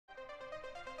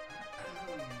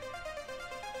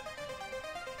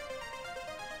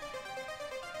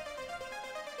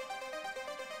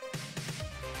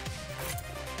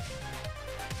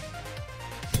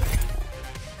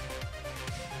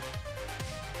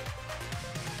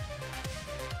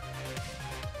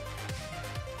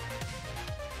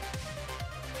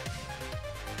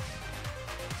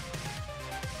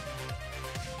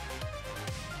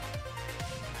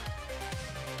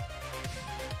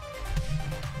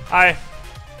Hi.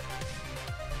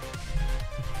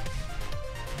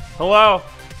 Hello.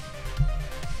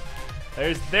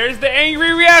 There's the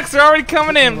angry reacts. They're already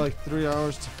coming in. Like 3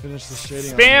 hours to finish the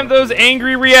shading. Spam those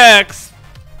angry reacts.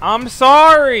 I'm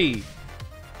sorry.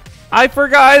 I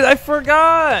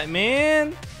forgot,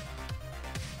 man.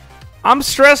 I'm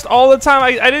stressed all the time.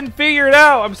 I didn't figure it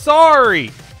out. I'm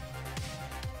sorry.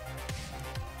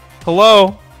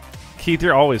 Hello. Keith,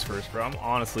 you're always first, bro. I'm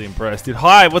honestly impressed, dude.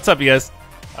 Hi, what's up, you guys?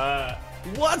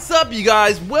 What's up, you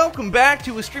guys? Welcome back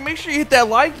to a stream. Make sure you hit that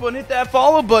like button, hit that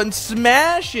follow button,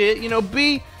 smash it. You know,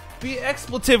 be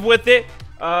expletive with it.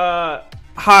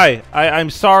 Hi. I'm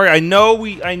sorry. I know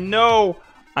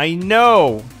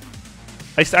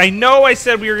I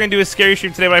said we were gonna do a scary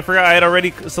stream today, but I forgot. I had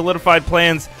already solidified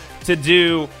plans to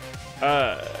do.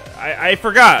 I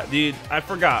forgot, dude. I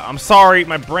forgot. I'm sorry.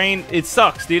 My brain, it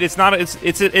sucks, dude. It's not.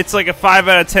 It's like a 5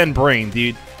 out of 10 brain,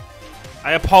 dude.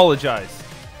 I apologize.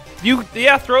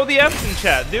 Yeah, throw the F in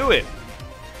chat. Do it.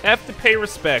 F to pay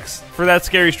respects for that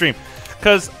scary stream.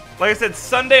 Because, like I said,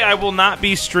 Sunday I will not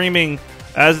be streaming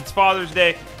as it's Father's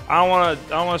Day. I don't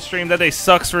want to stream. That day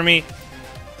sucks for me.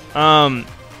 So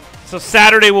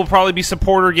Saturday will probably be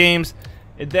supporter games.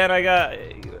 And then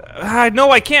no,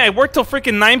 I can't. I work till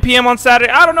freaking 9 p.m. on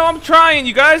Saturday. I don't know. I'm trying,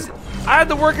 you guys. I had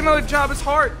to work another job. It's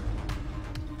hard.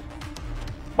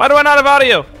 Why do I not have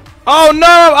audio? Oh, no,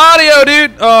 audio,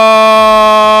 dude.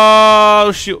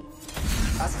 Oh, shoot.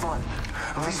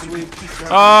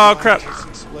 Oh, crap.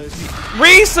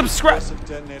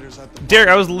 Resubscribe. Derek,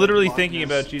 I was literally thinking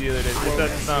about you the other day. If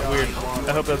that's not weird.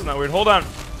 I hope that's not weird. Hold on.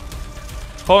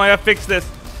 Hold on, I gotta fix this.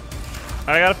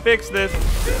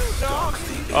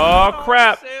 Oh,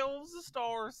 crap.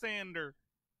 Star Sander.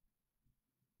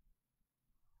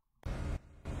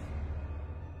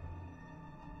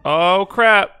 Oh,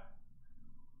 crap.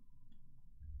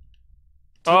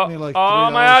 Oh, like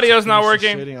my audio's not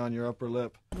working. Shading on your upper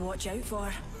lip. Watch out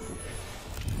for.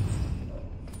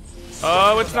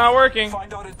 Oh, it's not working.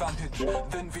 Find our advantage,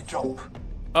 then we jump.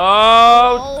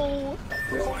 Oh.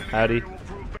 Howdy.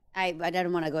 I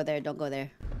don't want to go there. Don't go there.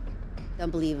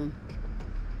 Don't believe him.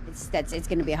 It's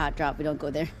gonna be a hot drop. We don't go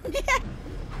there.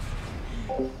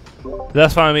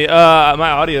 That's fine with me. My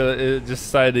audio just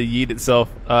decided to yeet itself.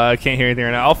 I can't hear anything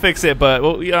right now. I'll fix it, but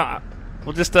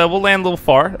we'll just we'll land a little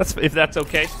far. If that's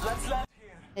okay.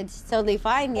 It's totally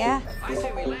fine. Yeah.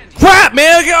 Crap,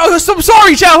 man! Oh, I'm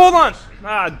sorry, chat. Hold on.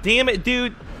 Ah, damn it,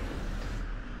 dude.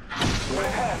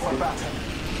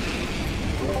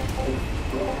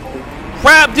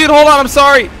 Crap, dude. Hold on. I'm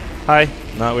sorry. Hi.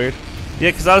 Not weird. Yeah,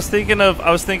 because I was thinking of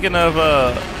I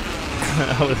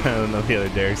don't know the other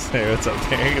Derek's there. What's up,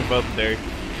 Derek? Both Derek.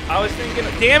 I was thinking,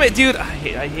 damn it, dude. I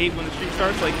hate when the stream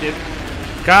starts like this.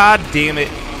 God damn it.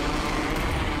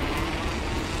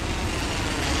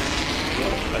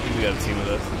 I think we got a team with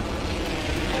us.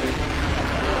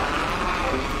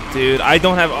 Dude, I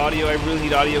don't have audio. I really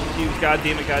need audio cues. God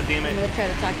damn it, god damn it. I'm gonna try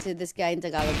to talk to this guy in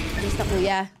Tagalog. Gusto ko,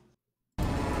 yeah.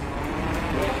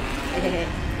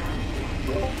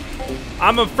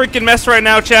 I'm a freaking mess right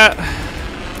now, chat.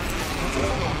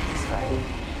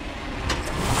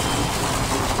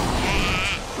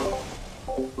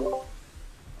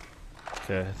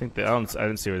 Okay, I think I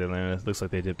didn't see where they landed. It looks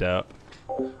like they dipped out.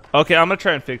 Okay, I'm gonna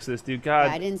try and fix this, dude. God,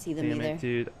 yeah, I didn't see them damn either. it,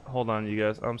 dude. Hold on, you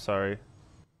guys. I'm sorry.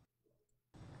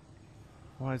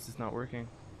 Why is this not working?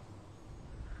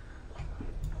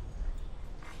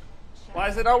 Why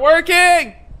is it not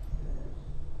working?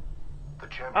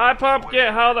 Hi,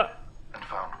 Pumpkin. How the? And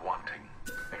found wanting.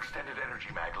 Extended energy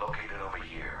mag located over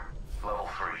here. Level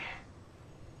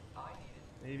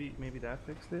 3. Maybe that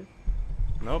fixed it.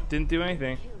 Nope, didn't do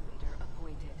anything.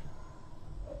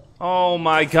 Oh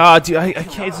my god, dude, I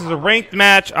can't. This is a ranked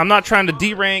match. I'm not trying to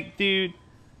de-rank, dude.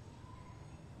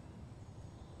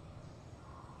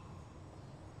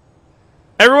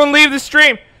 Everyone leave the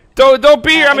stream. Don't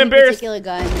be here. I'm embarrassed. Any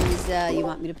particular guns you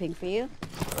want me to ping for you?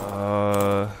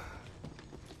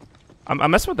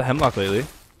 I'm messing with the Hemlock lately.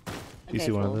 Do you see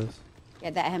cool. one of those? Yeah,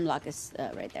 that Hemlock is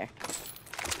right there.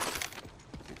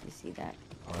 You see that?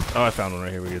 Oh, I found one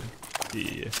right here. We're good.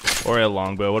 Yeah. Or a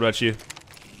longbow. What about you?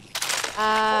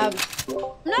 I'm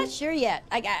not sure yet.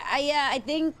 I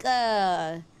think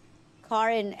Car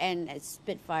and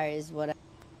Spitfire is what.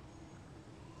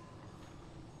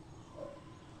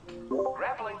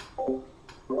 Grappling.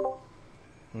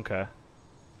 Okay.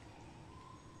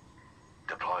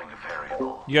 Deploying a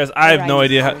variable. You guys, I have no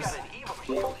idea how.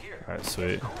 Alright,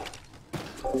 sweet.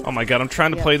 Oh my god, I'm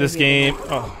trying to play this game.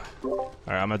 Oh. Alright,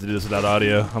 I'm gonna have to do this without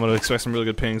audio. I'm gonna expect some really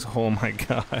good pings. Oh my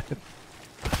god.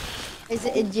 Is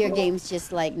your games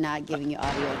just like not giving you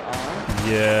audio at all?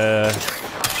 Yeah.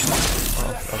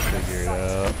 figure it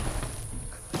out.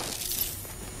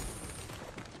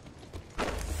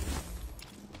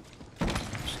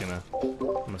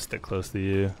 I'm gonna stick close to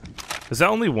you. Is that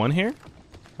only one here?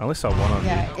 I only saw one on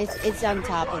Yeah, me. it's on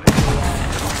top of the.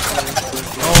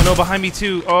 Oh no, behind me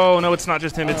too. Oh no, it's not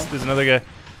just him. There's another guy.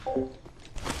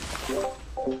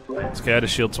 It's okay. I had a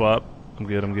shield swap. I'm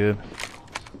good. I'm good.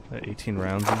 18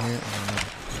 rounds in here.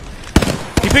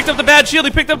 He picked up the bad shield.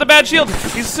 He picked up the bad shield.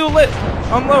 He's still lit.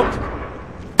 On low.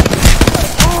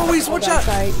 Oh, he's one shot.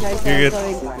 Sorry, You're good.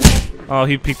 Oh,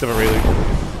 he picked up a Rayleigh.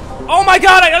 Oh my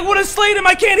god, I would have slayed him.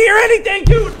 I can't hear anything,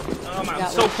 dude. Oh,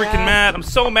 I'm so freaking mad. I'm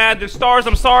so mad. There's stars.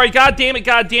 I'm sorry. God damn it.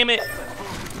 God damn it.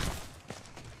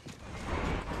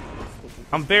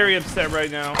 I'm very upset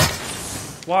right now.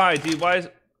 Why, dude? Why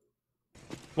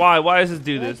does this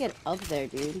do this? Get up there,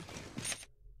 dude.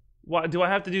 Why do I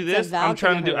have to do this? Valve I'm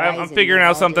trying to do. I'm Horizon figuring is out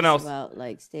all something just else. About,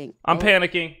 like, I'm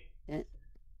panicking.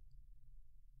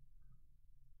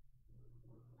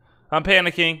 I'm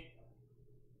panicking.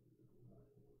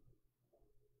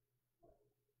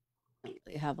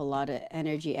 We have a lot of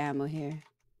energy ammo here.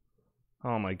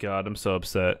 Oh my god, I'm so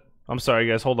upset. I'm sorry,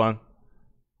 guys. Hold on.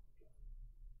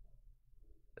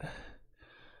 Oh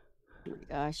my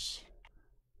gosh.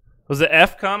 Was it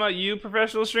F, comma, you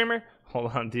professional streamer?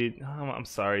 Hold on, dude. I'm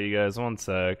sorry, you guys. One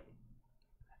sec.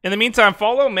 In the meantime,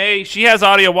 follow May. She has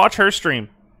audio. Watch her stream.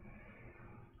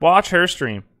 Watch her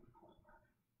stream.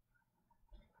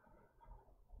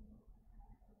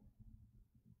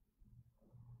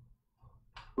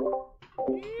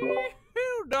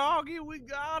 Doggy, we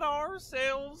got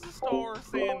ourselves a star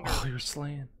sender. Oh, you're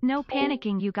slaying. No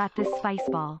panicking, you got this spice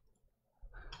ball.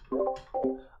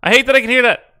 I hate that I can hear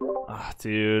that. Ah,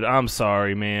 dude, I'm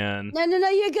sorry, man. No,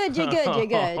 you're good. You're good. You're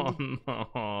good. Oh,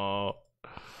 no.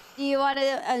 Do you want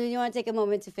to take a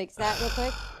moment to fix that real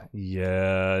quick?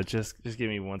 Yeah, just give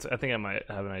me one sec. I think I might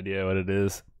have an idea what it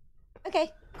is.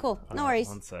 Okay, cool. No worries.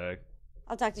 One sec.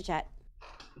 I'll talk to chat.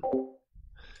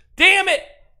 Damn it!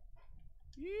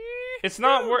 It's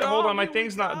not working. Hold on, my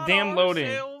thing's not damn loading.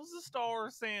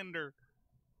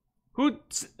 Who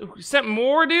sent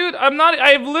more, dude? I'm not.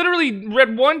 I've literally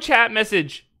read one chat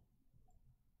message.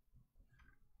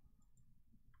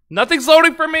 Nothing's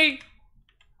loading for me.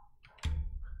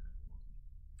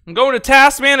 I'm going to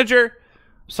Task Manager.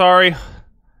 Sorry.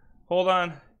 Hold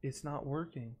on. It's not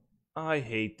working. I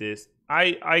hate this.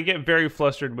 I get very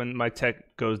flustered when my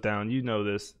tech goes down. You know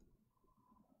this.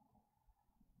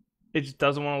 It just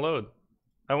doesn't want to load.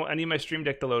 I need my stream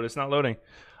deck to load. It's not loading.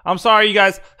 I'm sorry, you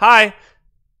guys. Hi.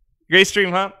 Great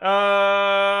stream, huh?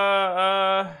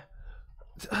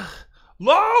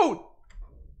 Load!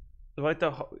 What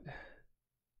the...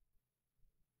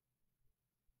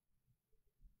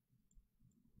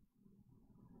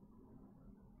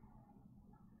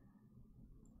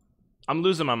 I'm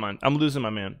losing my mind. I'm losing my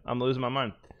man. I'm losing my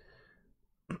mind.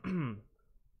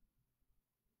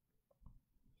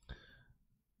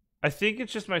 I think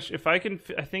it's just my... if I can...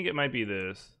 I think it might be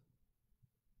this.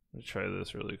 Let's try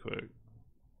this really quick.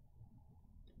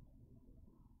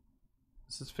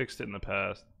 This has fixed it in the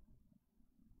past.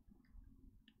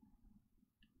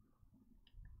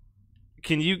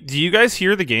 Do you guys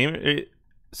hear the game?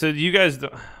 So do you guys...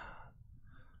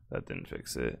 That didn't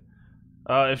fix it.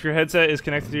 If your headset is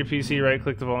connected to your PC, right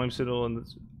click the volume signal and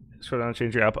scroll down and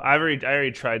change your output. I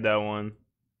already tried that one.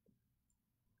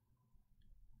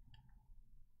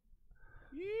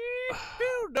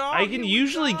 I can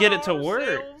usually get it to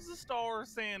work.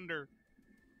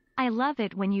 I love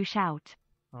it when you shout.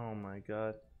 Oh my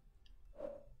god.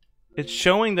 It's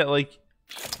showing that, like...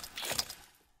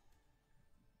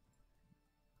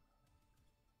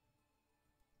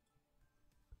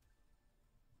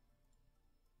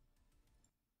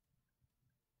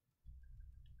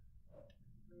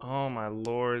 Oh my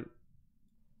lord.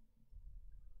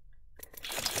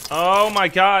 Oh my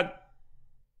god.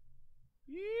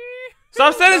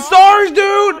 Stop sending stars,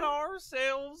 dude!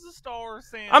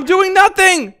 I'm doing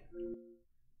nothing!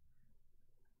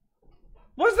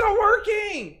 What's not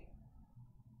working?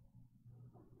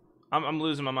 I'm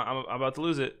losing my mind. I'm about to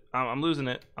lose it. I'm losing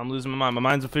it. I'm losing my mind. My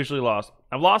mind's officially lost.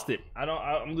 I've lost it.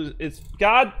 I'm losing. It's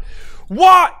God.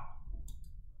 What?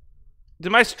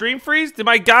 Did my stream freeze? Did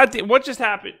my God? What just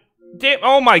happened? Damn.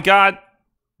 Oh my God.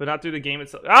 But not through the game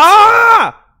itself.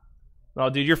 Ah! Oh,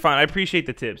 dude, you're fine. I appreciate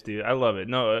the tips, dude. I love it.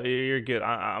 No, you're good.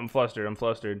 I'm flustered. I'm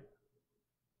flustered.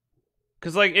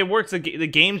 Cause like it works. The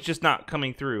game's just not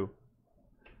coming through.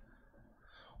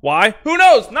 Why? Who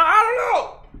knows? No, I don't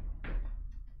know.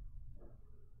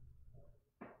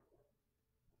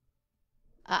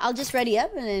 I'll just ready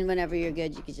up, and then whenever you're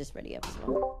good, you can just ready up as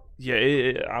well.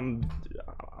 Yeah, I'm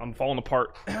falling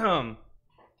apart.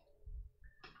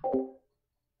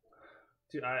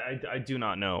 Dude, I do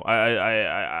not know.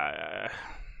 I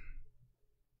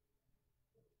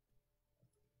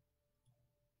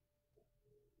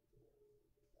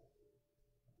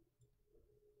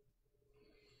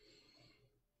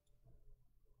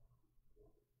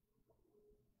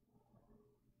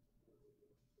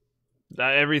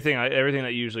everything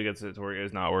that usually gets it to work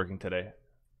is not working today.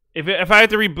 If I have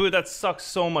to reboot, that sucks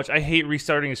so much. I hate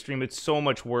restarting a stream. It's so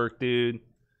much work, dude.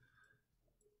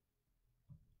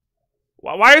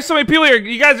 Why are so many people here?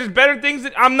 You guys, there's better things.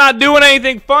 I'm not doing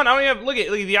anything fun. I don't even have. Look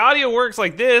at the audio works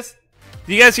like this.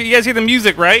 You guys hear the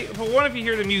music, right? But what if you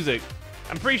hear the music?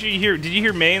 I'm pretty sure you hear. Did you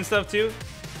hear May and stuff too?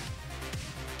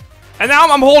 And now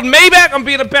I'm holding May back. I'm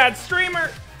being a bad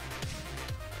streamer.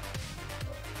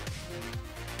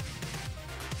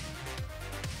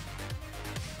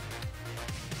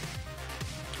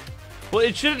 Well,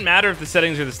 it shouldn't matter if the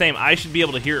settings are the same. I should be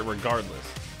able to hear it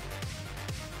regardless.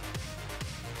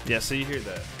 Yeah, so you hear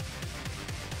that.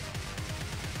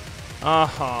 I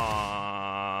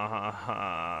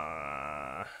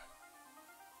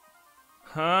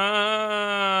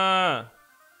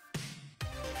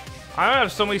don't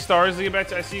have so many stars to get back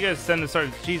to. I see you guys send the stars.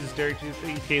 Jesus, Derek. Jesus,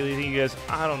 thank you, Kaylee. Thank you guys.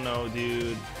 I don't know,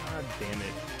 dude. God damn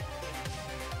it.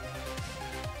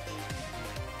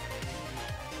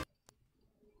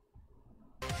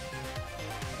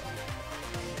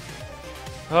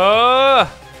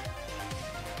 Oh,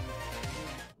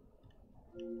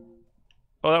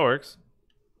 that works.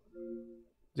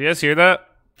 Do you guys hear that?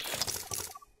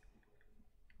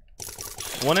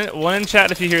 One in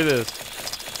chat if you hear this.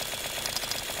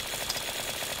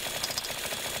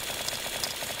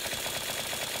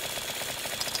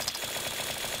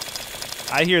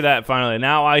 I hear that finally.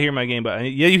 Now I hear my game, but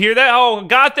yeah, you hear that? Oh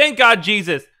God, thank God,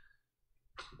 Jesus.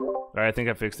 All right, I think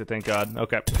I fixed it. Thank God.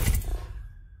 Okay.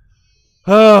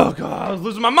 Oh God, I was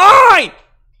losing my mind.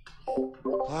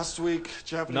 Last week,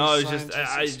 Japanese no, it was just it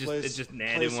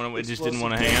just didn't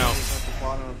want to hang out. At the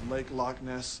bottom of Lake Loch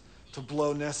Ness to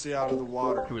blow Nessie out of the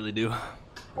water. I really do.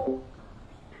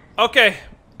 Okay.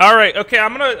 All right. Okay,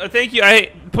 I'm gonna thank you.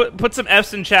 I put some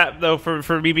F's in chat though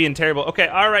for me being terrible. Okay.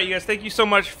 All right, you guys. Thank you so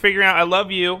much for figuring out. I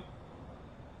love you.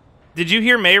 Did you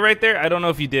hear May right there? I don't know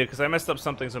if you did because I messed up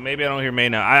something, so maybe I don't hear May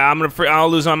now. I'll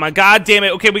lose my mind. God damn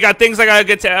it. Okay, we got things I gotta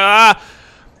get to.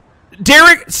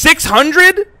 Derek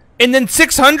 600 and then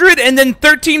 600 and then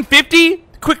 1350.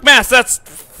 Quick math. That's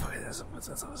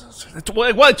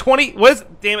what 20? What is?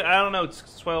 Damn it. I don't know. It's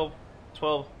 12.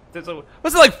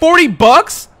 What's it like?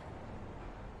 $40?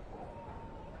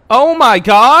 Oh my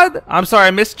God! I'm sorry,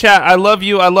 I missed chat. I love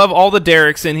you. I love all the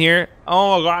Dereks in here.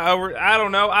 Oh God, I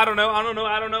don't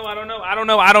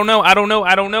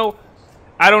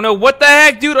know. What the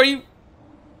heck, dude? Are you?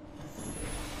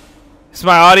 It's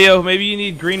my audio. Maybe you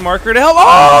need green marker to help.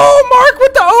 Oh, Mark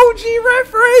with the OG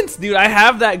reference, dude. I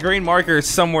have that green marker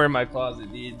somewhere in my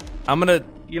closet, dude. I'm gonna.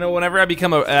 Whenever I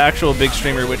become an actual big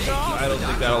streamer, which I don't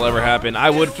think that'll ever happen, I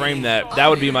would frame that. That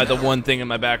would be the one thing in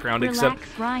my background. Relax, except,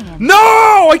 Ryan.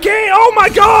 no, I can't. Oh my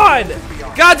God!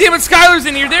 God damn it, Skylar's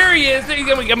in here. There he is.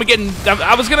 I'm getting.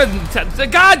 I was gonna.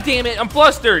 God damn it! I'm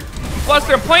flustered.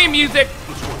 I'm playing music.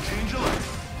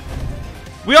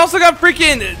 We also got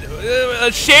freaking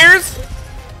shares.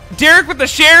 Derek with the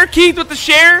share. Keith with the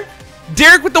share.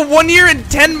 Derek with the 1 year and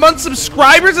 10 month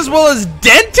subscribers, as well as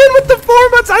Denton with the 4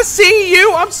 months. I see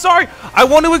you. I'm sorry. I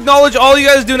want to acknowledge all you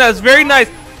guys doing that. It's very nice.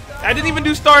 I didn't even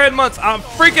do Starhead months. I'm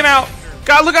freaking out.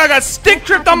 God, look, I got stick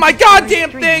tripped on my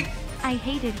goddamn thing. I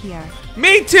hate it here.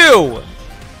 Me too.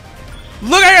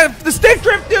 Look, I got the stick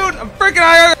trip, dude. I'm freaking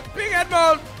out. I got big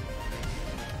headphones.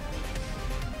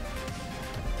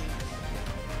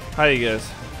 Hi, you guys.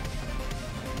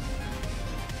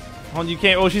 Hold on, you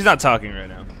can't. Well, she's not talking right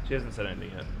now. She hasn't said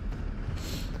anything yet.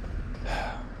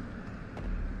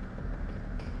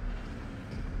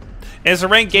 And it's a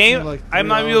ranked game. Like I'm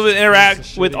not 3 able hours to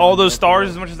interact to with shitty all on those the stars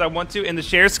upper as much as I want to. And the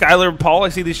shares, Skylar, Paul, I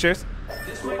see these shares.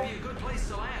 This might be a good place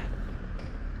to land.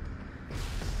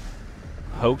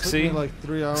 Took me Hoaxy. like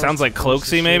 3 hours Sounds to like finish the Cloaksy,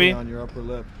 shading maybe? on your upper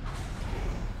lip.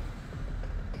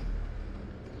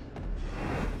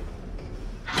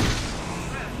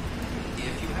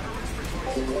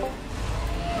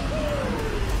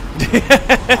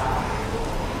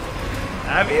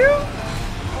 Have you?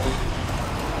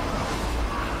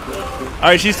 All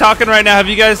right, she's talking right now.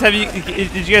 Did you guys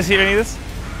hear any of this?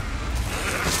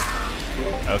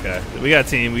 Okay, we got a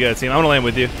team. I'm gonna land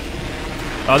with you.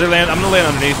 I'm gonna land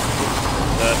underneath.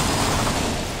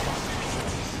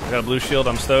 I got a blue shield.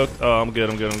 I'm stoked. Oh, I'm good.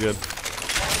 I'm gonna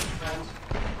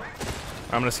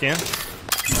scan.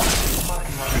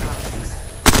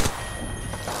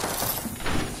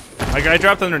 My guy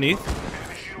dropped underneath.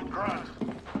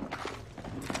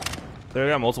 There, I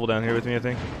got multiple down here with me, I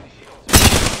think.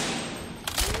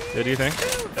 Yeah, do you think?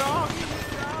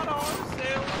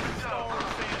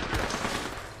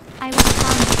 I was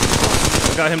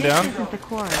found. Got him down. This isn't the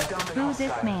core. Boo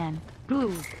this man.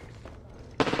 Boo.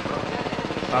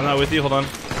 I'm not with you. Hold on.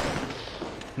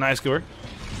 Nice, Gore.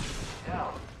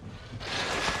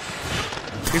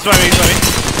 He's by me. He's by me.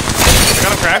 I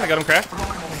got him cracked. I got him cracked.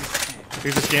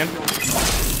 Here's the scan.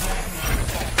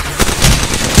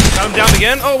 Got him down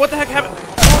again. Oh, what the heck happened?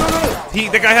 Oh,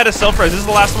 no. The guy had a self-res. This is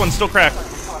the last one. Still cracked.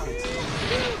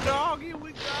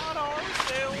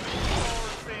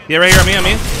 Yeah, right here on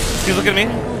me. He's looking at me.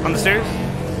 On the stairs.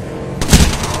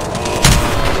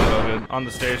 Oh, good. On the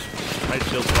stairs. Nice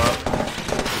shield spot.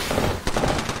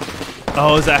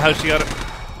 Oh, is that how she got it?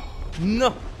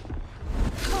 No.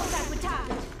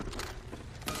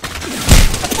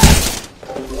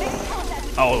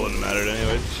 Oh, it wouldn't have mattered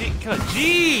anyway.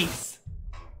 Jeez.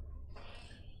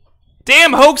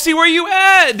 Damn, Hoaxy, where you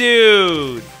at,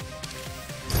 dude?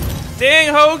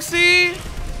 Dang, Hoaxy.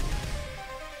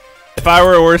 If I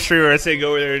were a worse streamer, I'd say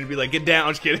go over there and be like, get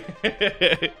down. Just kidding.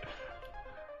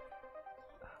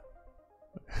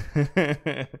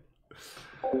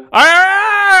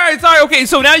 Alright, sorry. Okay,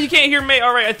 so now you can't hear me.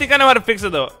 Alright, I think I know how to fix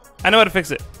it, though. I know how to fix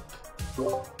it.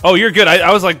 Oh, you're good.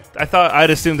 I was like, I thought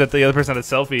I'd assumed that the other person had a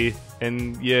selfie,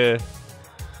 and yeah.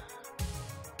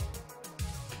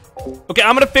 Okay,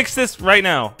 I'm gonna fix this right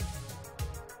now.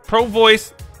 Pro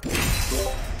voice.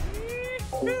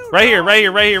 Right here. I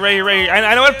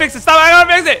know how to fix it. Stop! I know how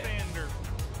to fix it.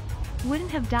 Wouldn't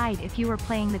have died if you were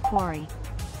playing the quarry.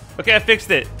 Okay, I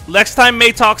fixed it. Next time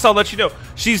May talks, I'll let you know.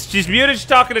 She's muted. She's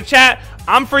talking to chat.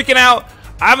 I'm freaking out.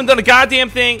 I haven't done a goddamn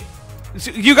thing.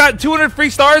 You got 200 free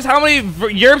stars? How many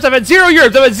yerbs? I've had 0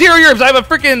 yerbs. I have a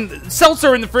freaking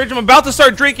seltzer in the fridge. I'm about to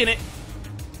start drinking it.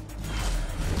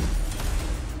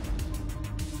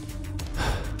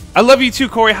 I love you too,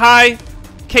 Corey. Hi,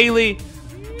 Kaylee.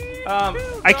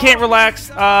 I can't relax.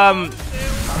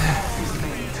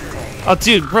 Oh,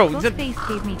 dude, bro. Bookface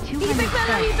gave me 200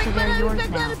 stars, so they're yours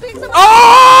now.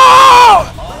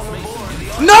 Oh!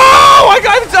 No!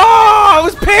 I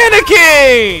was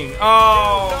panicking!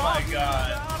 Oh my god.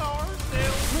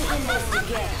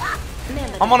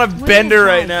 I'm on a bender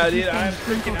right now, dude. I'm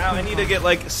freaking out. I need to get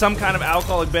like some kind of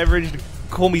alcoholic beverage to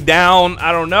cool me down.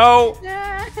 I don't know.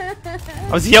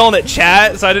 I was yelling at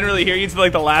chat, so I didn't really hear you until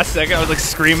like the last second. I was like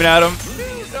screaming at him.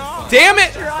 Damn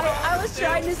it! I was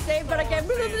trying to say, but I can't.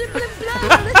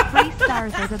 3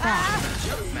 stars are the best.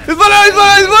 He's blood.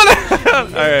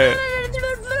 Alright.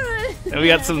 And we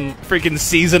got some freaking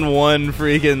season 1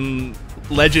 freaking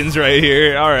legends right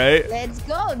here. Alright. Let's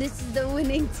go. This is the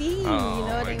winning team. Oh, you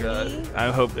know what I mean? I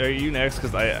hope. Are you next?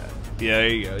 Because yeah, there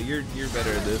you go. You're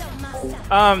better at this.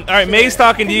 Alright, May's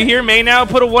talking. Do you hear May now?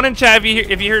 Put a 1 in chat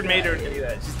if you heard May during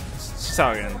that. She's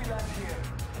talking.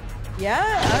 Yeah,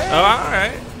 alright. Oh,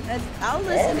 alright. I'll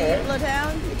listen to you,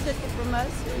 Bloodhound. You took it from us.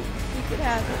 You could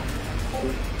have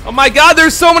it. Oh my god,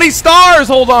 there's so many stars!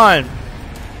 Hold on.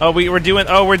 Oh, we're doing.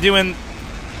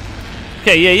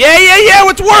 Okay, yeah,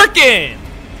 it's working!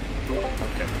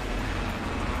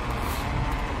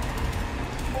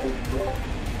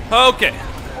 Okay.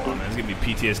 Oh man, it's gonna be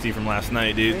PTSD from last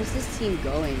night, dude. Where's this team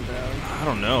going, bro? I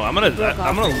don't know. I'm gonna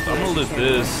loot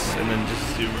this and then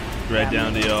just do right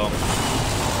down to y'all.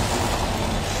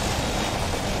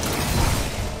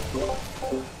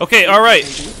 Okay, all right.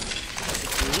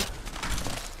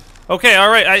 Okay, all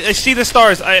right. I see the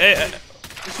stars. I'm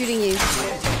shooting you.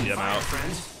 Yeah, I'm out.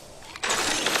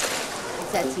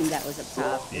 It's that team that was up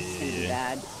top. It's gonna be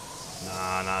bad.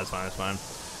 Nah, it's fine.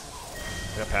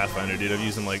 I got Pathfinder, dude. I've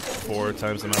used him like 4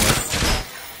 times in my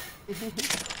life.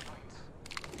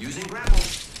 Using grapple.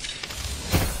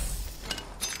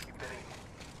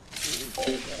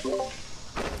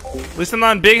 At least I'm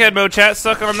not in big head mode, chat.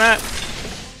 Suck on that.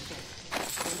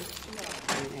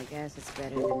 I guess it's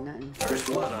better than nothing. First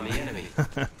blood on the enemy.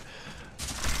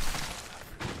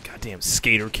 Goddamn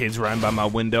skater kids riding by my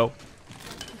window.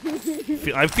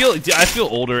 I feel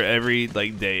older every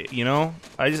like day, you know?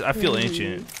 I feel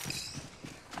ancient.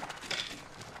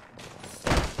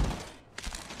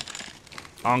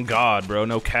 On God, bro,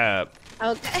 no cap.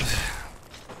 Okay.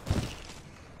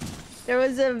 There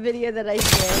was a video that I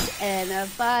shared, and I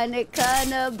find it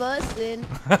kinda bustin'.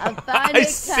 I find I it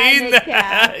seen kinda that,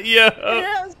 cap. yeah. And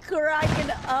I was cracking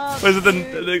up. Was it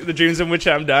the dreams in which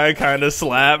I'm dying kind of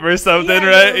slap or something,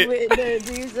 right? The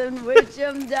dreams in which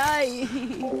I'm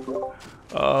dying.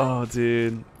 Oh,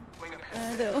 dude.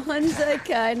 The ones that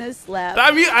kinda slap. I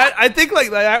mean, I think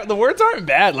like the words aren't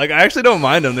bad. Like I actually don't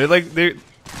mind them. They're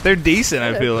They're decent.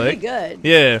 I feel Pretty like. good.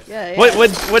 Yeah. Yeah,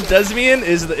 What does me in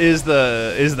is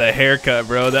the haircut,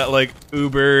 bro. That like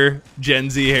Uber Gen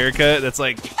Z haircut that's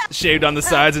like shaved on the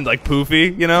sides and like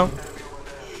poofy, you know?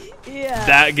 Yeah.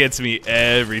 That gets me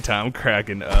every time. I'm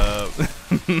cracking up.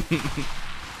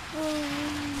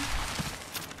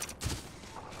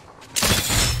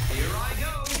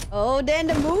 Oh, then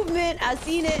the movement. I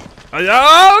seen it.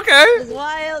 Oh, okay. It's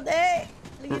wild, eh?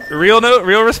 Look at-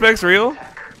 Real respect's real.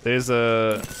 There's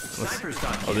a. Sniper's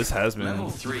done. Oh, this has been. Level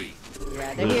 3.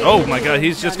 Yeah, they're here. Oh my god,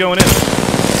 he's just going in.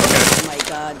 Oh my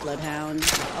god, Bloodhound.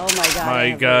 Oh my god. I My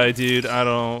have god, dude, I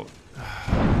don't.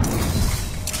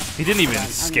 He didn't even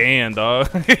scan, dog.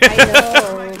 I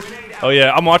know. Oh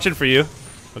yeah, I'm watching for you.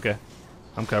 Okay,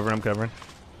 I'm covering.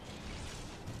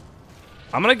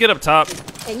 I'm gonna get up top.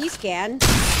 Can you scan?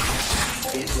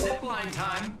 It's zipline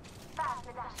time.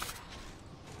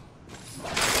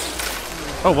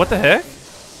 Oh, what the heck?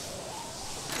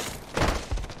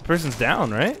 The person's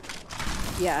down, right?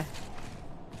 Yeah.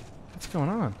 What's going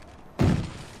on?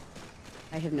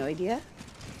 I have no idea.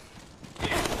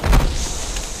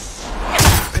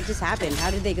 What just happened? How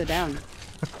did they go down?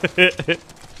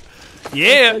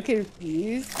 Yeah. I'm so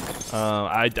confused.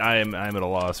 I'm at a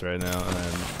loss right now, and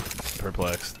I'm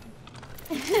perplexed.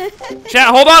 Chat,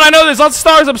 hold on. I know there's lots of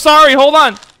stars. I'm sorry. Hold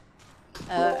on.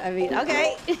 I mean,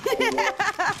 okay.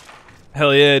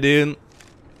 Hell yeah, dude.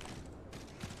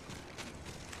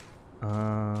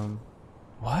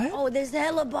 What? Oh, there's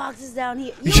hella boxes down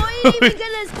here. You ain't even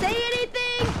gonna say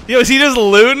anything? Yo, is he just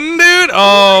looting, dude?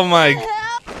 Oh my.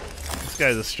 Hell, This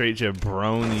guy's a straight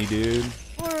jabroni, dude.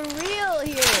 for real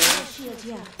here.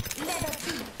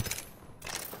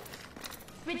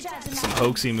 Some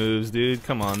hoaxy moves, dude.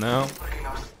 Come on now.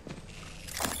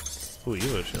 Ooh,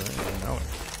 you wish.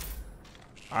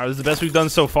 Alright, this is the best we've done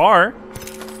so far.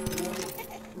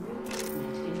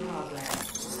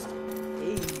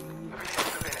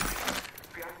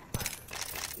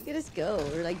 Look at us go.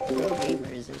 We're like pro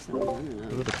gamers or something. I don't know.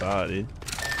 Who would have thought, dude?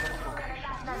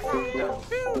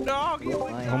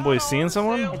 Why? Homeboy seeing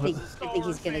someone? I think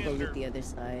he's gonna go loot the other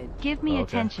side. Give me Okay.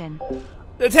 attention.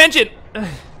 Attention! Hey,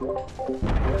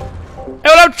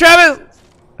 what up, Travis?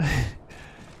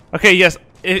 Okay, yes.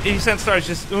 If you sent stars,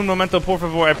 just un momento, por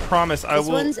favor. I promise I This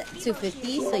will. one's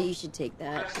 250, so you should take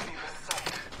that.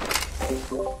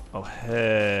 Oh,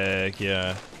 heck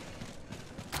yeah.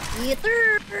 Yeah,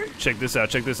 sir. Check this out,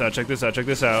 check this out, check this out, check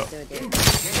this out. Do it there.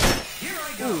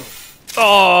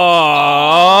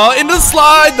 Oh, in the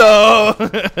slide, though!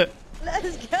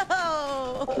 Let's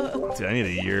go. Dude, I need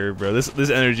a year, bro. This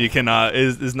energy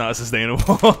is not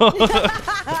sustainable.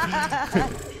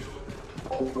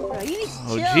 Bro, you need to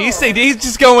Oh, chill. geez, he's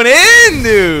just going in,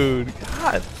 dude.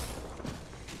 God.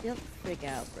 You'll freak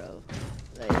out, bro.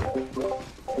 Like,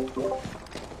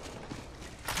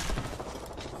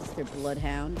 Mr.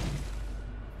 Bloodhound.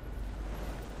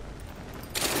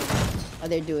 Oh,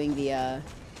 they're doing the,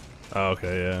 Oh,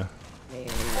 okay, yeah.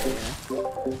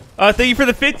 yeah. Thank you for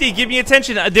the 50. Give me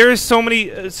attention. There is so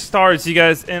many stars, you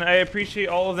guys, and I appreciate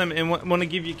all of them and want to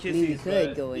give you I mean, you kissies. could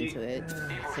but go into it.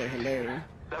 Say hello.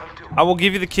 I will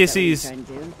give you the Is that what kissies you're trying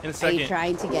to do? in a Are you second.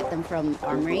 trying to get them from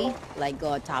Armory? Like, go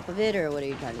on top of it, or what are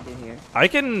you trying to do here? I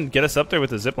can get us up there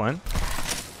with the zip line.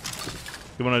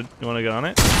 You wanna get on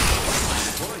it?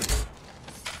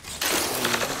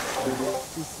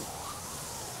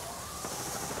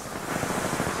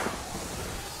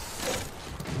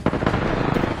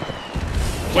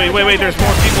 Wait, there's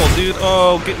more people, dude.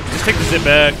 Oh, just take the zip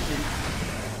back.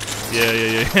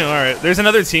 Yeah. Alright, there's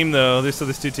another team, though. There's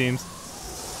two teams.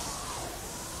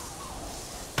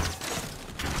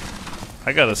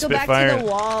 I got a Go back Spitfire. to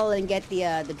the wall and get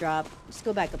the drop. Just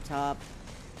go back up top.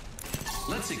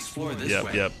 Let's explore this Yep,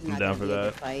 way. I'm Not down gonna for be a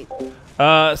good that.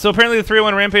 fight. So apparently the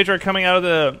 301 Rampage are coming out of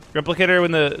the replicator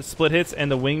when the split hits and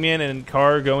the wingman and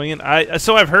car going in.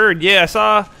 So I've heard. Yeah, I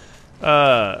saw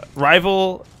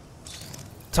Rival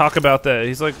talk about that.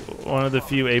 He's like one of the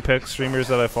few Apex streamers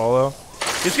that I follow.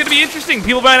 It's gonna be interesting.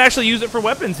 People might actually use it for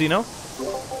weapons, you know.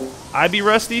 I be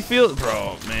rusty,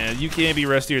 bro, man. You can't be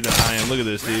rustier than I am. Look at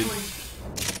this, dude.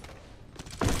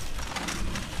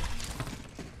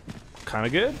 Kind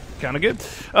of good.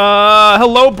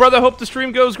 Hello, brother. Hope the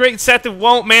stream goes great. Seth, it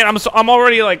won't, man. I'm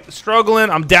already like struggling.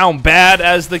 I'm down bad,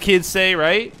 as the kids say,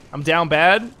 right? I'm down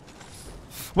bad.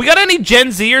 We got any Gen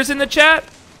Zers in the chat?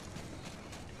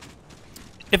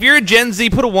 If you're a Gen Z,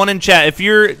 put a 1 in chat. If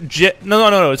you're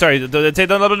no. Sorry, don't listen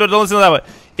to that one.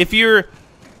 If you're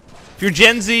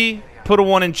Gen Z, put a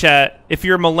 1 in chat. If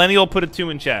you're a millennial, put a 2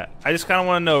 in chat. I just kind of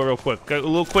want to know real quick. A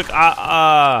little quick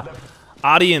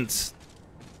audience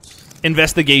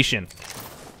investigation.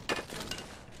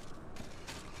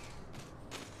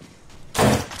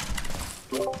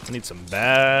 I need some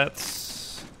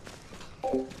bats.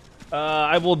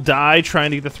 I will die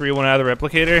trying to get the 3-1 out of the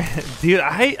replicator. Dude,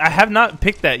 I have not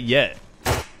picked that yet.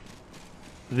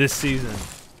 This season.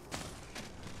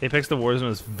 Apex the Warzone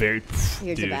is very...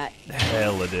 Here's dude, a bat.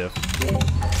 hella diff.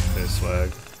 There's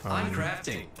swag. I'm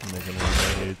crafting. I'm making one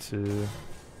right here too.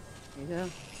 There you go.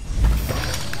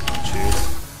 Cheers.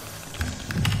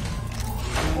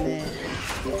 And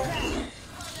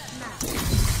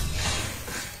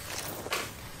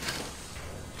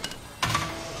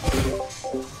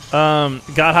then,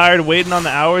 got hired waiting on the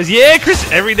hours. Yeah, Chris,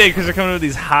 every day Chris are coming with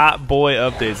these hot boy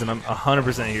updates and I'm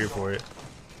 100% here for it.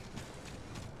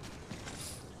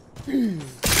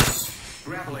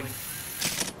 Grappling.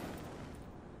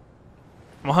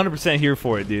 I'm 100% here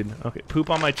for it, dude. Okay, poop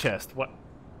on my chest. What?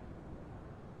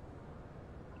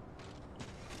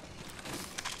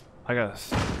 I gotta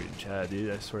stop reading chat,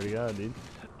 dude. I swear to God, dude.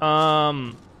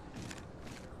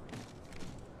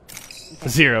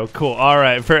 0. Cool. All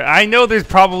right. I know there's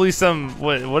probably some.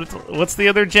 What's the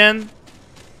other gen?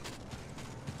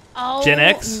 oh Gen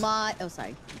X? Oh,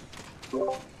 sorry.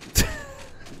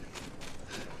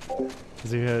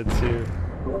 0, 2.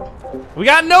 We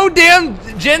got no damn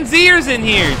Gen Zers in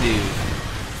here, dude.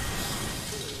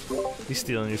 He's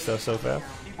stealing your stuff so fast.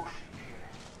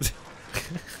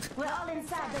 We're all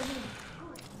inside the ring.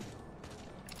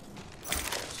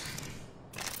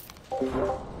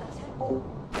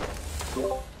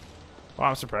 Wow,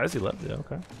 I'm surprised he left it.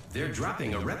 Okay. They're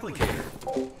dropping a replicator.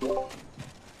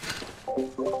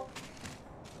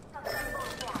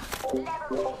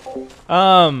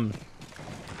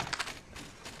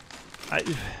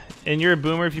 And you're a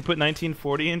boomer if you put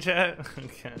 1940 in chat?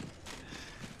 Okay.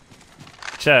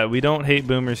 Chat, we don't hate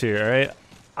boomers here, alright?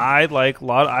 I like a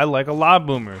lot of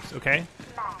boomers, okay?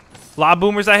 A lot of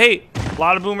boomers I hate. A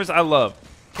lot of boomers I love.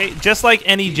 Okay, just like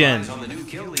any gen. Eyes on the new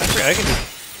kill leader. I can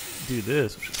just do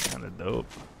this, which is kind of dope.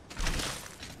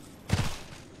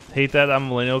 Hate that I'm a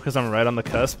millennial because I'm right on the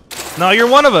cusp. No, you're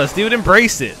one of us, dude.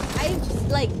 Embrace it.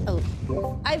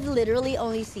 I've literally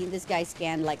only seen this guy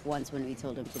scan like once when we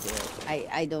told him to do it.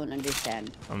 I don't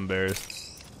understand. I'm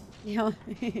embarrassed. You know.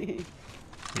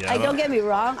 Yeah. Don't get me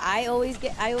wrong. I always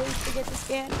forget to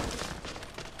scan.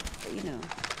 But, you know.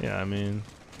 Yeah, I mean,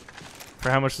 for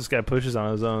how much this guy pushes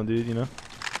on his own, dude, you know?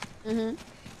 Mhm.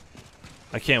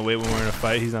 I can't wait when we're in a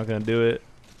fight. He's not gonna do it.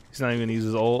 He's not even gonna use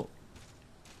his ult.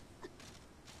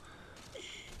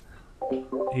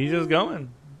 He's just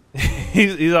going.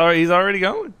 he's already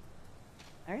going.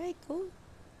 All right, cool.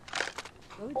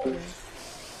 Go with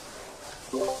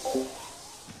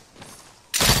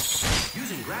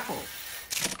Using grapple.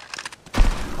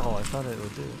 Oh, I thought it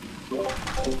would do it.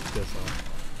 Guess not.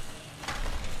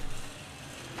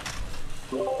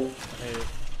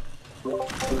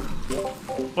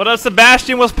 What up,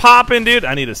 Sebastian? What's poppin', dude?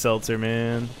 I need a seltzer,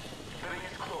 man.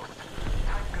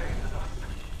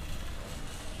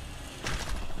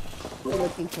 We're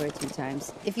looking for it 2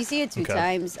 times. If you see it 2 Okay.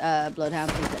 times,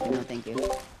 Bloodhound, please let me know. Thank you.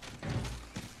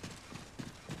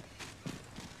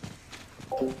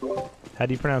 How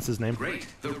do you pronounce his name? Great.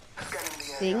 The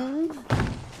Thing.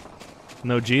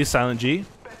 No G, silent G.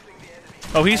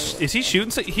 Oh, is he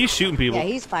shooting? He's shooting people. Yeah,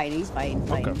 he's fighting. He's fighting.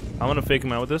 Okay. I'm gonna fake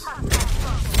him out with this.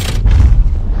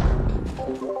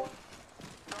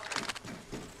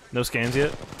 No scans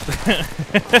yet.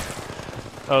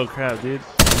 Oh crap, dude.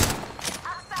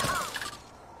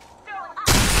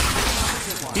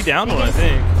 He downed one, I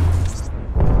think.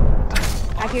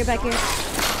 Back here, back here.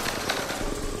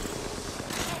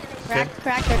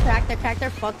 They're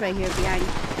fucked right here behind.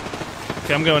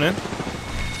 Okay, I'm going in.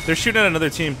 They're shooting at another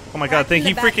team. Oh my god, thank in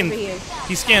he the back freaking over here.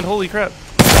 he scanned. Holy crap.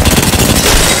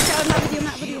 I'm not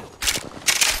with you.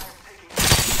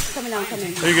 Coming down, coming.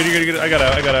 You're good, you're good. I got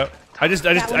out. I just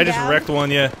one down. wrecked one,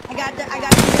 yeah. I got the I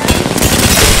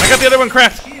got the other one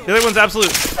cracked. The other one's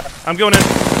absolute. I'm going in.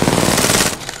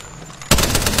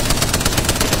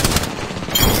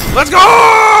 Let's go!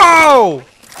 Oh!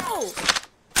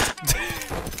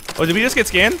 Oh, did we just get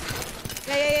scanned?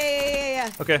 Yeah.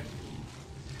 Okay.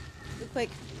 Real quick.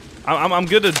 I'm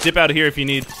good to dip out of here if you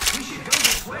need.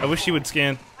 I wish you would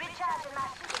scan.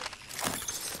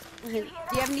 Do you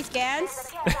have any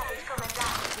scans?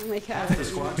 Oh my god. the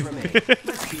squads remain.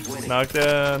 Let's keep winning.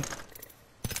 Knockdown.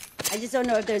 I just don't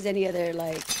know if there's any other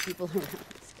like people around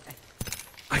this guy.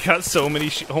 I got so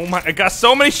many. Oh my! I got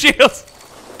so many shields.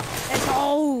 Let's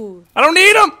go. I don't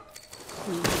need them.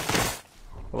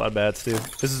 A lot of bats too.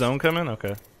 Is his zone coming?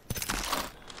 Okay.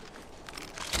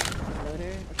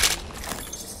 Loader.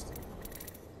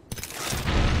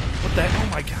 What the heck? Oh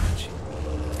my god.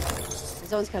 The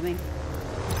zone's coming.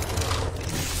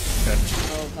 Okay.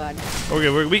 Oh God.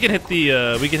 Okay, we can hit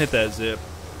the we can hit that zip.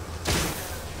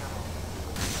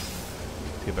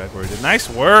 Let's get back where we did. Nice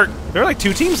work. There are like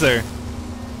 2 teams there.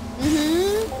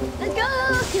 Let's go.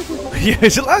 Yeah,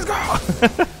 let's go.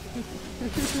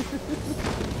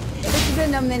 It's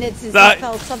been a minute since That- I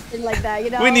felt something like that, you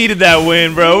know? We needed that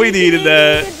win, bro. We needed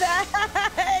that.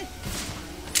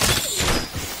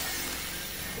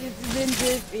 It's been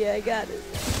jiffy, I got it.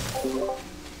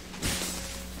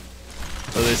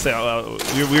 Oh, they say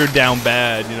we were down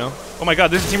bad, you know? Oh my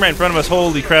god, there's a team right in front of us.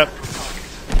 Holy crap.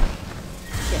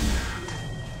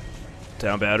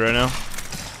 Down bad right now.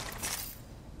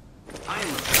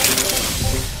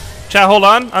 Chat, hold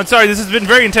on. I'm sorry, this has been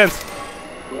very intense. How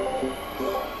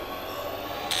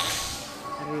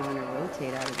do we want to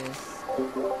rotate out of this?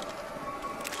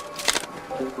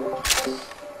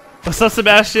 What's up,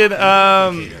 Sebastian?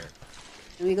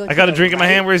 Can we go I to got a the drink in my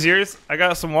right? hand. Where's yours? I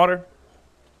got some water.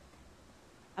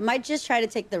 I might just try to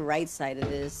take the right side of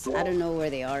this. I don't know where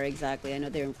they are exactly. I know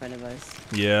they're in front of us.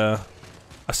 Yeah.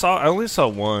 I only saw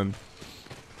one.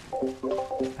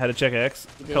 Had to check X.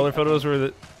 You did? Color Okay. photos were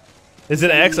the... Is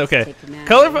it X? Okay. Take command.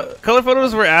 Color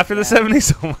photos were after the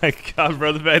 70s? Oh my god,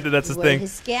 bro. The fact that that's his Well, thing.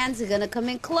 his scans are gonna come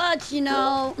in clutch, you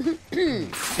know.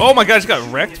 Oh my god, I just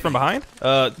got wrecked from behind.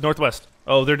 Northwest.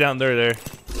 Oh, they're down there.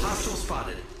 Hostile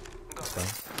spotted. I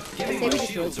Giving say my we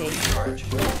just shields a rotate. recharge.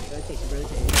 Rotate. Yeah,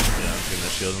 I'm getting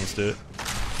that shield. Let's do it.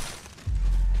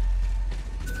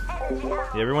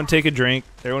 Yeah, everyone take a drink.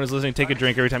 Everyone who's listening, take a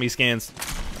drink every time he scans.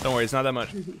 Don't worry, it's not that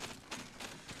much.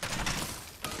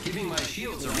 Giving my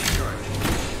shields a recharge.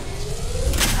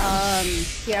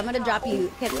 Here, I'm gonna drop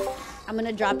you. I'm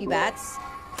gonna drop you bats.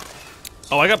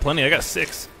 Oh, I got plenty. I got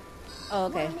 6. Oh,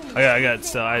 okay. I had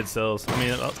cells. I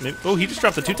mean, oh, he just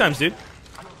dropped it 2 times, dude.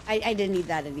 I didn't need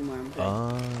that anymore. I'm good.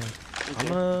 I'm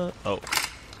gonna... Oh,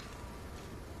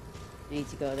 I need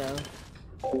to go though.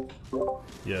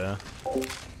 yeah.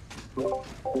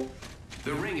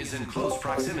 The ring is in close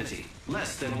proximity.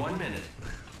 Less than 1 minute.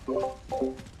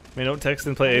 I mean, don't text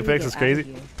and play How do we Apex. get It's out of crazy.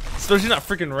 here? Especially not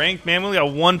freaking ranked, man. We only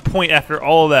got 1 point after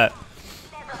all of that.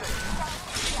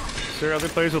 Sure, other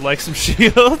players would like some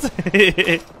shields.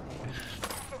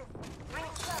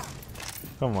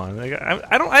 Come on, I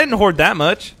didn't hoard that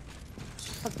much.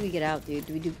 How do we get out, dude?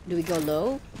 Do we go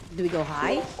low? Do we go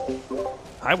high?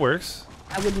 High works.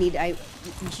 I would need.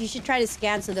 You should try to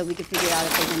scan so that we can figure out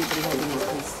if there's anybody holding this,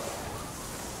 please.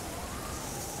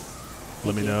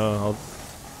 Let me know.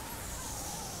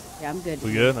 Yeah, I'm good.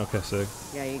 We good? Okay, sick.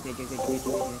 Yeah, you're good. You're good. You're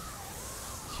good. You're good.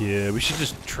 Yeah, we should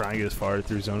just try and get as far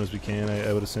through zone as we can.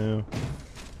 I would assume.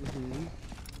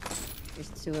 There's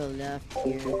 2 left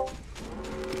here.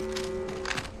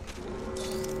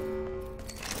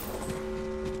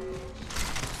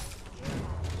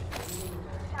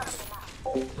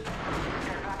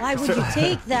 Why would you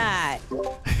take that?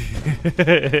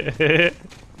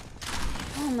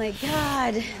 Oh my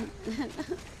god.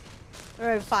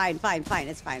 Alright, fine. It's fine.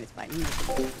 It's alright.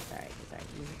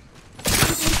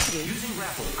 Using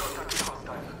grapple.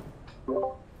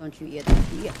 Don't shoot yet.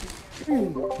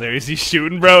 There is he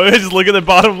shooting, bro. Just look at the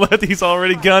bottom left. He's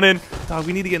already gunning. Dog,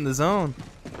 we need to get in the zone.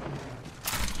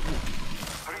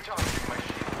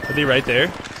 Are they right there?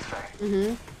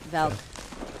 Valk.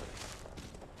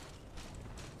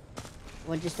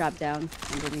 One just dropped down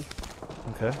under me.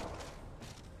 Okay.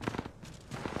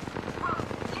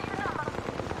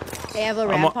 They have a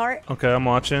rampart. Okay, I'm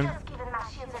watching.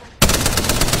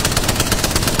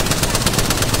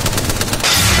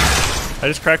 I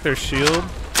just cracked their shield.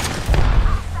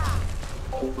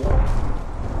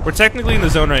 We're technically in the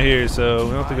zone right here, so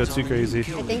we don't have to go too crazy. I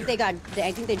think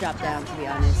they dropped down, to be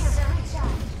honest.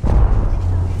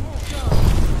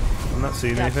 I'm not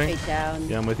seeing Dropped anything. straight down.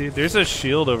 Yeah, I'm with you. There's a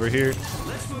shield over here.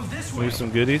 Maybe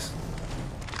some goodies.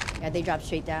 Yeah, they dropped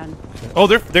straight down. Oh,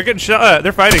 they're getting shot.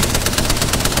 They're fighting.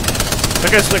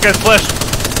 That guy's flesh.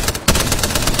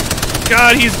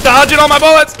 God, he's dodging all my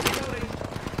bullets.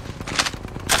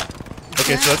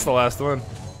 Okay, so that's the last one.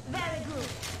 Very good.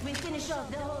 We finish off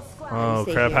the whole squad. Oh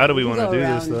Stay crap! here. How do we You want can to go do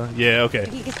this though? around. Yeah. Okay.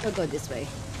 You can still go this way.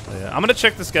 Yeah. I'm gonna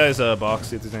check this guy's box,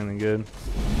 see if there's anything good.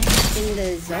 In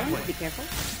the zone, be careful.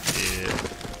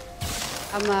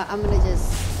 Yeah. I'm gonna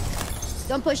just...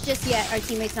 Don't push just yet. Our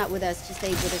teammate's not with us. Just stay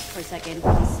with us for a second,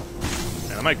 please.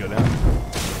 Man, I might go down.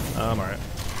 I'm alright.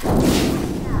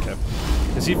 Okay.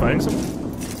 Is he fighting someone?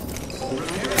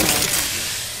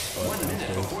 1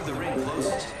 minute before the ring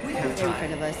closes. We have They're in time.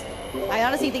 front of us. I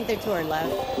honestly think they're to our left.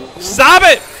 No? Stop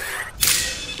it!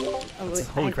 Oh, wait,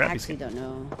 Holy crap, I he's actually don't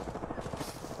know.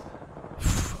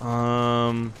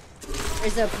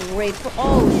 There's a great...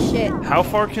 Oh, shit. How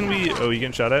far can we... Oh, you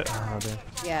getting shot at? Oh, damn.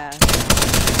 Yeah.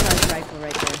 Charge rifle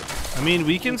right there. I mean,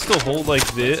 we can still hold like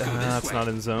this. It's not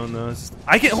in zone though.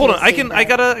 I can hold on. I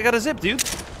got a zip, dude.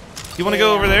 You want to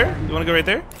go over there? You want to go right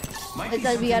there? It's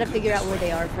like we gotta figure out where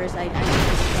they are first. I need to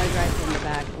charge rifle in the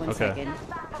back. One second.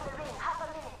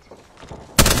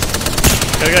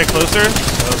 Got a guy closer.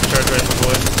 Oh, charge rifle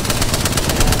boy.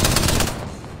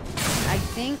 I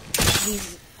think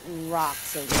these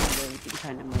rocks over here we can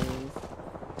kind of move.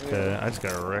 Okay, I just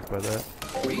got wrecked by that.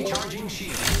 Recharging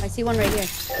shield. I see one right here.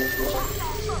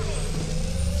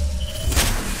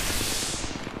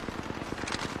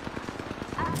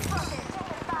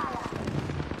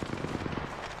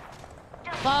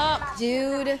 Fuck,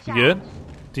 dude. You good?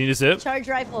 Do you need a zip? Charge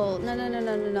rifle.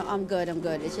 No. I'm good.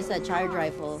 It's just that charge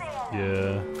rifle.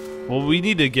 Yeah. Well, we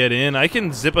need to get in. I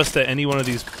can zip us to any one of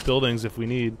these buildings if we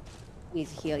need.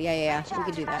 Needs to heal. Yeah. We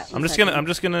can do that. I'm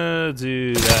just gonna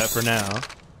do that for now.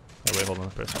 Oh wait, hold on.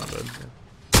 Press my button. Ready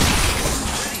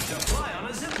to fly on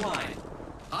a zip line.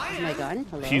 Oh my god.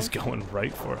 Hello. He's going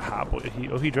right for it.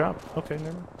 He dropped. Okay,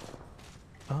 never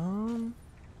mind.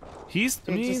 He's.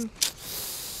 I mean,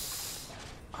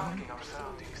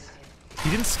 he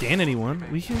didn't scan anyone.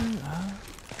 We can.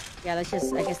 Yeah, I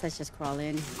guess let's just crawl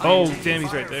in. Oh damn,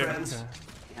 he's right there.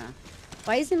 Yeah.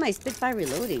 Why isn't my Spitfire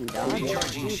reloading, dog?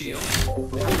 Recharging shield. I'm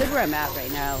good where I'm at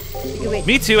right now. We can wait.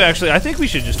 Me too, actually. I think we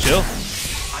should just chill.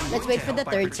 Let's wait for the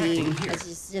third team.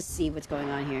 Let's just see what's going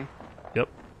on here. Yep.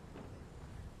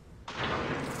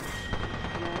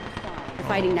 We're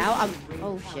fighting now.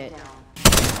 Oh shit. No, I'm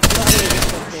gonna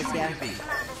just this, yeah.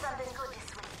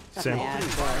 Suck Same. my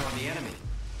ass, boy. On the enemy.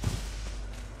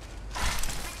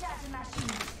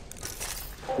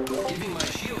 Giving my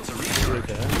shields a recharge.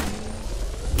 Okay.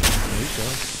 There you go.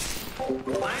 I'm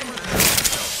repairing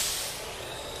myself.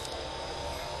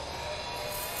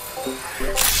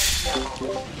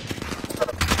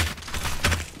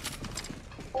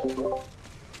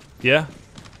 Yeah.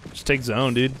 Just take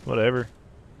zone, dude. Whatever.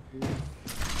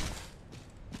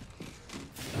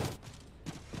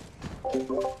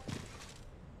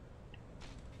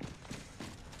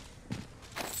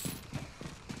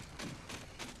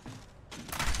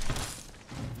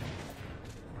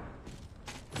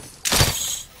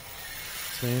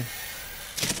 See?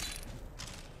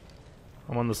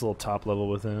 I'm on this little top level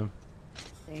with him.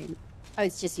 Same. Oh,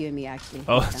 it's just you and me, actually.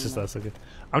 Oh, it's just us. Okay.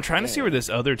 I'm trying to see where this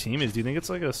other team is. Do you think it's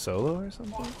like a solo or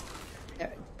something?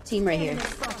 Team right here.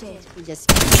 We just.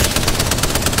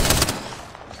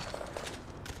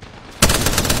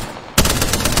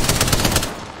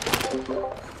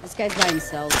 This guy's by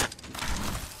himself.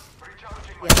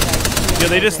 Yeah,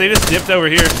 they just dipped over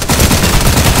here.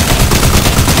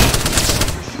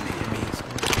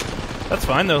 That's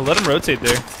fine though. Let them rotate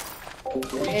there. At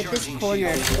this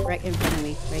corner, right in front of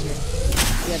me, right here.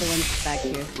 The other one's back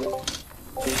here.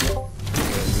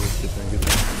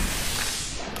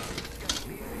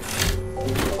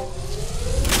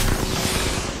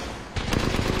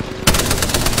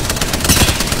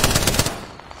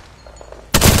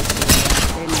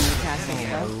 They're in the castle,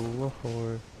 bro.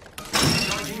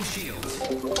 Recharging shields.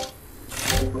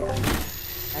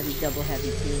 I'd be double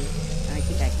heavy too. I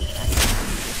think I can.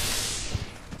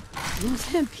 Lose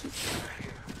him.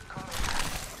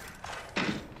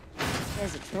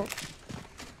 There's a troll.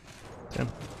 Damn.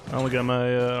 I only got my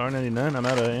R99. I'm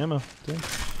out of ammo. Damn.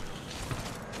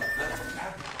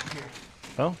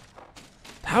 Oh.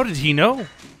 How did he know?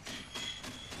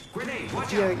 Grenade,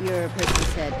 watch Your out. person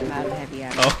said I'm out of heavy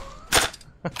ammo. Oh.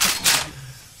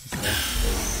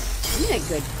 I'm in a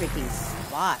good freaking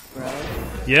spot, bro.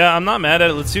 Yeah, I'm not mad at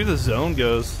it. Let's see where the zone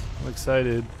goes. I'm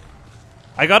excited.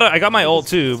 I got my ult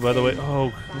too, by the way.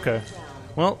 Oh, okay.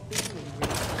 Well.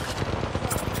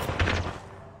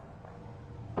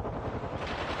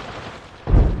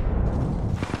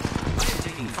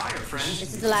 Taking fire, friend.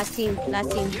 This is the last team.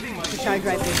 The charge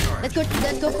rifle. Let's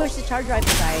go push the charge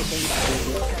rifle guy, I think.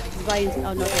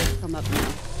 Oh no, they'll come up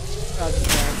now. Probably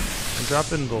there. I'm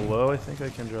dropping below. I think I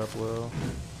can drop low.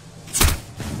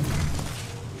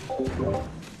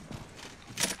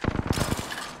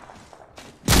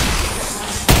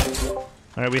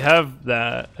 Alright, we have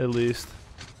that at least.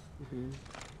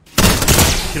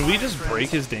 Can we just break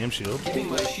his damn shield? Giving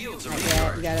my shields a Yeah,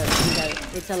 recharge. we gotta.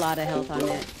 It's a lot of health on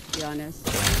it, to be honest.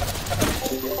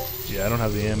 Yeah, I don't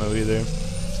have the ammo either. Just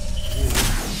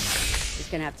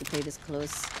gonna have to play this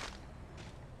close.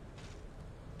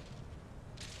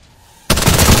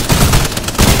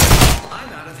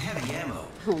 I'm out of heavy ammo.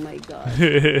 Oh my god.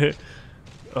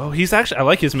 Oh, he's actually. I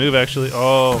like his move actually.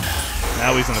 Oh,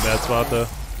 now he's in a bad spot though.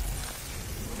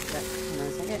 Hold on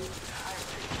a second.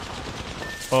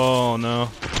 Oh no.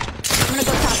 I'm gonna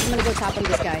go top on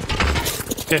this guy.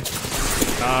 Okay.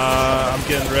 I'm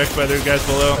getting wrecked by their guys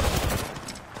below.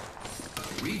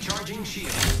 Recharging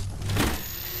shield.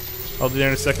 I'll be there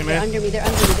in a second, They're man. under me. They're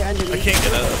under me. They're under me. I can't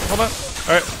get up. Hold on.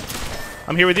 All right.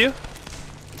 I'm here with you.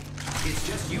 It's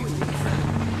just you and me.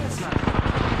 That's not.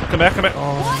 Come back. Come back.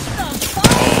 Oh.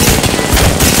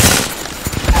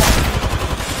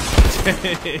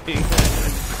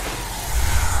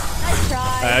 I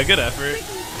tried. Good effort.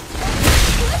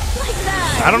 Like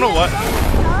that. I don't know what.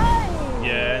 Nice.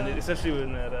 Yeah, and especially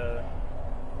when that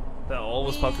all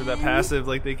was popped through that passive,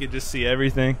 like they could just see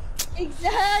everything.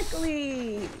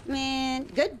 Exactly, man.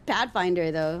 Good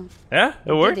Pathfinder though. Yeah,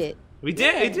 it worked. Did it. We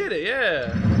did. Yeah. We did it.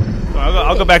 Yeah.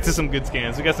 I'll go back to some good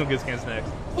scans. We got some good scans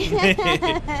next. We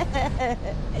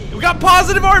got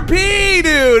positive RP,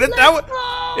 dude.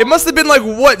 It must have been like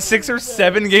what 6 or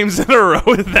 7 games in a row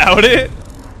without it.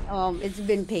 It's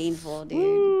been painful, dude.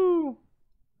 Woo.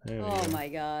 Oh my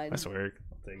god. Nice work.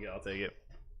 I'll take it.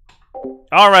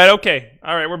 All right. Okay.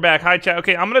 All right. We're back. Hi, chat.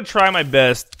 Okay. I'm gonna try my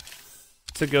best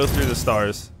to go through the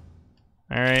stars.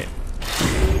 All right.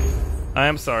 I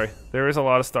am sorry. There is a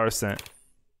lot of stars sent.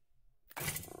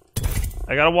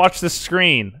 I gotta watch the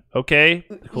screen, okay?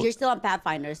 Cool. You're still on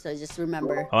Pathfinder, so just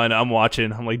remember. Oh, and I'm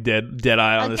watching. I'm like dead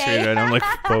eye on the screen right now. I'm like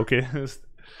focused.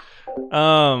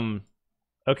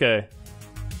 Okay.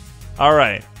 All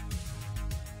right.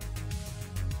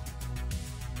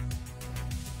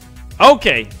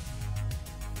 Okay.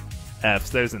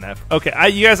 F's. There's an F. Okay,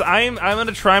 you guys, I'm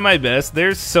gonna try my best.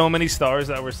 There's so many stars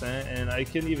that were sent, and I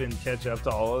couldn't even catch up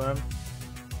to all of them.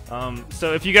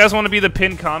 So if you guys want to be the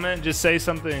pinned comment, just say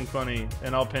something funny,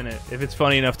 and I'll pin it if it's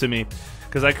funny enough to me,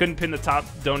 because I couldn't pin the top.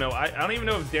 Don't know. I don't even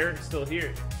know if Derek's still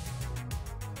here.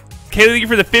 Kayla, thank you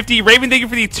for the 50. Raven, thank you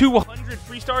for the 200.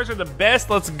 Free stars are the best.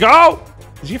 Let's go.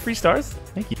 Did you get free stars?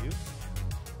 Thank you.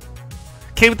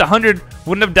 Kay with the 100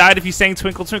 wouldn't have died if you sang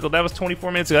Twinkle Twinkle. That was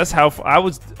 24 minutes ago. That's how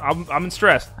I'm in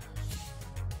stress.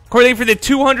 Corey, thank you for the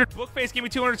 200. Bookface gave me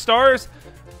 200 stars.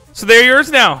 So they're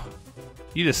yours now.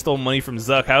 You just stole money from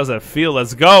Zuck. How does that feel?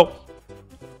 Let's go.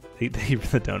 Thank you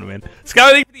for the donut, man.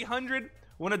 Skylar, thank you for the 100.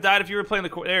 Wouldn't have died if you were playing the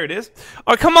core. There it is.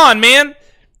 Oh, come on, man.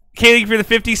 Kay, thank you for the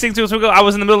 50. Sing to us. I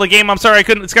was in the middle of the game. I'm sorry I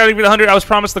couldn't. Skylar, thank you for the 100. I was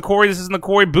promised the Corey. This isn't the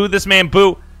Corey. Boo this man.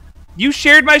 Boo. You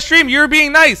shared my stream. You were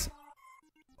being nice.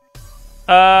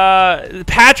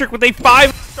 Patrick with a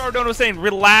 5-star donut saying,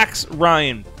 relax,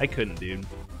 Ryan. I couldn't, dude.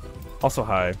 Also,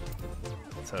 hi.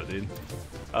 What's up, dude?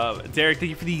 Derek, thank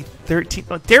you for the 13.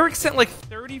 Oh, Derek sent like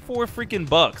 34 freaking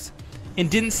bucks and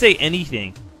didn't say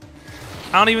anything.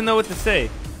 I don't even know what to say.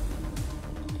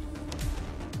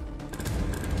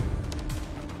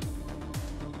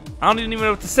 I don't even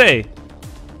know what to say.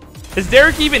 Is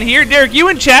Derek even here? Derek, you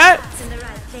in chat? It's in the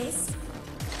right place.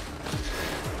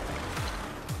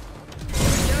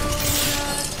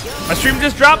 My stream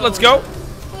just dropped. Let's go.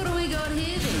 What do we got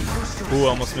here then? Ooh,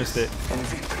 almost missed it. And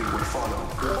victory will follow.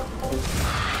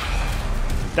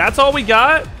 That's all we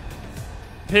got?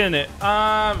 Pin it.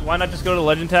 Why not just go to the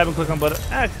Legend tab and click on button?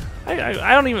 I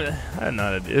don't even. I don't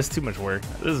know. It's too much work.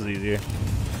 This is easier.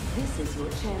 This is your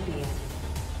champion.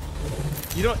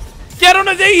 You don't. Get on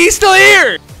the day. He's still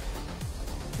here.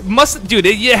 Must, dude.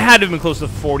 It had to have been close to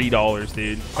 $40,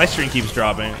 dude. My stream keeps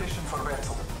dropping. Location for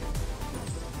rental.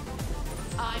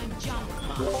 I'm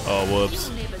jumping. Oh, whoops.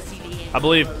 You'll never see the end. I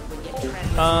believe. When you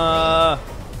travel.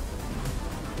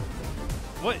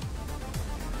 What?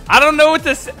 I don't know what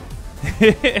to say.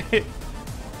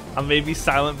 I may be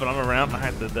silent, but I'm around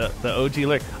behind the OG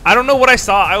lyric. I don't know what I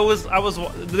saw.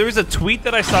 There was a tweet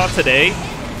that I saw today.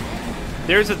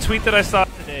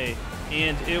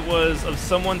 And it was of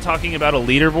someone talking about a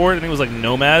leaderboard. I think it was like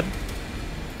Nomad.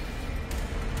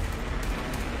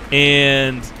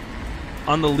 And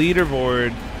on the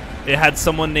leaderboard, it had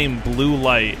someone named Blue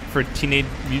Light for Teenage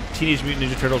Mutant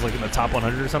Ninja Turtles, like in the top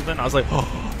 100 or something. I was like,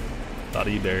 oh, thought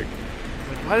of you, Derek.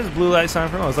 Like, why does Blue Light sign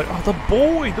for him? I was like, oh, the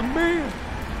boy, the man.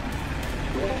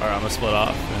 All right, I'm gonna split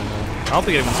off. I don't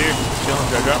think anyone's here. Just chilling,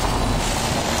 drag drop.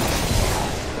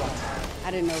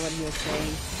 I didn't know what he was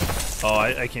saying. Oh,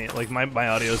 I can't. Like my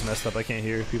audio's messed up. I can't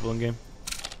hear people in game.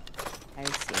 I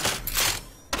see.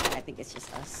 I think it's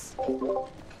just us.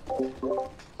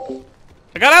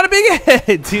 I got out of Big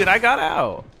Head, dude. I got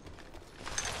out.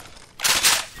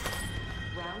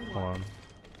 Hold on.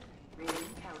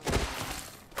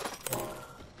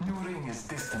 New ring is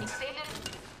distant.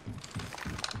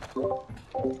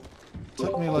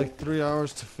 Took me like 3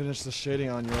 hours to finish the shading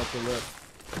on your upper lip.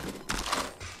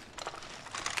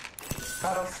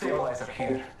 Battle stabilizer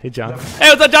here. Hey, John. Hey,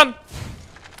 what's up, John?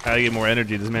 I gotta get more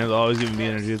energy. This man's always giving me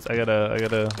energy. I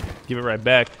gotta give it right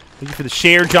back. Thank you for the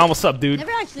share, John. What's up, dude?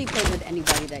 Never actually played with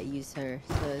anybody that used her,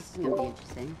 so this is gonna be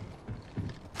interesting.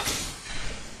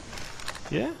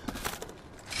 Yeah.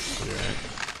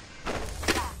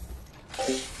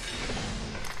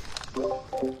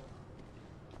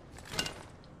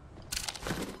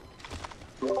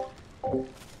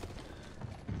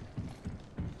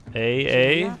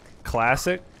 AA Rock?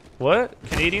 classic. What?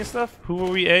 Canadian stuff? Who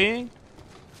are we Aing?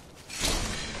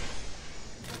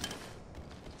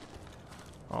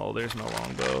 Oh, there's no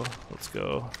longbow. Let's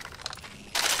go.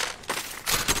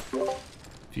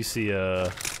 If you see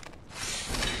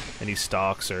any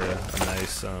stocks or a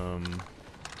nice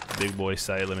big boy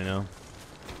sight, let me know.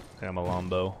 I got my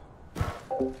longbow.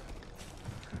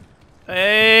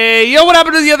 Hey, yo, what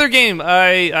happened to the other game?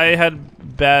 I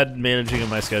had bad managing of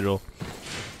my schedule.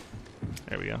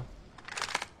 There we go.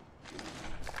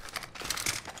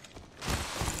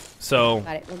 So.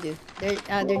 Got it. We'll do.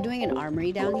 They're doing an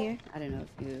armory down here. I don't know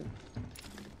if you.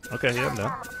 Okay, yeah, I'm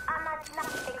done.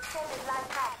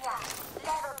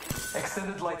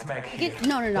 Extended light mag here.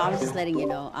 No. I was just letting you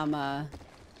know. I'm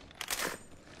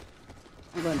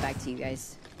going back to you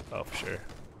guys. Oh, for sure.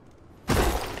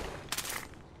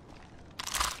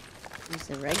 There's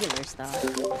the regular stuff.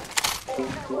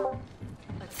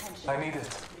 I need it.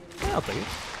 Yeah, I'll take it.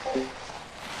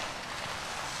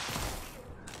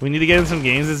 We need to get in some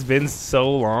games. It's been so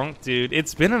long. Dude,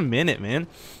 it's been a minute, man.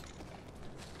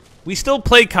 We still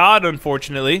play COD,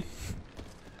 unfortunately.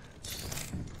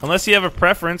 Unless you have a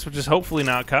preference, which is hopefully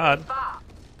not COD.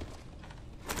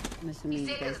 I'm assuming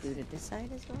you guys do it this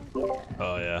side as well? Yeah.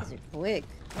 Oh, yeah. These are quick.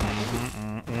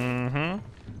 Mm-hmm.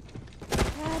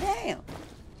 God damn.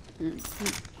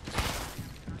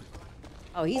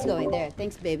 Oh, he's going there.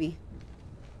 Thanks, baby.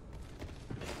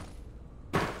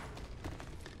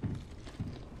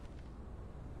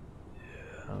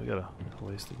 Oh, we got a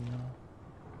hoist again.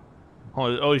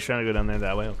 Oh, he's trying to go down there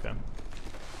that way? Okay.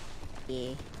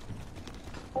 Yeah.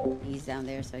 He's down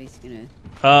there, so he's gonna...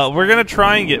 we're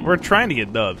trying to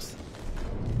get dubs.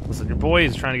 Listen, your boy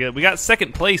is trying to get... We got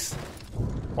second place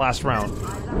last round.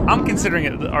 I'm considering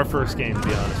it our first game, to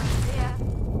be honest.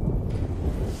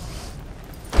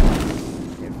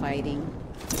 They're fighting.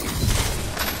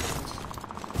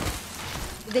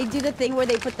 They do the thing where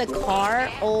they put the car...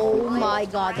 Oh my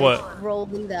god. They're What?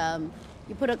 rolling them.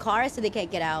 You put a car so they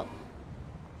can't get out.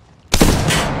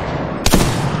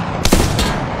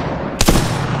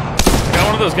 Got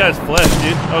one of those guys flesh,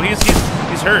 dude. Oh, he's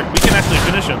hurt. We can actually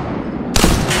finish him.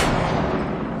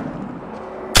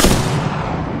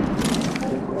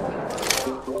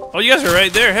 Oh, you guys are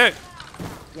right there. Heck.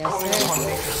 Yes, sir. Oh,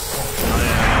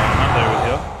 yeah, I'm there with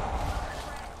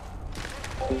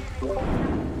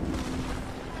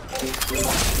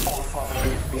All father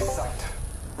be sight.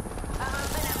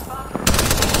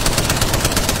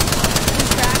 He's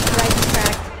cracked, right, he's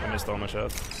cracked. you. I missed all my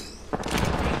shots.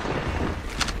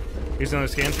 Here's another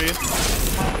scan for you.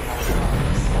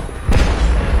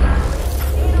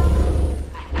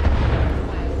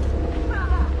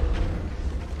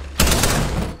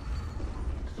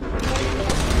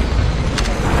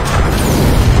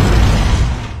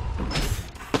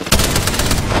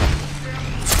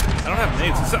 I don't have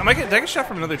nades. Did I get shot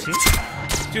from another team?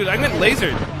 Dude, I get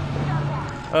lasered.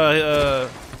 I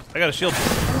got a shield.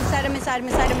 I'm inside.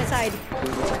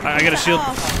 I got a shield.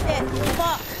 Oh, shit.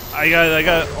 Fuck. I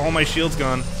got all my shields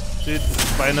gone, dude,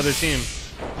 by another team.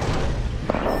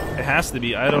 It has to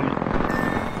be. I don't.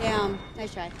 Damn.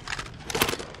 Nice try.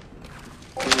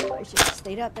 Oh, I should have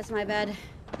stayed up. That's my bad.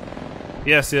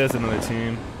 Yes, yeah, it's another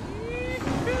team.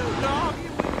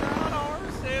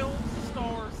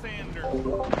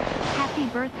 Happy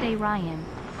birthday, Ryan.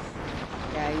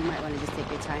 Yeah, you might want to just take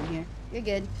your time here. You're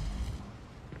good.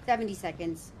 70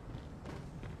 seconds.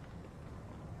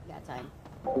 You got time.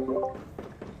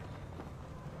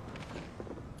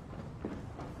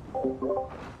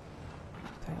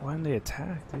 Dang, why didn't they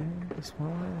attack, dude? This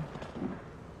one way.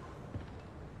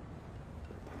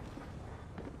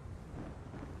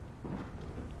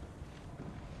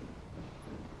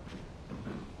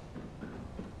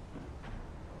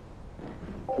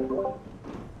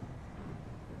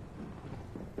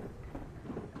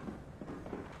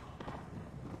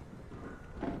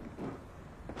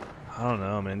 I don't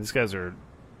know, man. These guys are...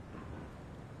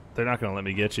 They're not gonna let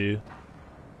me get you.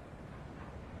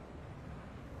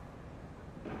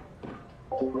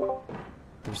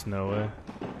 There's no way.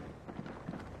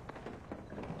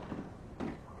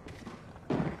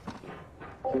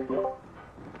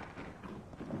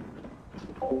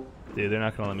 Dude, they're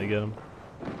not gonna let me get him.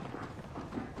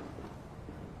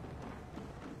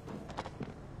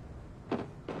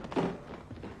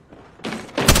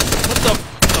 What the?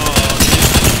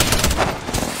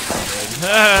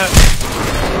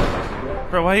 Oh,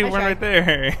 bro, why you weren't right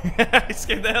there? He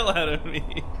scared the hell out of me.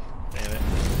 Damn it.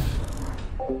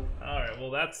 Alright,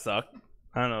 well that sucked.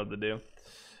 I don't know what to do.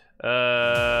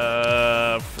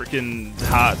 Freaking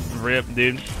hot rip,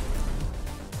 dude.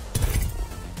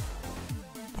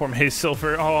 Poor Maze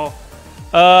Silver. Oh,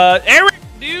 Eric,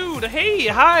 dude, hey,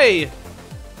 hi.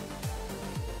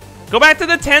 Go back to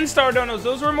the 10-star donos.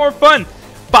 Those were more fun.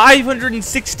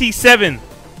 567.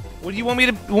 What do you want me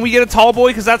to when we get a tall boy?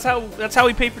 Because that's how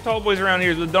we pay for tall boys around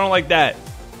here. Don't like that.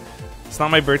 It's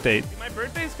not my birthday. My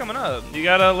birthday's coming up. You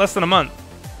got less than a month.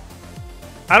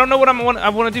 I don't know what I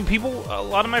want to do. People, a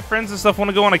lot of my friends and stuff want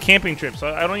to go on a camping trip,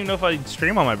 so I don't even know if I'd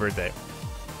stream on my birthday.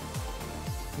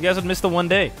 You guys would miss the one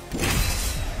day.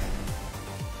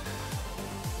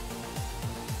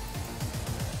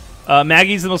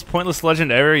 Maggie's the most pointless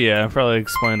legend ever. Yeah, I'll probably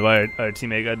explain why our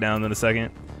teammate got down in a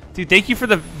second. Dude, thank you for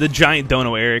the giant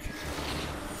dono, Eric.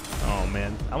 Oh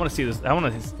man, I want to see this.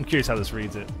 I'm curious how this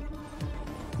reads it.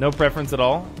 No preference at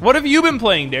all. What have you been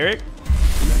playing, Derek?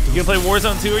 You gonna play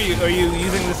Warzone 2? Are you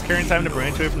using this current time to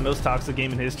branch away from the most toxic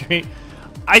game in history?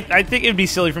 I think it'd be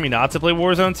silly for me not to play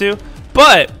Warzone 2,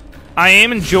 but I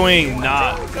am enjoying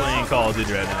not playing Call of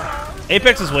Duty right now.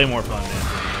 Apex is way more fun, man.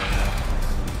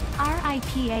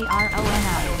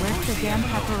 R-I-P-A-R-O-N-I. Where's the damn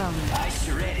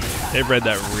pepperoni? They've read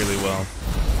that really well.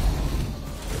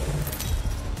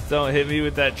 Don't hit me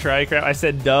with that try-crap. I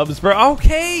said dubs, bro.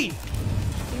 Okay!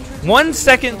 1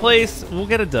 second place. We'll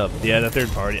get a dub. Yeah, the third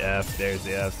party F. There's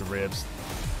the F, the ribs.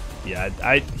 Yeah,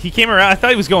 he came around. I thought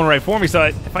he was going right for me, so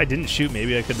if I didn't shoot,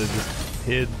 maybe I could have just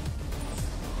hid.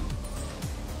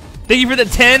 Thank you for the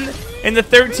 10 and the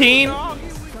 13.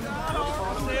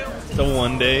 The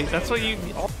one day. That's what you...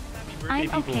 I'm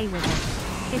okay with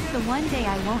it. It's the one day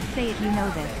I won't say it, you know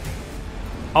this.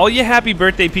 All you happy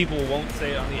birthday people won't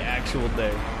say it on the actual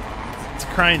day. It's a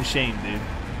crying shame, dude.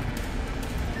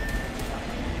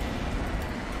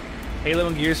 Halo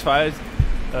and Gears 5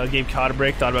 gave COD a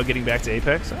break. Thought about getting back to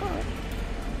Apex. Right.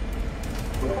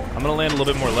 I'm gonna land a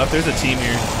little bit more left. There's a team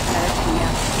here. Yeah.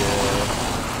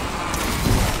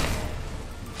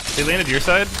 They landed your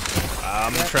side.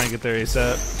 I'm gonna try and get there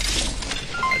ASAP.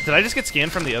 Did I just get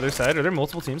scanned from the other side? Are there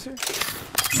multiple teams here?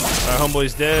 Our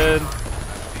homeboy's dead.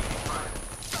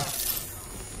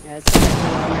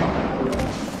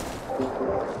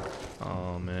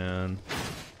 Oh man.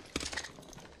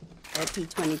 RP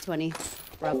 2020.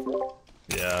 Rough.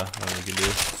 Yeah, nothing we can do.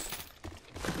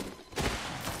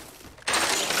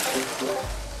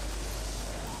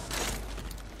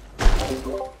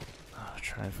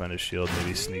 Try and find a shield,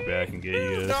 maybe sneak back and get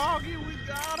you guys. Doggy, we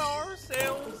got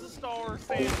ourselves a Star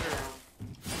Sander.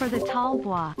 For the tall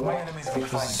boy.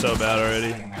 This is so bad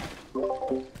already.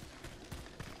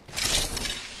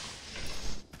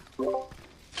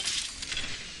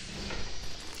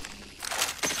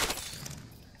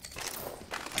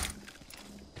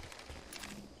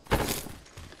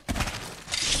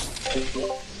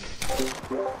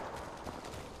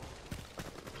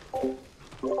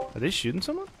 Are they shooting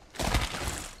someone?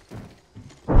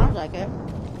 Sounds like it.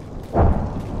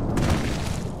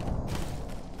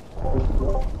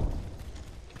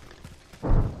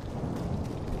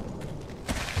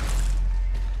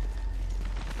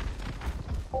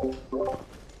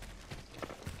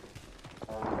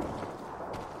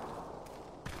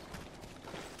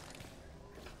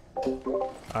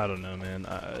 I don't know, man.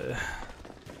 The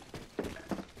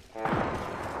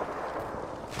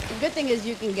good thing is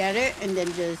you can get it and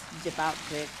then just dip out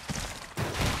quick.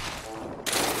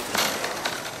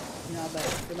 No,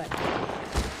 but goodbye.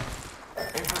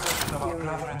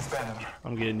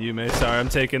 I'm getting you, mate. Sorry, I'm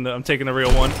taking the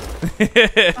real one.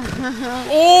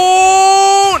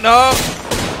 Oh no!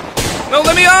 No,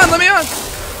 let me on! Let me on!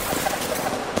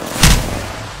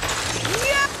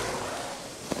 Yeah.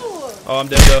 Oh, I'm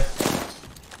dead though.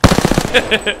 No.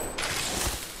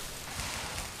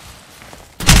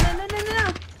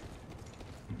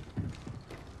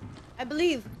 I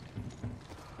believe.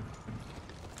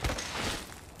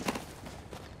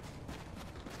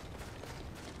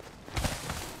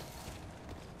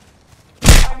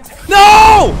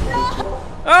 No!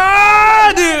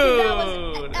 Ah,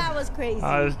 dude! That was crazy.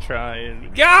 I was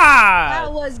trying. God!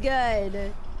 That was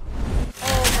good.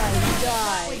 Oh my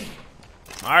god.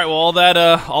 All right, well,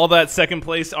 all that second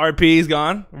place RP is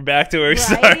gone. We're back to where we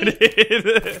started.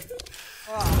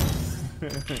 Oh.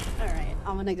 All right,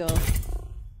 I'm gonna go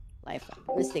lifeline.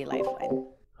 I'm gonna stay lifeline.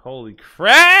 Holy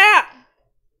crap!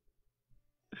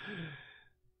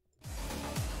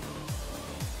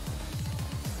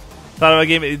 Thought about a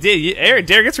game.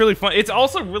 Derek, it's really fun. It's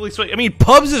also really sweet. I mean,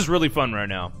 pubs is really fun right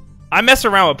now. I mess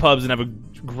around with pubs and have a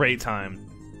great time.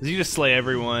 You just slay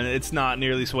everyone. It's not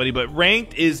nearly sweaty, but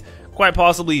ranked is quite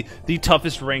possibly the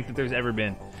toughest rank that there's ever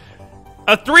been.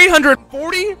 A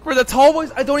 340 for the tall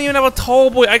boys? I don't even have a tall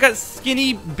boy. I got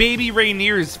skinny baby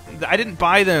Rainiers. I didn't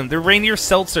buy them. They're Rainier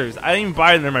Seltzers. I didn't even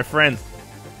buy them. They're my friends.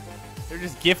 They're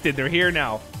just gifted. They're here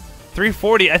now.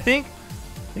 340. I think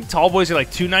I think tall boys are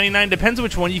like $2.99. Depends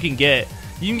which one you can get.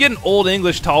 You can get an old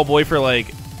English tall boy for like,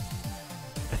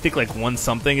 I think like one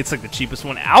something. It's like the cheapest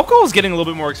one. Alcohol is getting a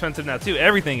little bit more expensive now too.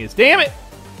 Everything is. Damn it.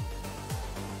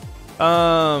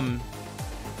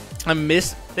 I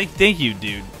miss. Thank you,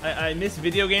 dude. I miss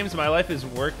video games. My life is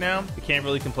work now. I can't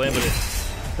really complain, but it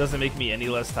doesn't make me any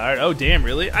less tired. Oh damn,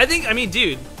 really? I mean,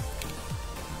 dude.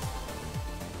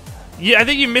 Yeah, I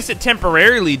think you miss it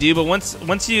temporarily, dude. But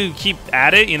once you keep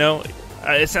at it, you know,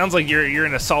 it sounds like you're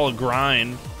in a solid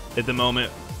grind at the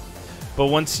moment. But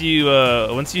once you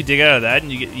dig out of that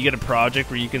and you get a project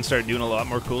where you can start doing a lot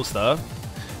more cool stuff.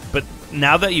 But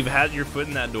now that you've had your foot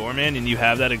in that door, man, and you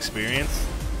have that experience,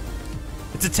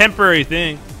 it's a temporary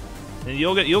thing, and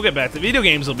you'll get back to video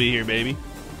games. Will be here, baby.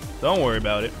 Don't worry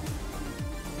about it.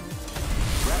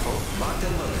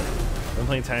 I'm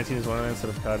playing Tiny Tina's Wonderland instead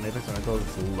of COD and Apex, and I told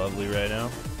it's lovely right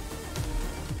now.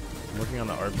 I'm working on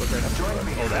the art book right now.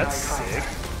 Oh, that's sick.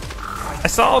 I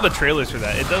saw all the trailers for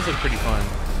that. It does look pretty fun.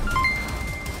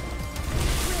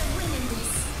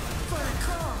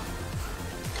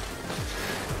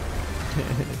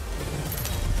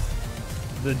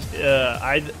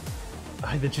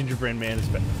 The gingerbread man is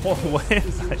better. Oh, what?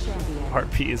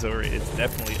 RP is overrated. It's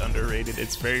definitely underrated.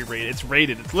 It's very rated. It's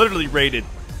rated. It's literally rated.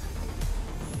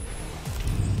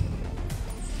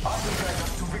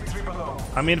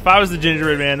 I mean, if I was the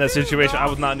gingerbread man in that situation, I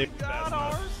would not do fast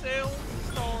enough.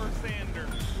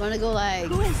 Wanna go like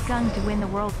Who is going to win the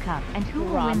World Cup and who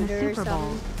will win the barometer or Super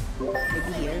Bowl?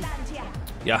 something? Maybe here.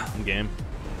 Yeah, I'm game.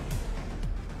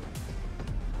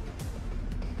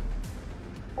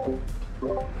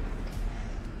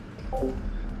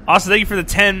 Austin, thank you for the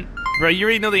 10. Bro, you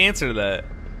already know the answer to that.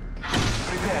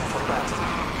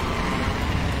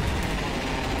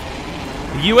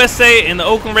 USA and the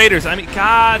Oakland Raiders. I mean,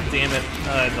 god damn it.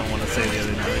 I don't want to say the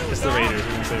other name. It's the Raiders. We're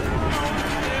gonna say Raiders.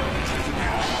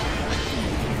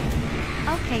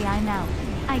 Okay, I'm out.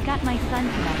 I got my son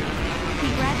tonight. He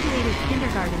graduated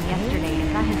kindergarten yesterday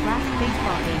and got his last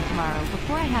baseball game tomorrow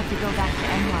before I have to go back to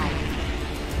NY.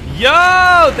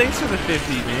 Yo, thanks for the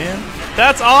 50, man.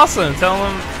 That's awesome. Tell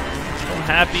him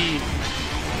happy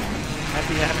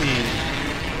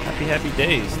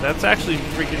days. That's actually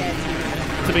freaking.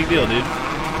 That's a big deal, dude.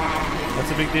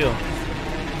 That's a big deal.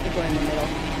 We'll go in the middle.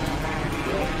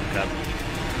 Yep.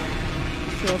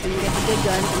 So if you get the good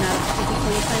guns and now it's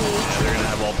 2020. Yeah, they're gonna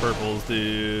have all purples,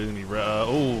 dude. It's gonna be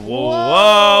oh,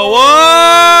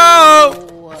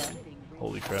 whoa.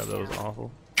 Holy crap, that was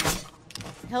awful.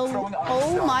 Hell,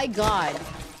 oh my god.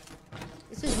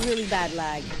 This is really bad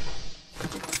lag.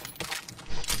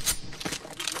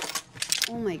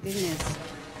 Oh my goodness.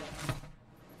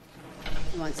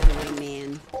 He wants to win,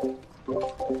 man.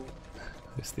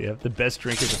 The best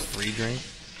drink is a free drink.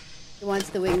 He wants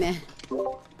the wingman.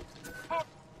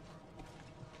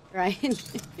 Ryan, he's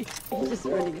just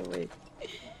running away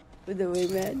with the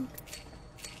wingman.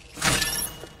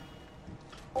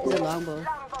 There's a longbow.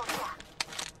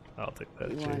 I'll take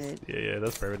that. You want it. Yeah,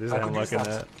 that's perfect. There's no luck in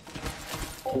that.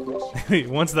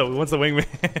 Once the wingman.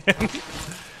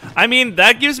 I mean,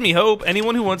 that gives me hope.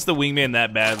 Anyone who wants the wingman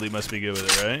that badly must be good with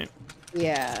it, right?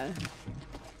 Yeah.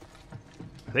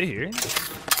 Are they here?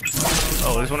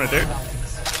 Oh, there's one right there.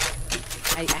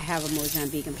 I have a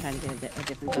Mozambique. I'm trying to get a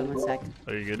different gun. 1 sec.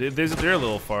 Oh, you're good. They're a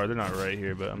little far. They're not right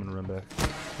here, but I'm gonna run back.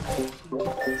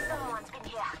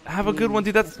 Have a good one,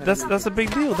 dude. That's a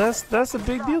big deal. That's a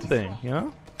big deal thing, you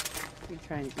know? You're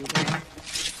trying to do that.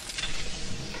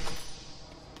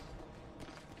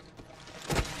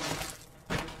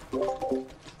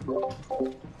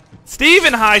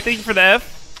 Steven, hi. Thank you for the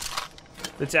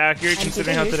F. That's accurate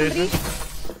considering how today's been.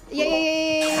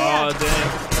 Yeah. Oh, dang.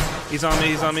 He's on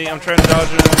me. I'm trying to dodge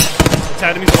him.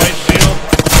 Attacked him. He's white shield.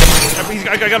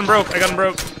 I got him broke.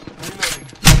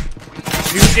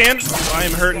 You scanned? Oh, I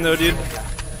am hurting though, dude.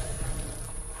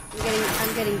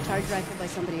 I'm getting charge rifled by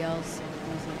somebody else.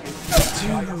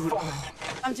 Dude.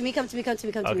 Come to me.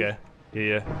 Okay.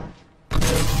 Yeah.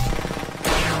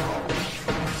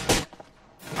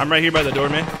 I'm right here by the door,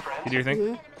 man. You do your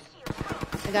thing.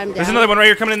 I got him down. There's another one right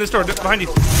here coming in this door behind you.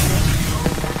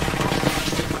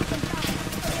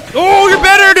 Oh, you're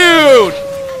better, dude!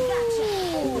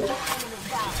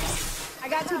 I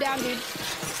got 2 down, dude.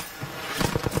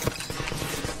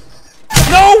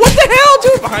 No, what the hell,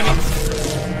 dude? Behind me.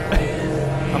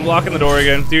 I'm locking the door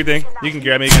again. Do your thing. You can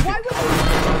grab me again.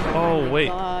 Oh, wait.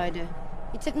 God.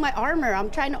 He took my armor. I'm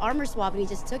trying to armor swap and he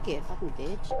just took it. Fucking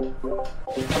bitch.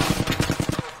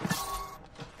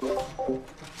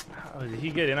 How did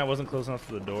he get in? I wasn't close enough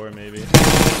to the door, maybe.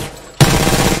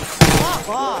 Fuck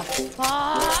off. Fuck.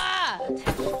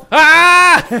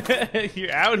 Ah!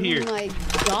 You're out here. Oh my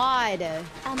god.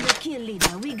 I'm the kill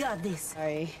leader. We got this.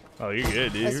 Sorry. Oh, you're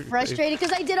good, dude. That's frustrating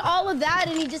because I did all of that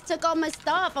and he just took all my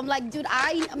stuff. I'm like, dude,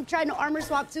 I'm trying to armor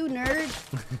swap too,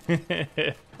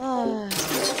 nerd. Oh.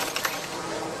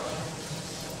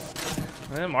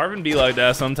 Yeah, Marvin be like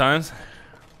that sometimes.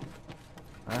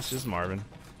 That's just Marvin.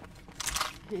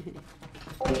 Hey,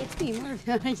 it's me,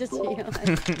 Marvin. I just realized.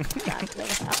 That's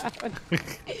so loud. You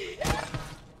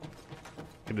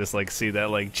can just like see that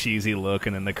like cheesy look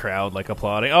and then the crowd like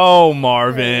applauding. Oh,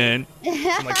 Marvin.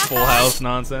 Some like Full House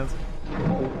nonsense.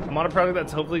 I'm on a project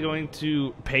that's hopefully going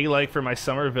to pay like for my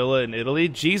summer villa in Italy.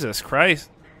 Jesus Christ.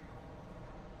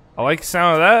 I like the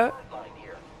sound of that.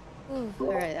 Ooh,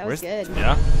 all right, that was good.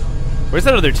 Yeah. Where's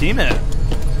that other team at?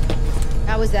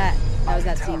 That was that. That was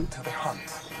that team. To the hunt.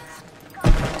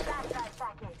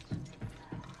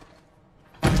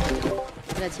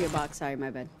 That's your box. Sorry, my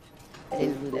bad. I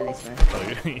didn't do that, I swear.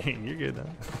 Oh, you're good now.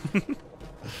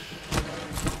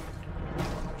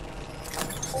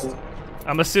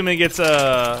 I'm assuming it's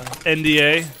a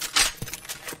NDA,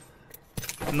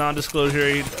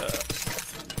 non-disclosure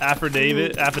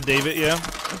affidavit, yeah,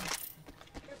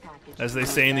 as they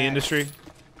say in the industry.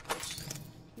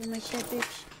 You're my shit,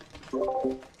 bitch.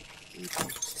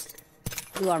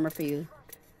 Blue armor for you.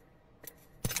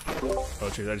 Oh,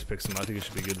 geez, I just picked some. I think it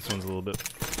should be good. This one's a little bit,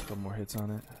 a couple more hits on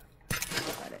it.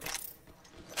 Got it.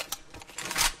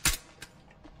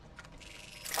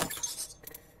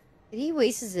 Did he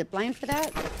waste his zipline for that?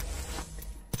 I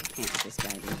can't with this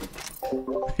guy, dude.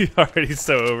 You're already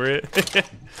so over it.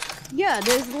 Yeah,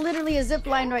 there's literally a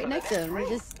zipline right next to him. He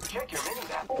just... Check your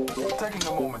mini-map. Taking a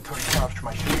moment to recharge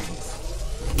my shields.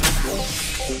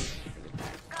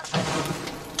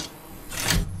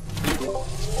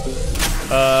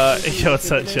 Yo, what's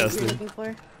up, What are you Justin? looking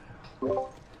for?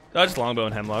 Just longbow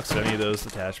and hemlock, so any of those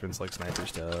attachments like sniper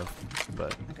stuff.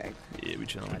 But Okay. yeah, we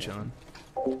chilling.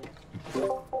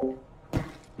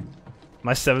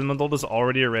 My 7-month-old is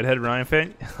already a Redhead Ryan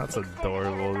fan. That's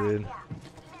adorable, dude.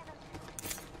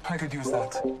 I could use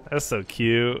that. That's so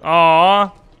cute.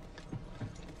 Aww.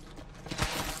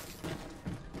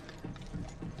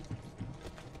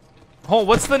 Oh,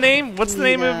 what's the name? What's the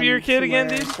name of your kid again,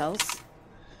 dude? Cells.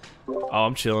 Oh,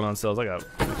 I'm chilling on cells. I got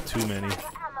too many.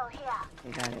 I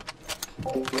got it.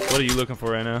 What are you looking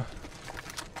for right now?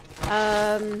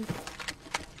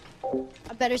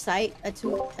 A better sight, a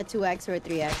 2x or a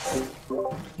 3x.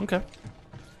 Okay.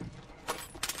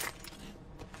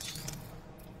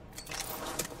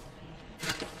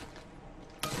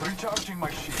 Recharging my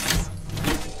shields.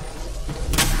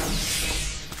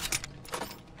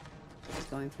 Just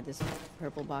going for this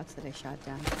purple box that I shot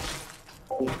down.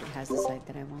 It has the sight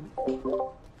that I want.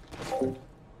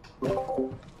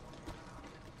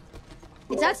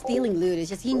 It's not stealing loot. It's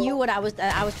just he knew what I was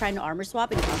trying to armor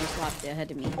swap, and he armor swapped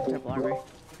ahead of me. Purple armor.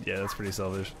 Yeah, that's pretty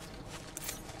selfish.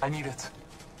 I need it.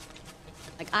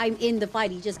 Like I'm in the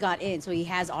fight. He just got in, so he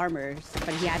has armor,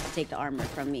 but he had to take the armor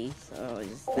from me. So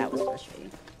that was frustrating.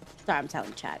 Sorry, I'm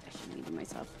telling chat. I shouldn't be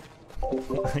myself.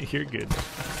 You're good.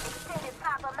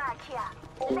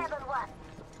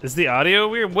 Is the audio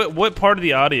weird? What part of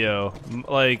the audio?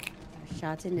 Like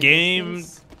Shots in the game,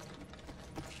 distance.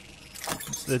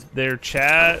 their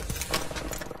chat.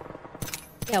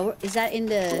 Yeah, is that in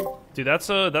the? Dude, that's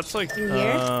like In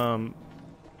here?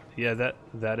 yeah,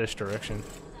 that-ish direction.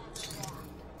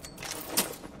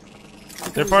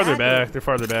 They're farther back. They're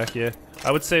farther back. Yeah,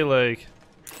 I would say like.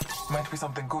 Might be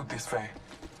something good this way.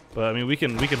 But I mean, we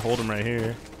can hold them right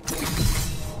here.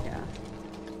 Yeah.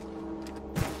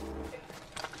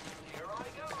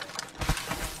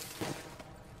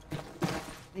 I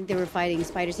think they were fighting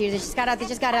spiders here. They just got out. They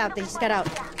just got out. They just got out.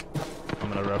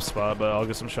 I'm in a rough spot, but I'll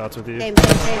get some shots with you. Same.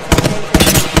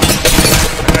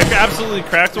 I absolutely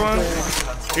cracked one.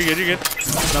 You're good. You're good.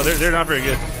 No, they're not very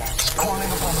good.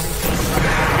 Calling upon me.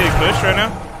 You're getting pushed right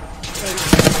now.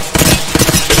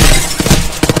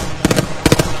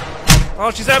 Oh,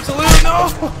 she's absolute. No.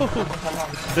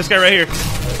 This guy right here,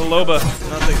 the Loba.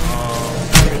 Nothing.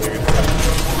 Oh, you're good.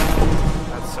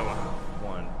 That's so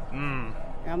one.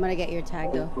 I'm gonna get your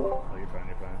tag though. Oh, you're fine.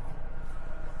 You're fine.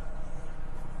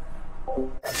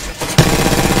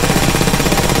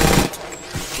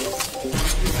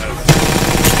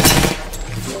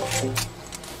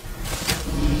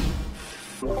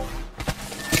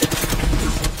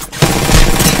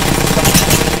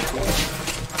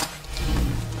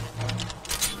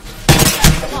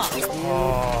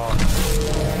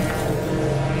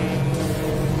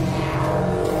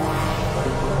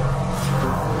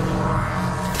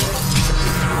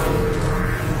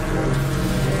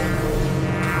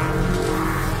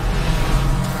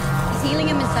 He's healing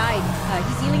him inside.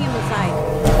 He's healing him inside.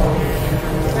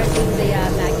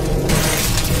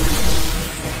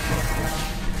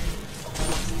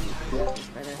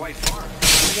 quite far.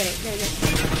 Get it. Get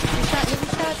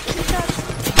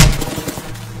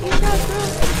your shots, bro.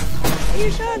 Get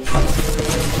your shots.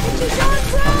 Get your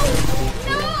shots, bro.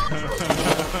 No!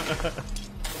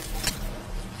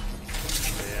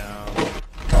 Yeah.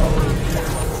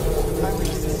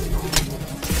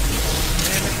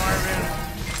 Damn it, Marvin.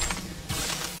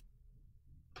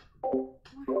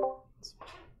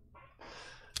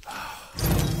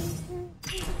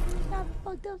 Stop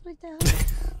fucked up like that.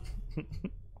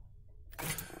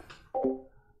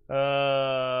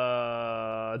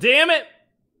 Damn it!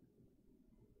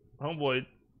 Homeboy.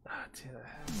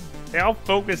 They all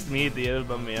focused me at the end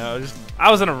of me. I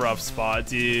was in a rough spot,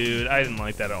 dude. I didn't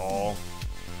like that at all.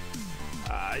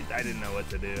 I didn't know what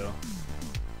to do.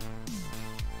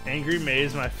 Angry May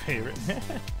is my favorite.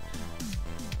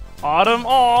 Autumn.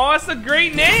 Oh, that's a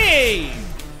great name.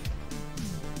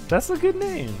 That's a good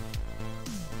name.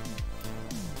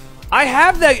 I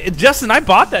have that, Justin. I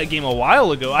bought that game a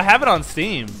while ago. I have it on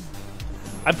Steam.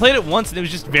 I played it once and it was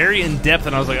just very in depth,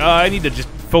 and I was like, oh, I need to just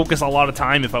focus a lot of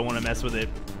time if I want to mess with it.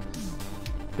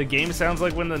 The game sounds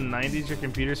like when the 90s your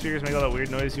computer speakers make all that weird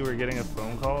noise you were getting a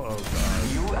phone call. Oh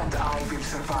god. You and I will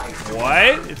survive.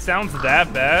 What? It sounds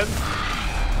that bad?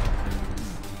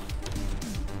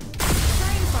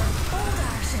 Time for bold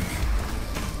action.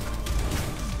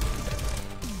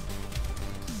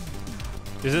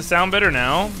 Does it sound better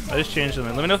now? I just changed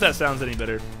something. Let me know if that sounds any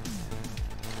better.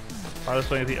 I was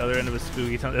playing at the other end of a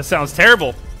spooky time. That sounds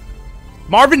terrible.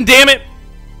 Marvin, damn it!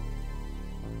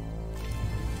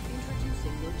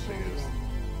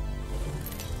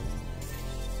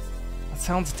 That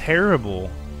sounds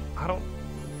terrible.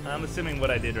 I'm assuming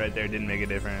what I did right there didn't make a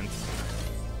difference.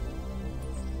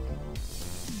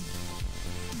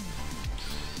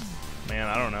 Man,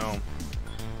 I don't know.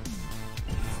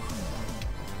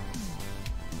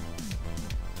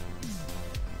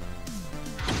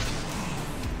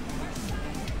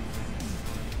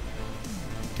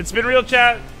 It's been real,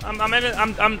 chat.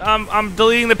 I'm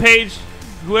deleting the page.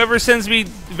 Whoever sends me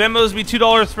Venmos me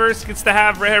 $2 first gets to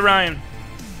have Redhead Ryan.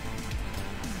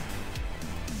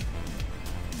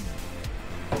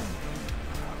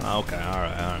 Okay, all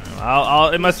right.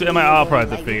 I'll probably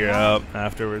have to figure it out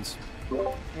afterwards.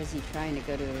 Or is he trying to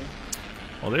go to?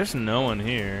 Well, there's no one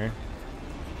here.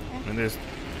 I mean, there's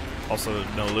also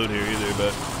no loot here either,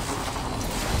 but.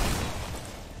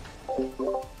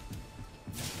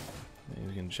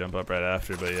 We can jump up right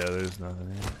after, but yeah, there's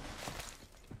nothing here.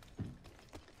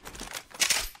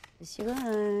 Is she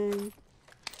gone?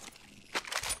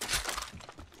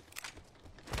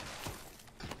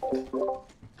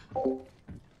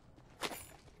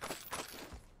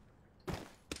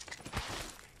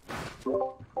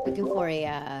 Looking for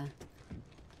a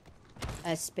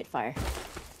Spitfire.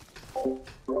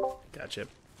 Gotcha.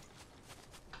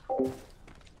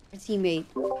 A teammate.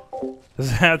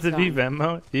 Does it have to be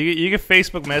Venmo? You can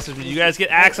Facebook message me. You guys get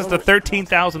access to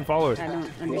 13,000 followers. I don't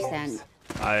understand.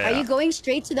 Are Are you going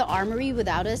straight to the armory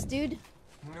without us, dude? New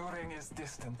ring is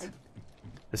distant.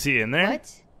 Is he in there?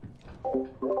 What?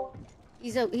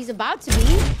 He's about to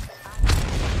be.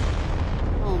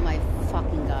 Oh my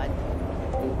fucking god.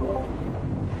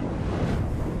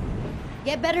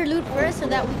 Get better loot first so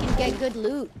that we can get good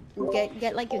loot.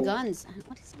 Get like your guns.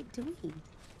 What is he doing?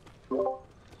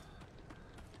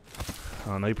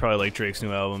 Oh no, you probably like Drake's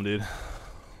new album, dude.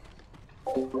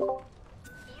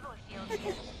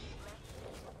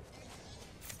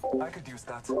 I could use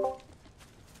that.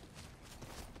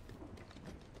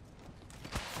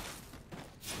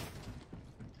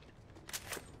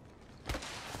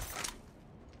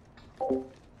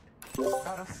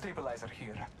 Barrel stabilizer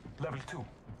here. Level 2.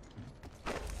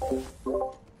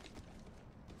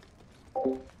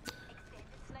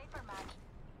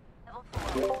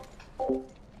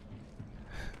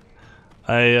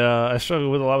 I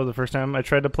struggled with a lot with the first time I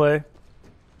tried to play.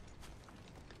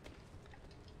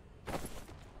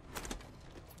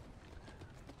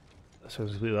 So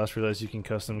we last realized you can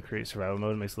custom create survival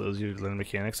mode. It makes it easier to learn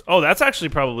mechanics. Oh, that's actually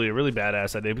probably a really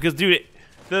badass idea because, dude,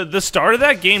 the start of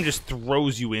that game just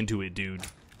throws you into it, dude.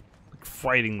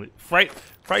 Like,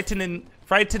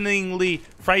 frighteningly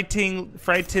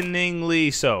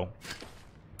so.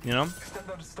 You know?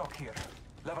 Standard stock here.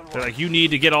 Level 1. They're like, you need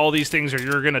to get all these things or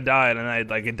you're gonna die, and then I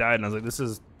like it died, and I was like, this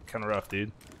is kind of rough,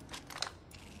 dude.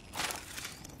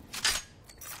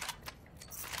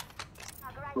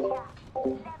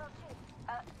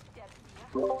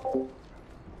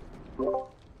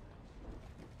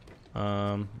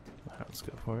 Let's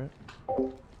go for it.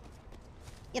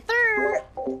 Yes, sir.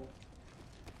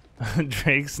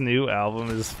 Drake's new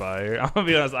album is fire. I'm gonna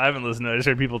be honest, I haven't listened to it. I just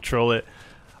heard people troll it.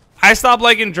 I stopped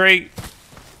liking Drake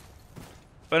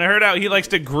But I heard out he likes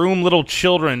to groom little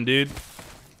children, dude.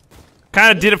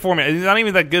 Kind of did it for me. He's not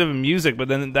even that good of music, but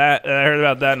then that I heard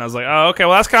about that and I was like, oh, okay,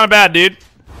 well that's kind of bad, dude.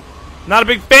 Not a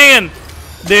big fan,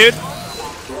 dude.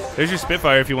 There's your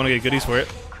Spitfire if you want to get goodies for it.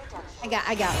 I got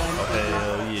one.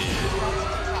 Hell yeah.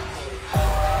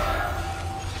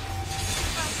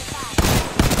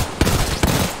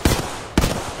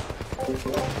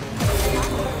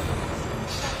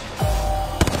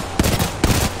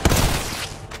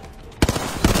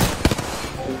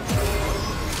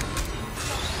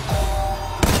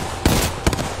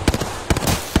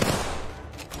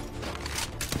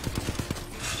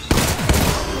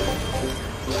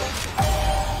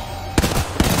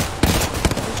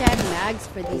 I had mags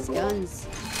for these guns.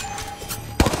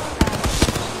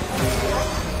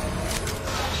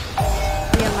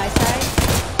 Be on my side.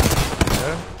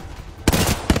 Okay.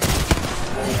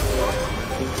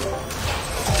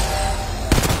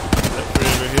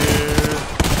 Over here.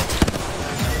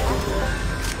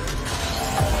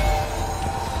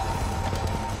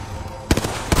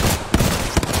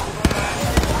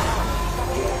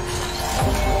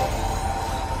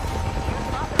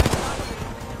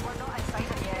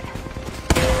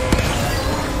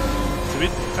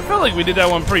 I felt like we did that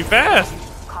one pretty fast.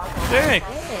 Dang.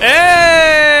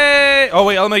 Hey! Oh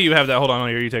wait, I'll let you have that. Hold on,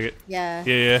 here, you take it. Yeah.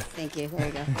 Yeah. Thank you. There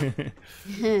you go.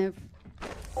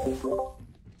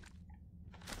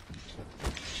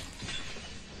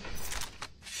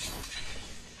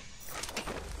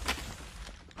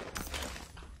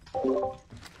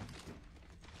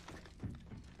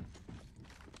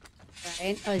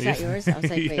 Right? Oh, is that yours? I was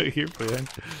like, Yeah, wait. here, man.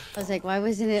 I was like, why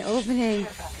wasn't it opening?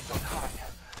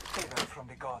 From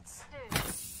the gods.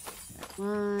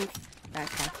 One.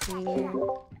 Backpack here.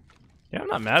 Yeah, I'm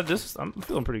not mad at this. I'm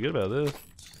feeling pretty good about this.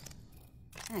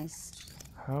 Nice.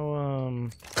 How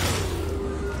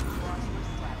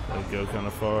I go kind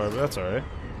of far, but that's all right.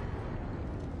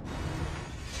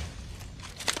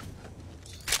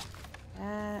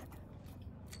 That.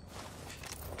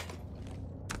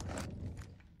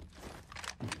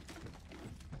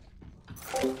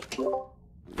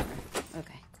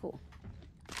 Okay, cool.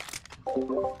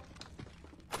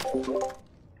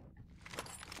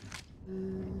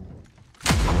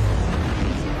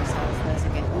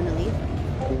 Okay, wanna leave?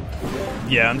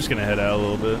 Yeah, I'm just gonna head out a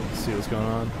little bit, see what's going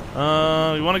on.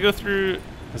 You want to go through?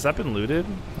 Has that been looted?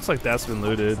 Looks like that's been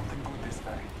looted.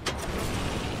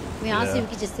 I mean, honestly, we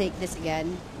could just take this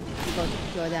again. We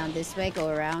go down this way, go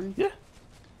around. Yeah.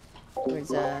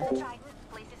 Towards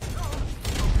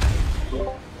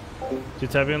You're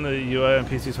typing on the UI on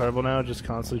PC's horrible now, just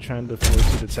constantly trying to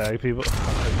force you to tag people.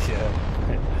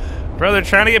 Yeah. Bro, they're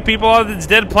trying to get people on this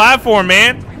dead platform,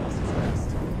 man.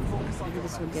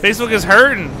 Facebook is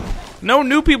hurting. No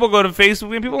new people go to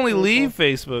Facebook, and people only leave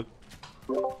Facebook.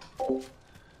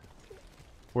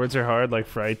 Words are hard, like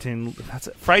frightening. That's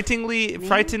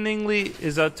frighteningly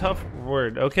is a tough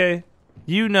word. Okay,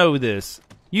 you know this.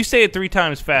 You say it 3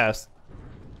 times fast.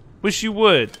 Wish you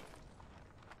would.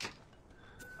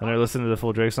 I never listened to the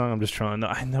full Drake song. I'm just trying. No,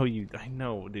 I know you. I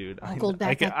know, dude. gold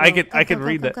backpack. I could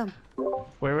read that.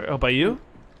 Where? Oh, by you?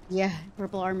 Yeah,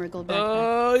 purple armor, gold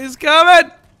backpack. Oh, he's coming!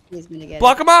 He's gonna get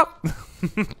Block him up!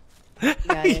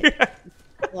 Got it.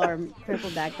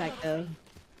 Purple backpack though.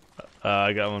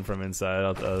 I got one from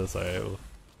inside. That's alright.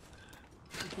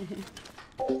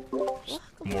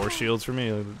 More shields for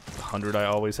me. 100 I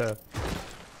always have.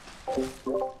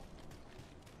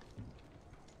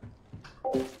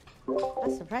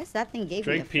 I'm surprised that thing gave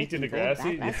Drake me a peeked into freaking gold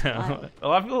Grassy. backpack. Yeah. That's wild. A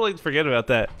lot of people like to forget about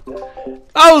that.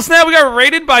 Oh snap! We got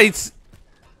raided by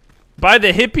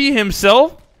the hippie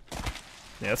himself.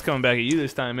 Yeah, it's coming back at you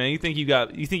this time, man. You think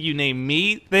you named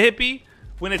me the hippie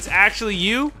when it's actually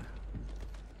you?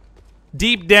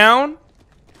 Deep down.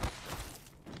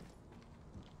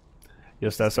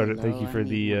 Yes, that started. Thank you for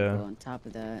the on top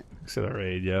of that. to the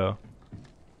raid, yo.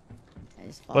 I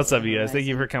just What's up, followed you guys? Thank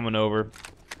you horizon. for coming over.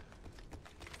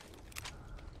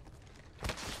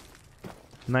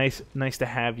 Nice to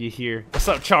have you here. What's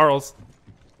up, Charles?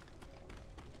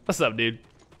 What's up, dude?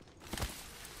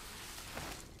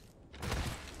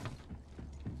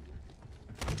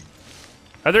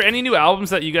 Are there any new albums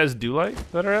that you guys do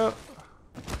like that are out?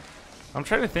 I'm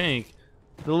trying to think.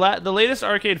 The latest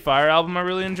Arcade Fire album I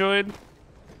really enjoyed,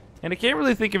 and I can't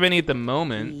really think of any at the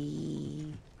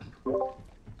moment. The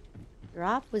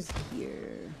drop was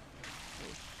here.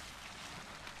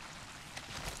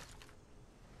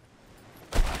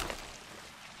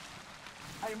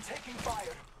 I am taking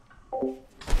fire.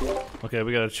 Okay,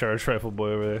 we got a charge rifle boy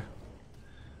over there.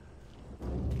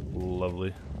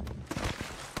 Lovely.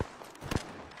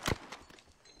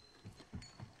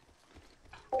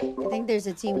 I think there's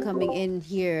a team coming in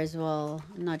here as well.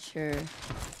 I'm not sure.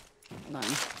 Hold on.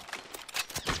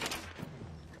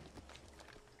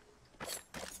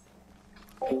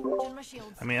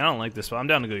 I mean, I don't like this, but I'm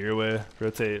down to go your way.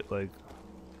 Rotate, like.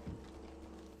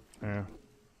 Yeah.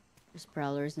 There's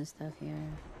prowlers and stuff here.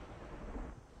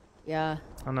 Yeah.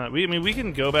 I'm not. I mean, we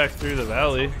can go back through the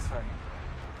valley.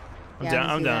 I'm Yeah, down.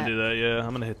 let's I'm do down that. to do that. Yeah,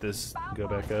 I'm gonna hit this. And go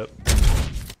back up.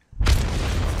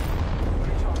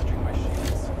 Recharging my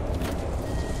shields.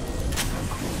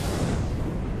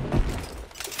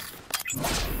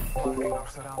 Marking our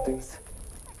surroundings.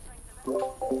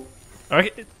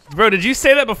 Okay, bro, did you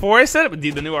say that before I said it?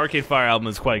 Dude, the new Arcade Fire album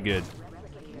is quite good.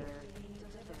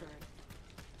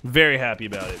 Very happy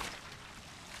about it.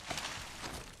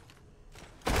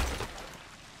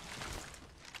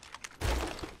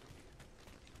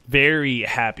 Very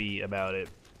happy about it.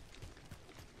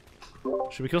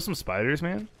 Should we kill some spiders,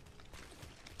 man?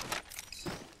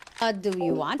 Do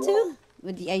you want to?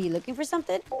 Are you looking for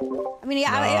something? I mean,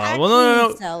 yeah, it Nah, actually well,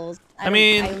 no. cells. I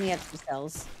mean- I only have 2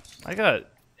 cells. I got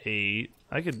 8.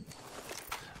 I could.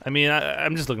 I mean,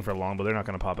 I'm just looking for a longbow. They're not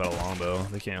gonna pop out a longbow.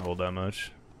 They can't hold that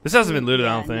much. This hasn't been looted,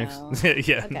 I don't Yeah, think.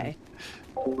 Yeah. Okay.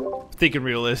 Thinking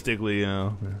realistically, you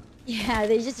know. Yeah,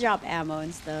 they just drop ammo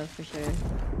and stuff for sure.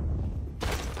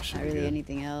 Should Not be really good.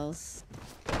 anything else.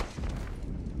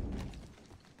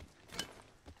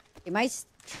 They might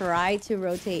try to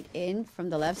rotate in from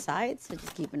the left side, so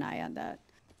just keep an eye on that.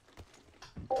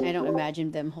 I don't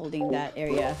imagine them holding that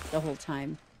area the whole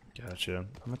time. Gotcha. I'm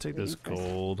gonna take Waiting this for a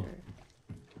gold. sector.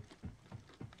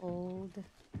 Gold.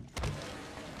 At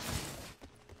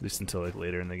least until like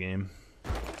later in the game.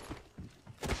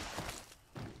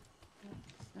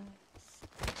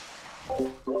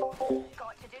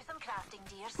 Got to do some crafting,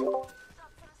 dears.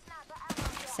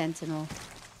 Sentinel.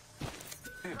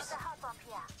 Dibs.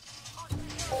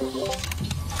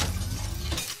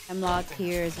 Hemlock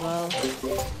here as well.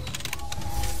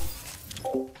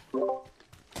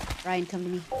 Ryan, come to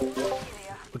me.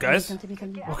 But guys, Come to me,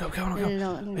 come to me. okay, okay, No, okay. no,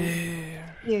 no, no, no. Yeah.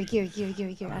 Here. I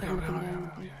don't want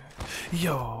to think.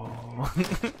 Yo.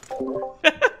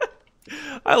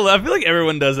 I feel like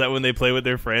everyone does that when they play with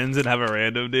their friends and have a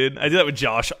random dude. I do that with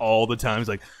Josh all the time. He's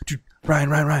like, dude,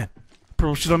 Ryan.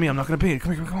 Purple shit on me. I'm not gonna pay it.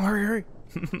 Come here, hurry.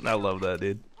 I love that,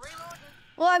 dude.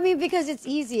 Well, I mean, because it's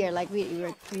easier. Like, we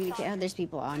were communicating. Oh, there's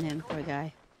people on him. Poor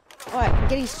guy. All right, I'm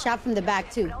getting shot from the back,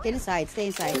 too. Get inside. Stay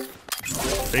inside.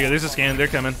 There you go. There's a scan. They're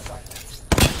coming.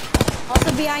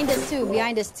 Also behind us, too.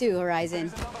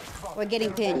 Horizon. We're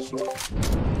getting pinched.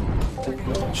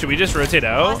 Should we just rotate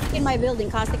out? Caustic in my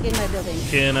building.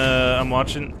 Can I'm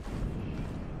watching.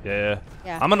 Yeah.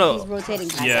 Yeah, I'm gonna. he's rotating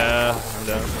back. Yeah, I'm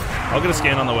down. I'll get a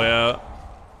scan on the way out.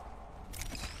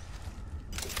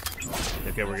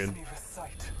 Okay, we're good. Leave a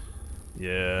sight.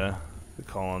 Yeah. Good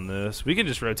call on this. We can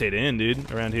just rotate in,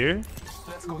 dude. Around here.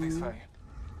 Let's go this way.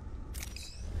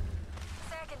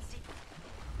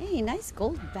 Hey, nice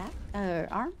gold back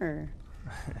armor.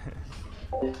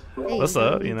 Hey, What's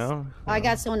up? You thanks. know. Oh, I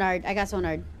got sonar.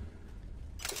 Scanning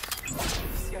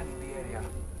the area.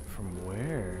 From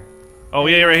where? Oh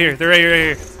yeah, right here. They're right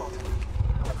here.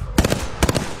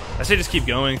 I say just keep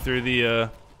going through the.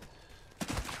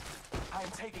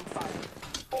 I'm taking fire.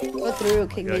 Go through,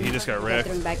 King. God, he just got wrecked.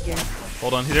 Through him back here.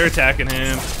 Hold on, they're attacking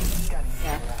him.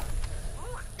 Yeah.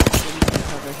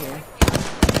 Over here.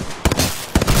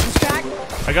 Distract.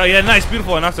 I got yeah, nice,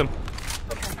 beautiful. I knocked him.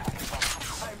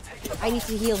 I need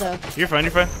to heal though. You're fine.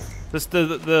 This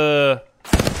the.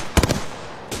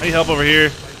 I need help over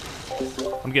here.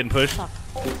 I'm getting pushed. Fuck.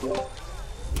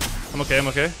 I'm okay. Hold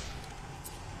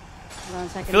on a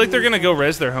second. I feel like they're gonna go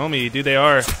res their homie, dude. They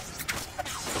are.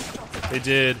 They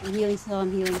did. I'm healing still.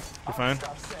 I'm healing. You're fine.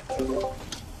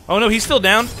 Oh no, he's still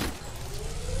down.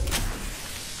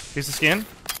 Here's the scan.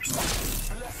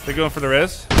 They're going for the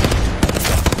res. I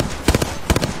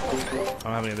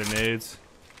don't have any other nades.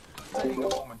 Taking a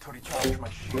moment to recharge my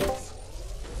shields.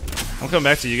 I'm coming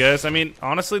back to you guys. I mean,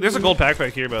 honestly, there's a gold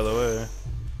backpack here, by the way.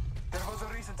 There was a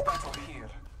recent battle here.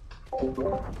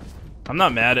 I'm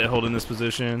not mad at holding this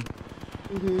position.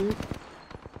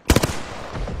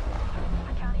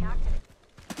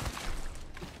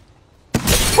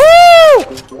 Woo!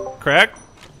 Crack.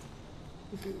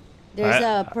 There's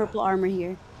Alright. purple armor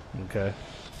here. Okay.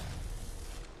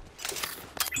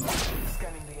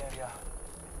 Scanning the area.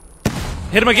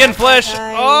 Hit him again, Flesh.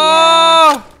 Yeah.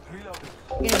 Oh! Reloading.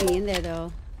 I'm gonna be in there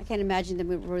though. I can't imagine them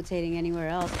rotating anywhere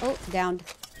else. Oh, downed.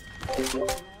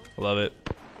 Love it.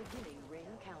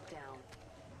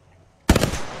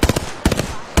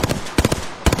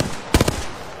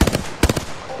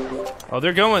 Oh,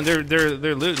 they're going. They're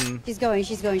looting. She's going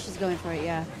for it.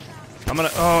 Yeah. I'm gonna.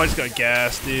 Oh, I just got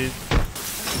gas, dude.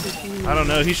 I don't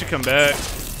know. He should come back.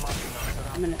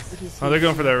 Oh, they're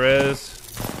going for their res.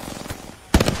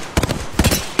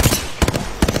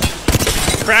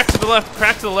 Crack to the left.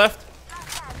 Crack to the left.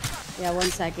 Yeah, 1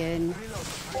 second.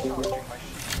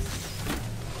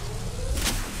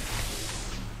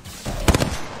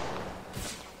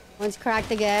 One's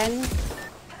cracked again.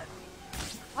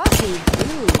 Fucking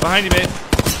dude. Behind you, mate.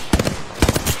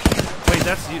 Wait,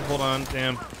 that's you. Hold on.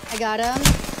 Damn. I got him.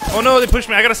 Oh no, they pushed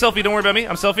me. I got a selfie. Don't worry about me.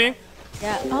 I'm selfieing.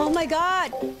 Yeah. Oh my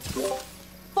god.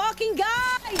 Fucking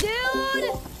guy,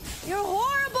 dude. You're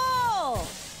horrible.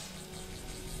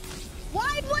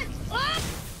 Why would? I'm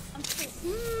so,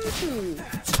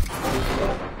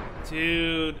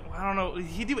 Dude, I don't know. Did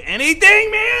he do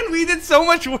anything, man? We did so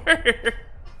much work.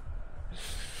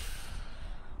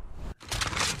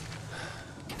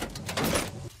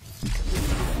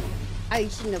 We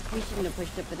shouldn't have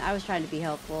pushed up, and I was trying to be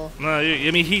helpful. No,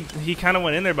 I mean he kind of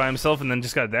went in there by himself and then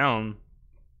just got down.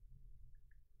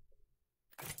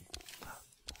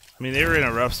 I mean they were in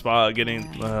a rough spot getting.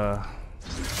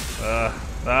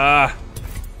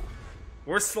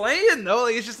 We're slaying though.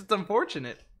 Like, it's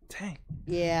unfortunate. Dang.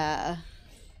 Yeah.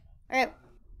 All right.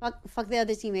 Fuck the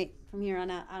other teammate from here on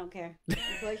out. I don't care. You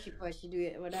push, you do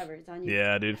it, whatever. It's on you.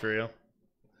 Yeah, dude, for real.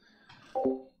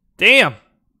 Damn.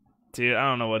 Dude, I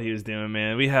don't know what he was doing,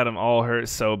 man. We had him all hurt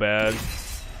so bad.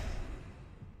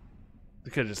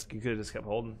 You could have just kept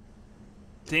holding.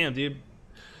 Damn, dude.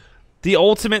 The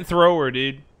ultimate thrower,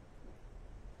 dude.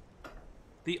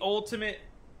 The ultimate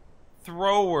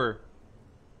thrower.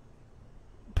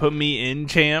 Put me in,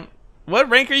 champ. What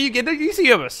rank are you getting? You see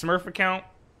you have a Smurf account?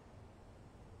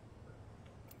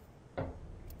 I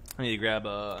need to grab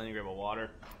a water.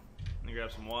 I need to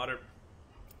grab some water.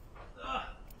 Ugh.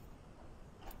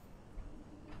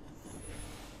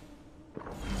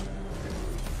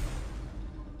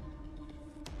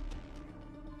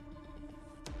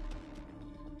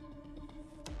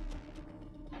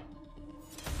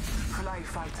 Fly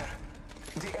fighter.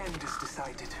 The end is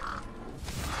decided.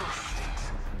 Push it.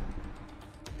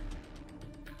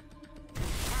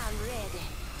 I'm ready.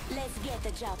 Let's get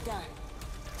the job done.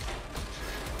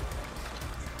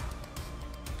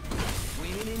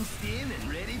 Swimming in steam and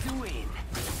ready to win.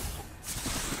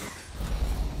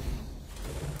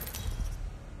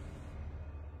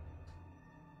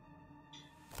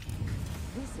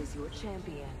 This is your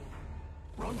champion.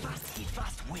 Run fast, hit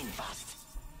fast, win fast.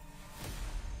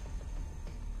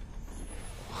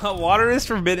 Water is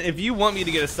forbidden. If you want me to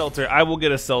get a seltzer, I will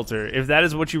get a seltzer. If that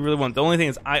is what you really want. The only thing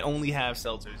is I only have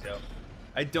seltzers, yo.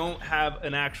 I don't have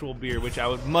an actual beer, which I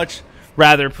would much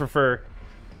rather prefer.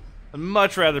 I'd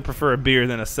much rather prefer a beer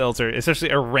than a seltzer, especially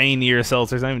a Rainier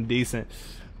seltzer. It's not even decent.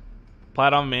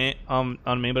 Plat on main, but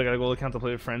I gotta go account to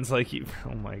play with friends like you.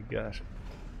 Oh my gosh.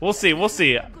 We'll see. We'll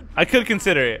see. I could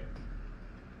consider it.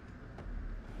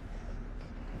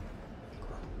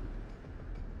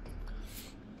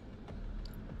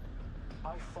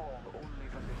 I fall only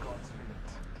when the gods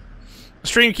will it.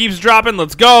 Stream keeps dropping.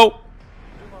 Let's go.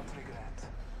 Do not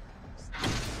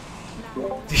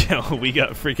regret. Yo, we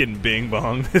got freaking Bing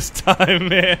Bong this time,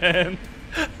 man.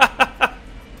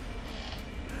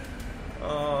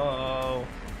 Oh.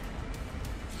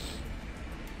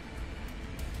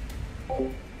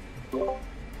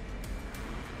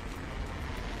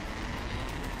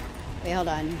 Wait, hold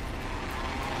on.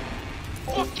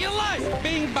 Fuck your life,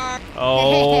 Bing Bong.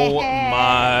 Oh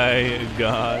my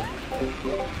god.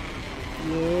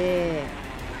 Yeah.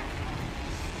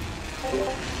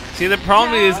 See, the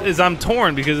problem is I'm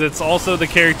torn because it's also the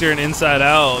character in Inside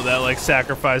Out that like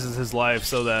sacrifices his life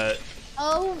so that.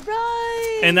 Oh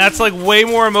right. And that's like way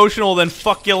more emotional than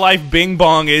 "fuck your life, Bing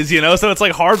Bong" is, you know. So it's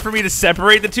like hard for me to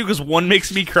separate the two because one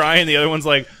makes me cry and the other one's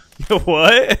like,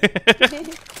 what?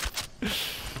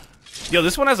 Yo,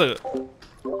 this one has a.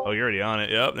 Oh, you're already on it.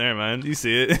 Yep, never mind. You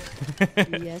see it.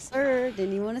 Yes, sir.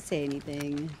 Didn't even want to say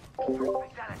anything.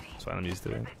 That's fine. I'm used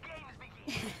to it.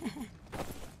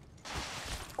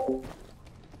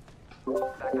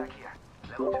 Backpack here.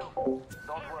 Level 2.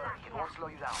 Don't worry, it won't slow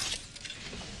you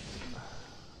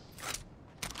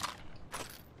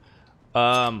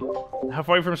down. How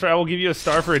far are you from star? I will give you a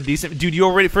star for a decent. Dude, you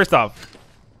already. First off,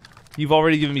 you've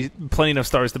already given me plenty enough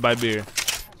stars to buy beer.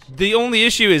 The only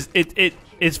issue is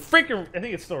it's freaking. I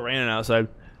think it's still raining outside.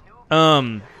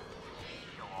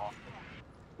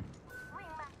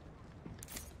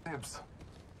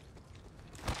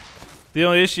 The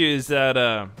only issue is that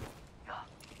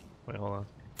wait, hold on.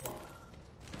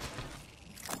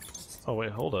 Oh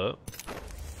wait, hold up.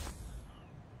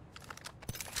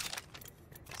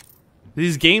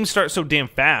 These games start so damn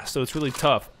fast, so it's really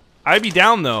tough. I'd be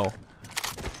down though.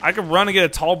 I could run and get a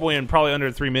tall boy in probably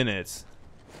under 3 minutes.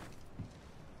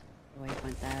 Oh, I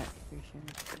want that for sure.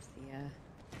 Where's the,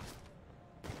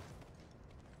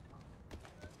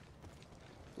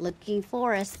 looking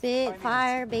for a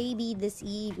Spitfire baby this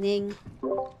evening.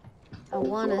 I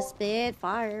want a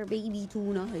Spitfire baby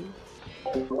tonight.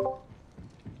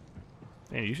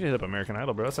 Man, you should hit up American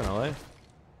Idol, bro. That's in LA.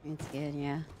 It's good,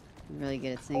 yeah. I'm really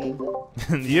good at singing.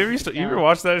 you ever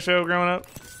watch that show growing up?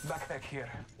 Backpack here.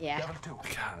 Yeah. Level 2.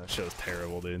 God, that show's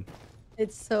terrible, dude.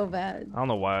 It's so bad. I don't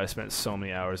know why I spent so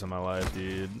many hours of my life,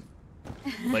 dude.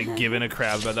 Like giving a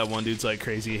crap about that one dude's like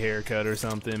crazy haircut or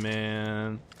something,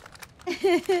 man.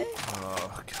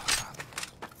 Oh god.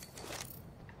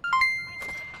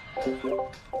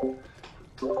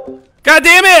 God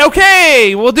damn it!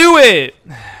 Okay, we'll do it.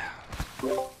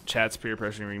 Chat's peer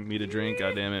pressuring me to drink.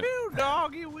 God damn it.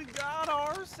 Doggy, we got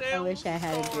ourselves. I wish I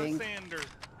had a drink.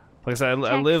 Like I said,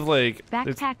 I live like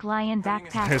Backpack lion,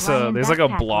 backpack there's lion, like a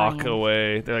backpack block lion.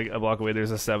 away. Like a block away.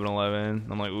 There's a 7-Eleven.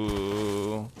 I'm like,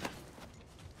 ooh.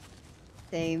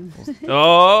 Same.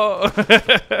 Oh.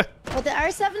 But our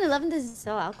 7-Eleven doesn't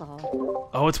sell alcohol.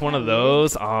 Oh, it's one of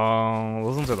those. Oh,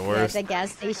 those ones are the Yeah, worst. the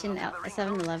gas station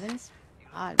 7-Elevens.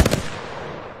 Odd.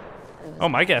 Oh,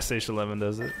 my gas station 11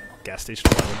 does it. Gas station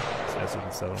 11. Gas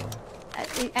station 7.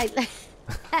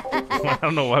 I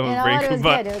don't know why You we know bring what? It was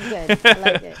but good. It was good. I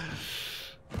liked it.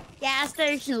 Gas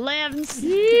station 11s.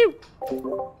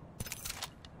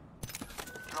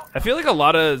 I feel like a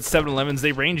lot of 7-Elevens,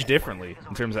 they range differently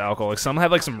in terms of alcohol. Like some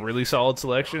have like some really solid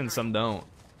selection and some don't.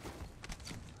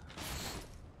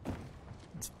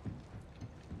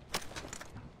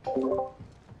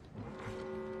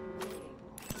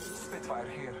 Spitfire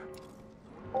here.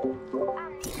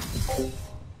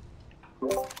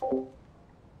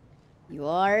 You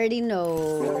already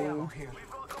know. Here.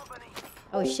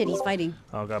 Oh shit, he's fighting.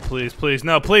 Oh god, please, please,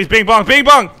 no, please, bing bong, bing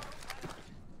bong!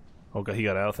 Oh god, he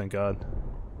got out, thank god.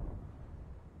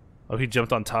 Oh, he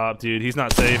jumped on top, dude. He's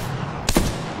not safe.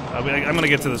 I'm gonna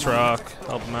get to this rock.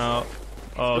 Help him out.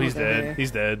 Oh, he's dead.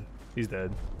 He's dead. He's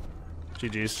dead.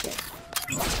 GG's.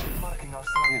 Marking our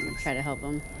I'm gonna try to help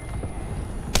him.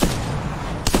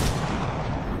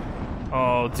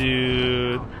 Oh,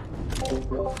 dude.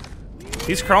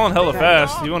 He's crawling hella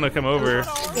fast. You wanna come over?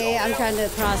 Okay, I'm trying to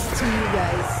cross to you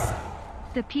guys.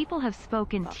 The people have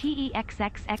spoken.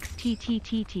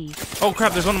 TEXXXTTTT. Oh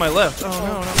crap, there's one on my left. Oh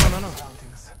no.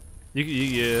 surroundings.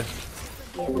 Yeah.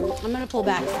 I'm gonna pull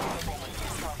back.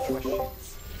 I'm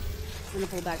gonna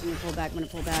pull back.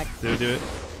 Do it.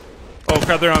 Oh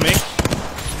crap, they're on me.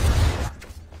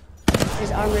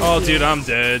 There's armor. Oh here. dude, I'm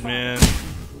dead, man.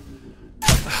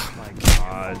 Oh my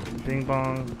god. Bing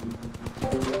bong.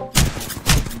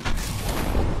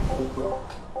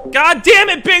 God damn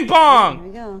it, Bing There bong!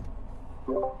 we go.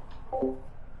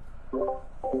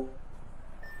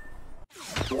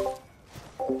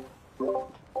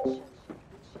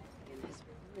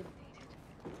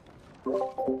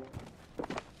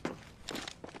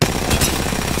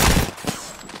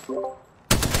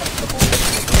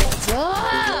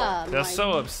 Ah, That's my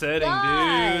so upsetting,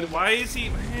 God. dude. Why is he,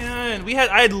 man?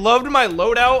 I had loved my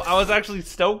loadout. I was actually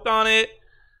stoked on it.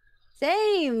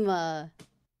 Same. Oh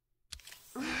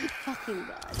my fucking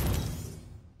god.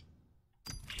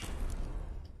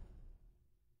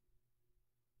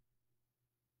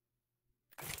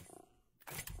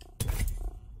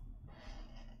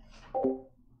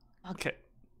 Okay.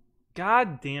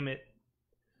 God damn it.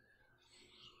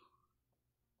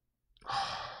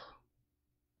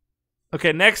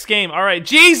 Okay, next game. All right.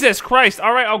 Jesus Christ.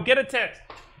 All right, I'll get a text.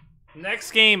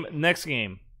 Next game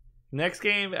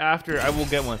after I will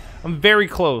get one. I'm very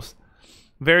close.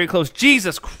 Very close.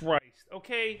 Jesus Christ.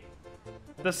 Okay.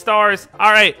 The stars.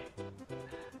 All right.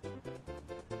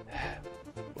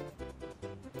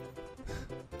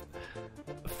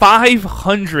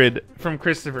 $500 from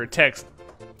Christopher. Text.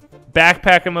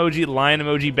 Backpack emoji, lion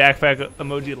emoji, backpack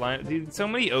emoji, lion. Dude, so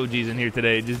many OGs in here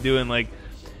today just doing like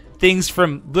things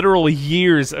from literal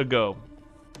years ago.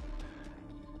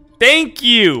 Thank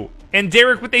you. And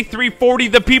Derek with a 340,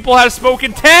 the people have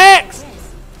spoken. Text!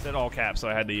 Said all caps, so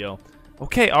I had to yell.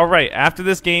 Okay, all right. After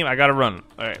this game, I gotta run.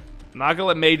 All right. I'm not gonna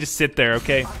let May just sit there,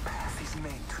 okay? Path is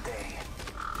made today.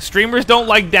 Streamers don't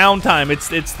like downtime.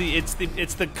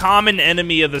 It's the common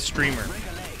enemy of the streamer.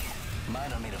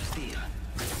 Mine are made of steel.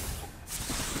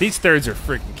 These thirds are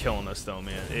freaking killing us, though,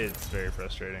 man. It's very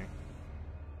frustrating.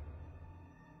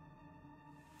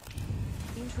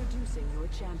 Introducing your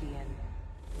champion.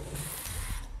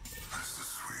 That's the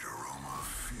sweet aroma of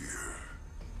fear.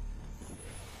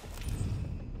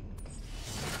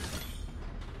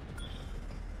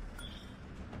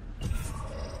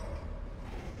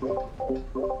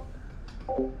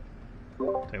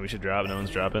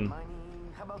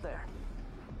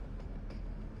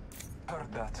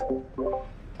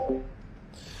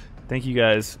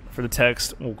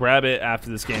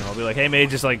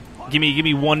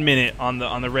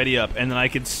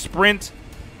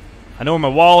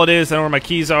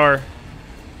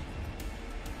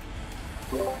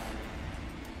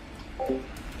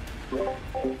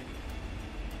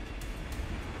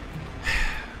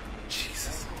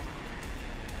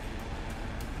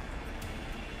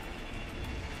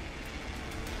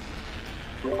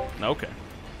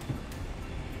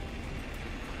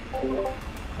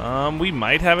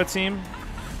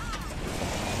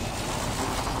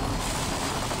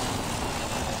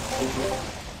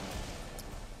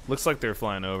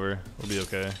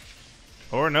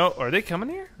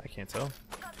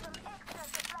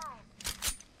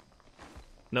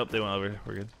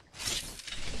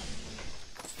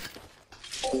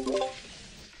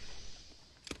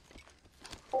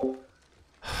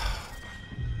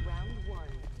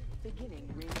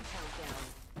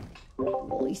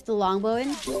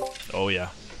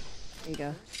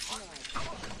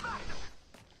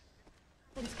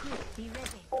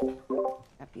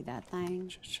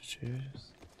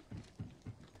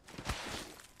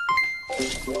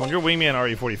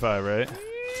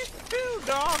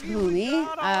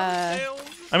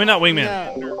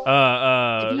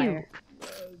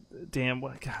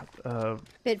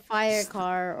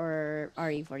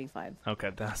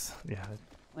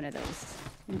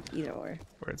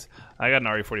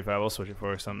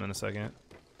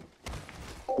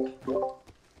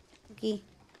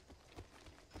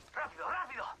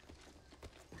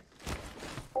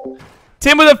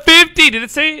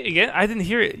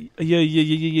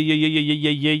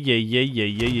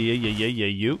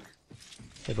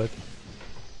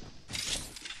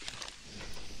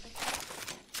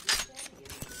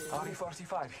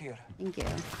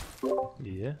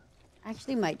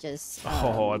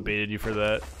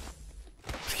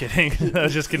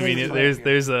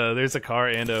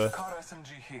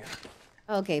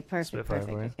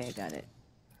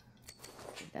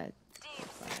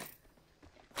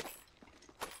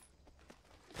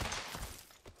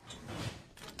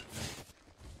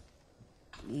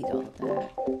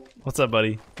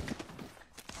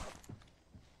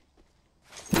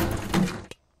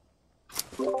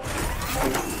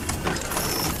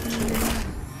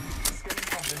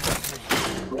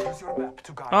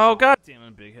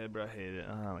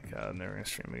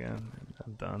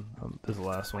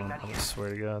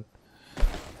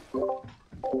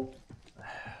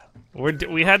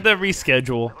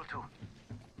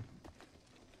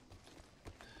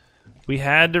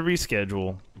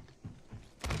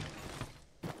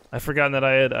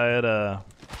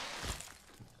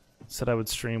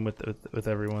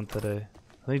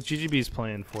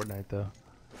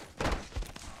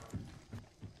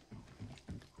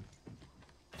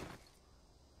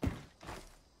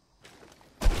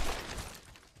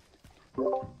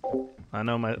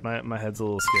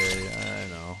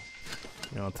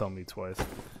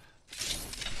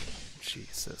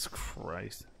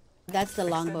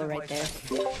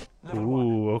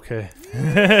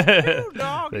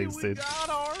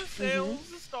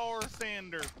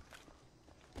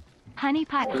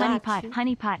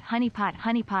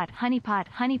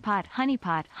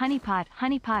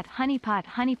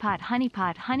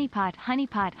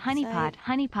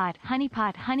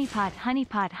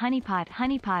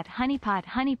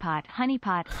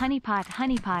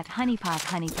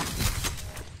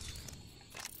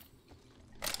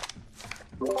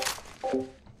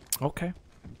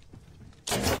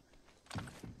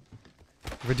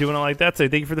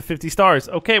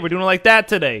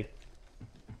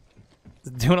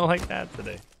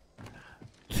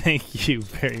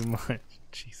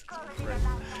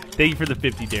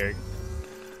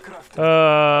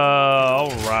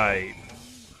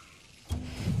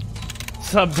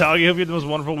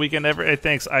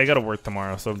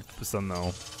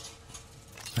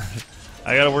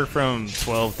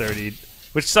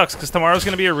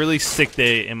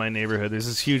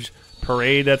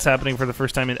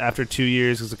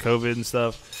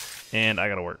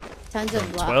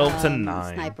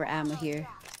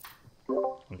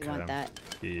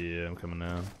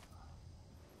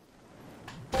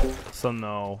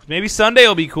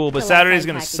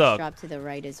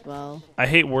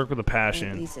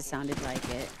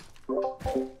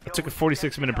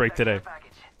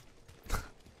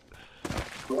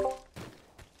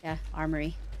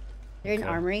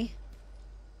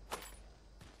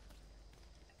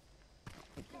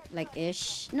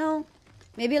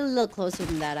 Maybe a little closer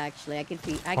than that, actually. I could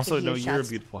Also, hear no, you're a shots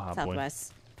beautiful hot boy.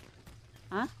 southwest.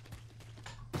 Huh?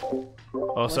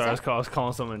 Oh, sorry, I that? was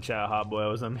calling someone in chat hot boy. I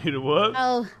was unmuted. What?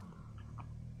 Oh.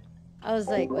 I was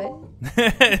like, what?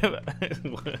 That's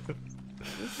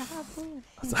Who's the hot boy?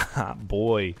 a hot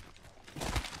boy.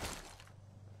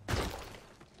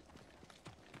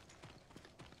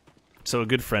 So a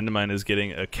good friend of mine is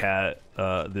getting a cat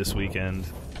this weekend,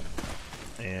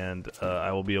 and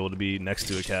I will be able to be next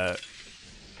to a cat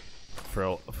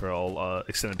for all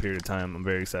extended period of time. I'm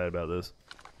very excited about this.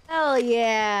 Oh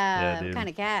yeah. Yeah, dude. What kind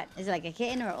of cat? Is it like a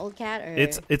kitten or an old cat or?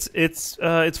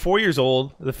 It's 4 years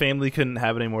old. The family couldn't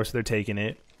have it anymore, so they're taking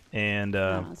it. And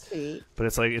Oh, sweet. but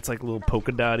it's like a little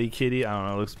polka dotty kitty. I don't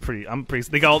know. It looks pretty.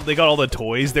 They got all the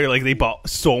toys. They're like they bought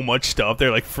so much stuff.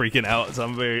 They're like freaking out. So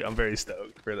I'm very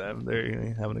stoked for them.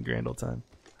 They're having a grand old time.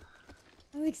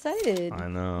 I'm excited. I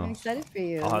know. I'm excited for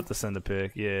you. I'll have to send a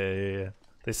pic. Yeah.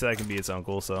 They said I can be its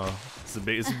uncle, so it's a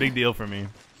big deal for me.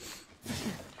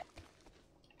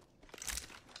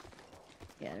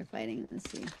 Yeah, they're fighting. Let's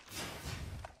see.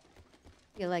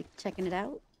 You like checking it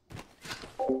out?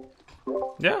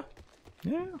 Yeah.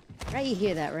 Right, you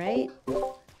hear that, right? Want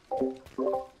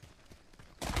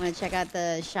to check out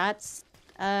the shots,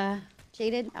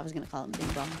 Jaded? I was gonna call him Bing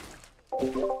Bong.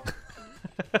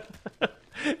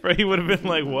 Right, he would have been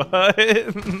like, what?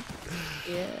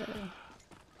 Yeah.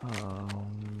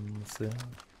 Let's see.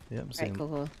 Yeah, I'm seeing. Alright,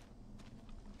 cool.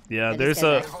 Yeah, I just there's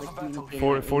gotta a actually communicate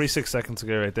at least. 46 seconds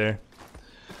ago right there.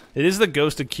 It is the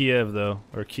ghost of Kiev, though.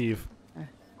 Or Kiev.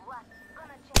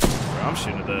 I'm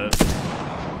shooting at that.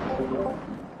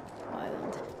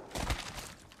 Wild.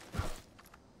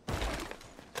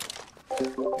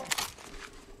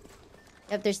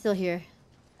 Yep, they're still here.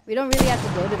 We don't really have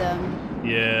to go to them.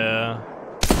 Yeah.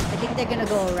 I think they're gonna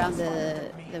go around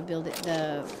the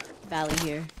valley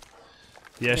here.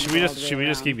 Yeah, Gonna should we go all just the way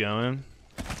around. keep going?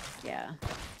 Yeah.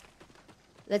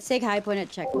 Let's take high point at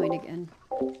checkpoint again.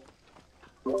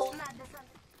 We're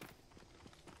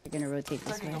gonna rotate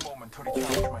this way. moment to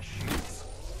recharge my shields.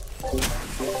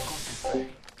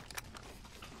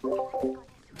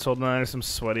 Told Niner some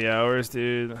sweaty hours,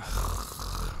 dude.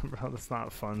 Bro, that's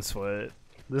not fun sweat.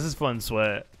 This is fun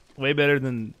sweat. Way better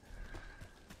than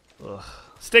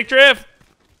Steak Drift!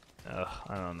 Ugh,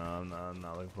 I don't know. I'm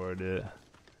not looking forward to it.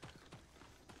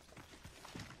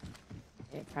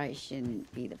 It probably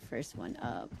shouldn't be the first one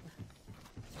up.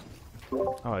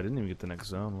 Oh, I didn't even get the next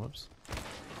zone. Whoops.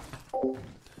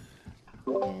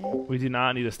 Okay. We do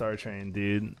not need a star train,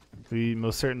 dude. We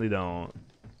most certainly don't.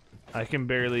 I can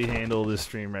barely handle this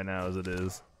stream right now as it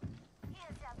is.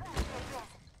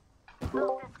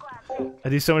 I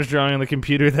do so much drawing on the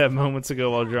computer that moments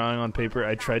ago while drawing on paper,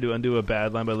 I tried to undo a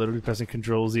bad line by literally pressing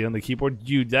Control-Z on the keyboard.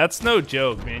 You, that's no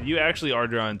joke, man. You actually are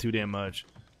drawing too damn much.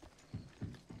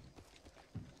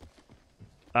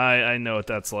 I know what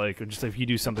that's like. Just if you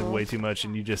do something way too much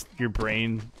and your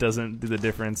brain doesn't do the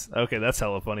difference. Okay, that's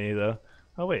hella funny though.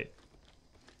 Oh wait.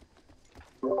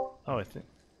 Oh, I think.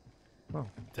 Oh,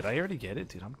 did I already get it,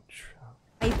 dude?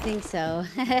 I think so.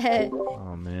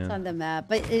 Oh man. It's on the map,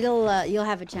 but you'll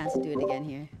have a chance to do it again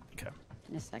here. Okay.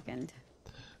 In a second.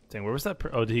 Dang, where was that?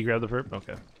 Oh, did he grab the perp?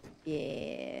 Okay.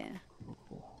 Yeah.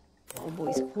 Oh,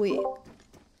 boy's quick.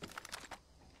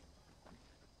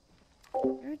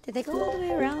 Did they go all the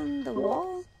way around the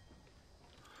wall?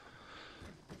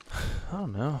 I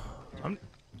don't know.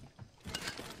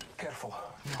 Careful,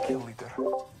 new kill leader.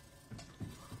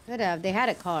 Could have. They had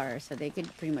a car, so they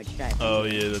could pretty much drive. Oh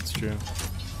yeah, that's true.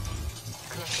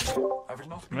 I will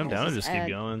not I mean, I'm down to just keep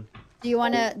going. Do you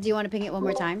wanna ping it one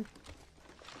more time?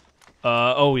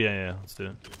 Oh yeah, let's do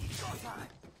it.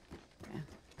 Yeah,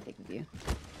 take a view.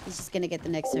 He's just gonna get the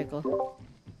next circle.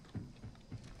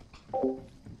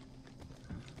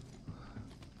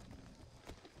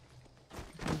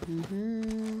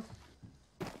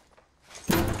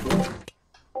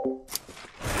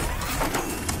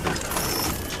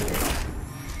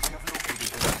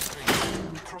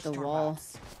 The wall.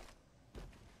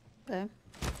 Okay.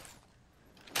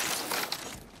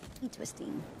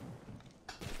 Twisting.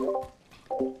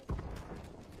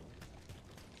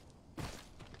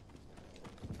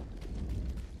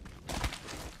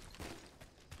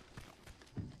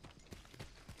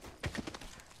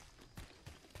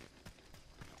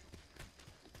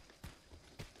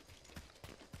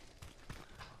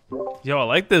 Yo, I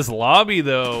like this lobby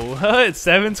though. What?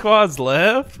 7 squads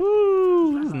left?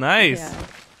 Woo, this is nice. Yeah.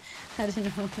 I don't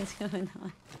know what's going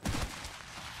on.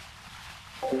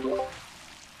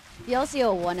 If you all see a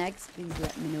 1x, please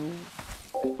let me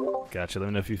know. Gotcha. Let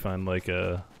me know if you find like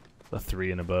a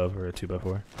 3 and above or a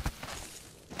 2x4.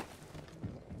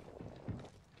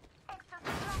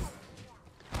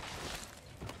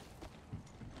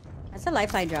 That's a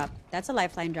lifeline drop. That's a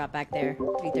lifeline drop back there.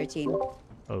 313.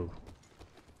 Oh.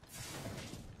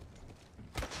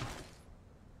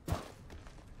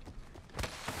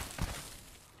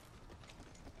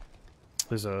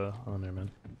 There's a... Oh, never mind.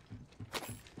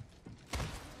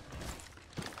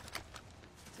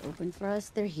 It's open for us.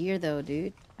 They're here though,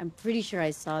 dude. I'm pretty sure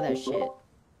I saw that shit.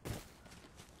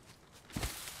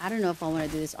 I don't know if I want to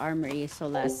do this armory so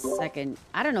last second.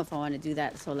 I don't know if I want to do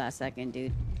that so last second,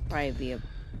 dude. Probably be a...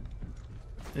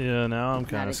 Yeah, now I'm Not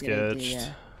kind a of good idea.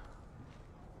 sketched.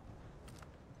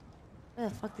 Where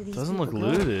the fuck did these Doesn't look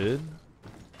people go? looted.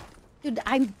 Dude,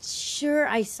 I'm sure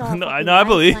I saw. No, fucking I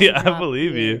believe you. lifeline I drop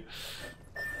believe here. you.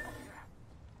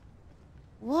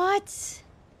 What?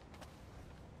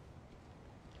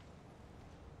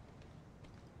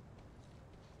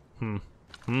 Let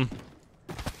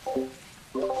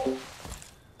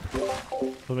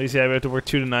me see. I have to work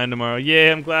 2 to 9 tomorrow.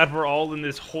 Yeah, I'm glad we're all in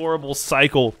this horrible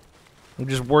cycle. I'm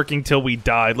just working till we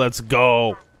die. Let's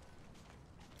go.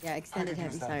 Yeah, extended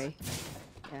heavy. Sorry.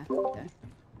 Yeah. Okay.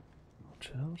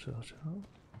 Chill, chill, chill.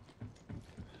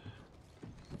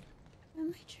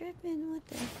 Am I tripping? What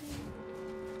the heck?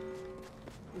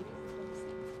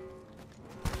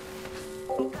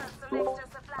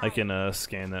 I can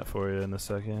scan that for you in a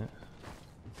second.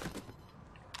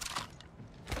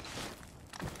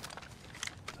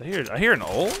 I hear an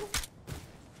ult?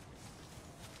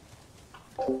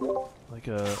 Like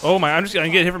a... Oh my, I'm just gonna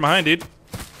get hit from behind, dude.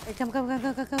 Hey, come.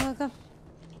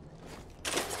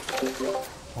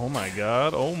 Oh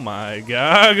my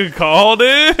god, good call,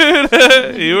 dude.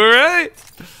 You were right.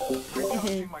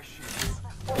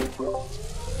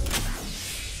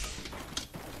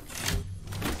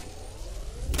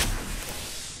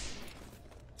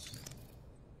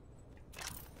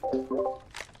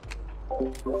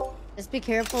 Just be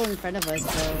careful in front of us,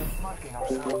 though. Marking our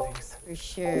surroundings. For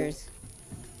sure.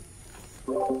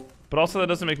 But also, that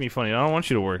doesn't make me funny. I don't want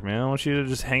you to work, man. I want you to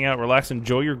just hang out, relax,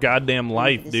 enjoy your goddamn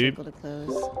life, The dude. circle to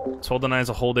close. This whole denies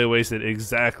a whole day wasted.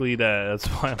 Exactly that. That's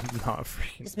why I'm not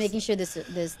freaking. Just making sure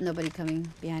there's nobody coming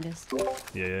behind us.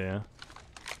 Yeah.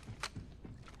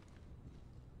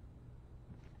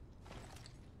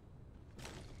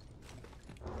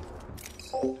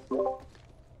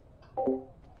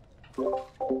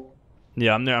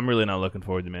 Yeah, I'm really not looking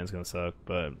forward to Man's Gonna Suck,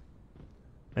 but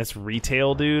it's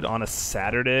retail, dude, on a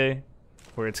Saturday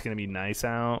where it's gonna be nice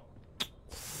out.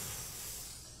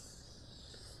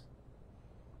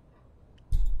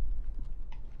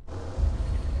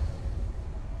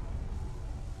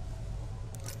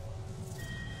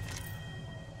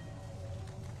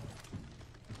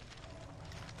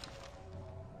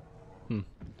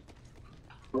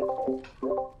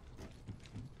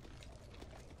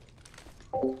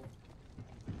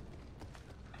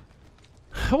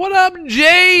 What up,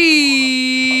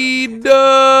 Jade?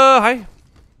 Hi.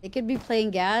 They could be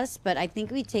playing gas, but I think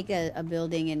we take a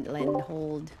building and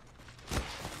hold.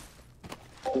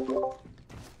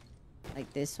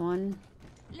 Like this one,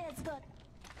 Let's go.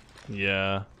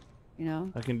 Yeah, you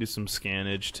know? I can do some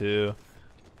scannage too.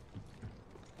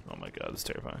 Oh my god, it's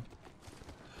terrifying.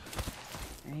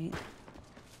 Right?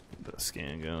 Got a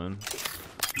scan going.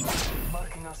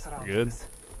 Marking our We're surroundings.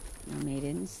 good. No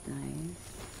maidens, nice.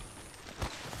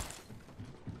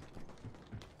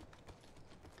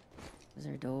 Those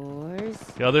are doors.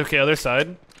 The other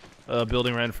side.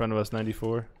 Building right in front of us,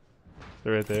 94.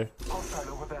 They're right there.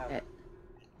 Hostile over there. Okay.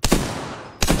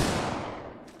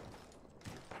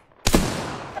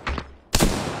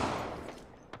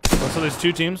 Oh, so there's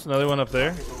 2 teams. Another one up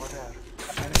there. Over there.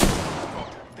 Enemy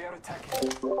spotted. They are attacking.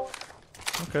 Okay,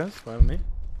 that's fine with me.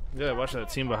 Yeah, watch that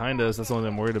team behind us. That's the only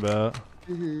thing I'm worried about.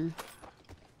 Mm-hmm.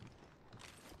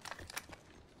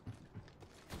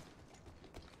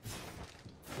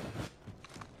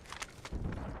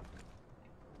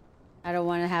 I don't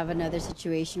want to have another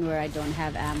situation where I don't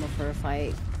have ammo for a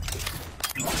fight.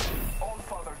 All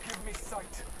father, give me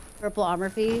sight. Purple armor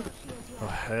fee. Oh,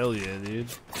 hell yeah, dude.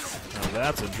 Now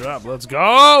that's a drop. Let's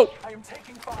go! I am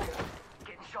taking fire.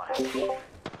 Getting shot at.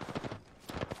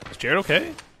 Is Jared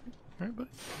okay? Alright, buddy.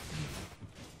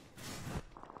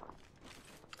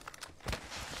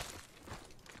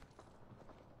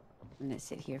 I'm gonna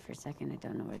sit here for a second. I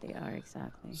don't know where they are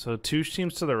exactly. So 2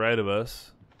 teams to the right of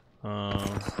us. Do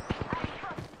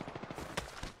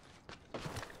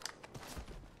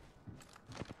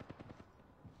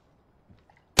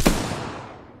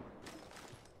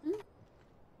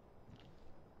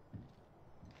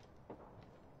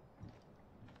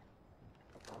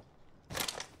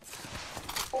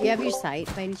you have your sight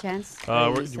by any chance?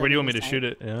 Where do you want me to shoot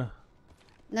it? Yeah.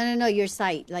 No, your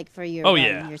sight, like for your Oh,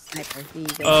 yeah. your sniper. You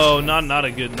go- Oh, not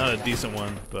a decent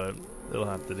one, but it'll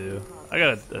have to do. I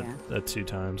got a 2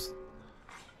 times.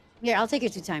 Here, I'll take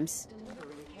it 2 times.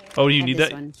 Oh, you I have need this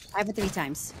that? one. I have it 3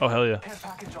 times. Oh, hell yeah. Care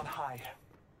package on high.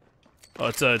 Oh,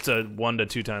 it's a 1 to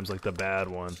 2 times, like the bad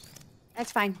one.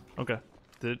 That's fine. Okay.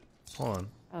 Hold on.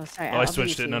 Oh, sorry. Oh, I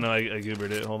switched it. No, I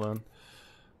goobered it. Hold on.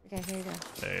 Okay, here you go.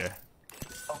 There.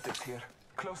 Optics here.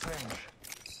 Close range.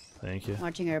 Thank you.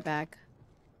 Watching her back.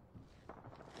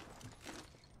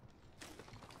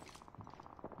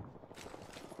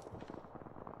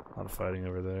 A lot of fighting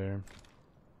over there.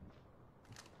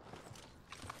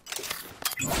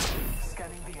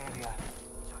 Scanning the area.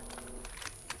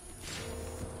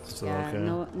 Still Yeah, okay.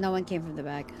 no one came from the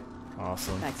back.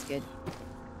 Awesome. Back's good.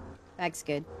 Back's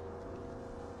good.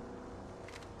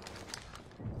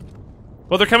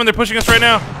 Well, they're coming. They're pushing us right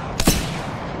now.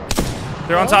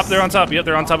 They're on top. They're on top. Yep,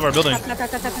 they're on top of our building. Top. Come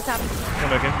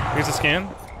back in. Here's a scan.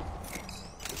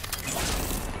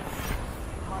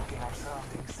 Marking our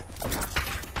surroundings.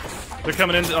 They're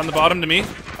coming in on the bottom to me.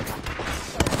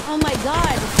 Oh my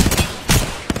god!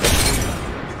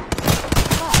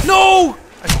 No!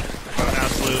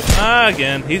 Absolute.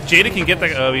 Again. Jada can get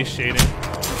that. Oh, he's shading.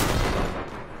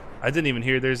 I didn't even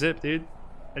hear their zip, dude.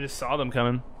 I just saw them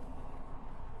coming.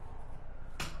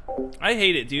 I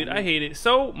hate it, dude. I hate it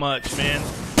so much, man.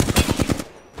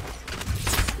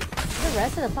 The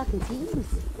rest of the fucking teams.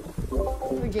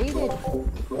 We're jaded.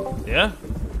 Yeah.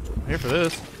 I'm here for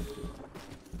this.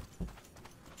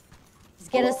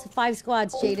 Just get us 5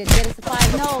 squads, jaded. Get us to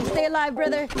 5. No, stay alive,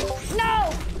 brother.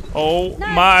 No! Oh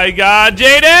Nice. my god,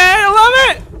 Jaden! I love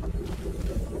it!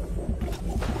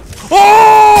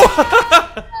 Oh!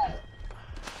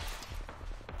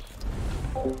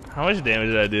 How much damage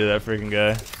did I do to that freaking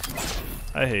guy?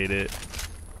 I hate it.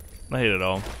 I hate it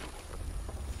all.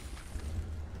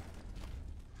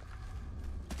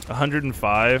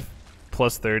 105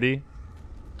 plus 30.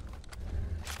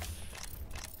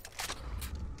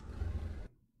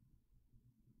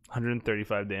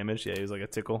 $135 damage. Yeah, he was like a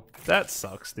tickle. That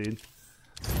sucks, dude.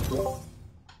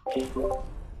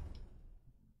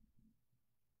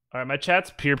 Alright, my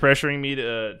chat's peer pressuring me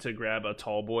to grab a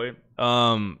tall boy.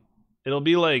 It'll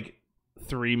be like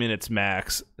 3 minutes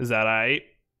max. Is that alright?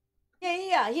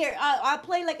 Yeah. Here, I'll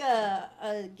play like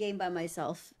a game by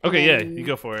myself. Okay, yeah, then- you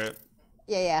go for it.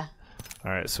 Yeah.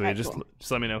 Alright, sweet. Alright, just cool.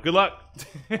 let me know. Good luck.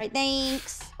 Alright,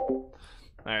 thanks.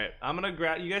 Alright, I'm gonna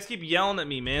grab. You guys keep yelling at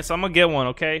me, man, so I'm gonna get one,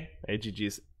 okay? Hey,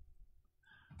 GG's.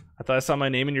 I thought I saw my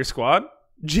name in your squad.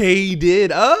 Jay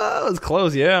did. Oh, it's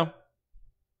close, yeah.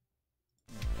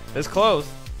 It's close.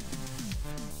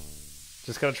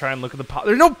 Just gotta try and look at the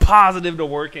there's no positive to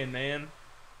work in, man.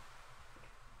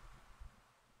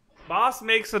 Boss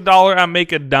makes $1, I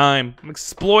make a dime. I'm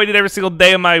exploited every single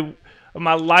day of my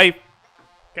life.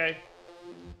 Okay.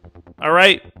 All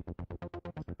right.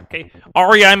 Okay.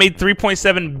 REI made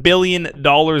 $3.7 billion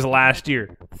last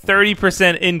year.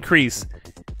 30% increase.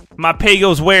 My pay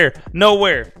goes where?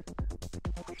 Nowhere.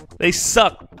 They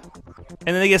suck.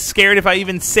 And then they get scared if I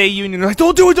even say union. They're like,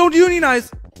 don't do it, don't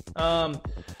unionize. It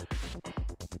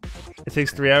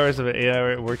takes 3 hours of an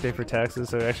 8-hour workday for taxes,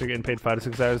 so you're actually getting paid 5 to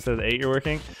 6 hours instead of the 8 you're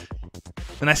working.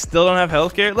 And I still don't have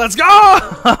healthcare. Let's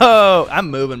go! I'm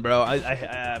moving, bro.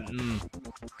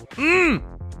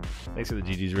 Thanks for the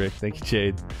GG's, Rick. Thank you,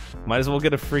 Jade. Might as well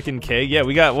get a freaking keg. Yeah,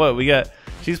 we got what? We got.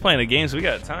 She's playing a game, so we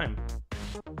got time.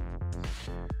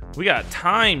 We got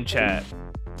time, chat.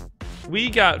 We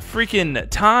got freaking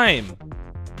time.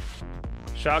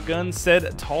 Shotgun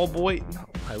said, "Tall boy." Oh,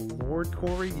 my lord,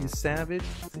 Corey, you savage.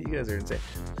 You guys are insane,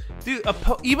 dude.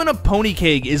 Even a pony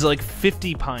keg is like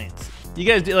 50 pints. You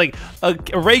guys do like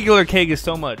a regular keg is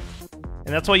so much, and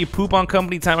that's why you poop on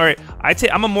company time. All right,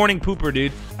 I'm a morning pooper,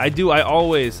 dude. I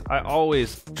always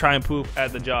try and poop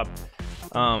at the job.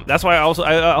 That's why I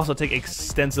also take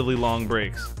extensively long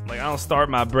breaks. Like I don't start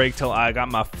my break till I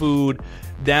got my food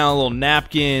down, a little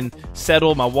napkin,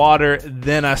 settle my water,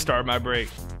 then I start my break.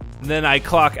 And then I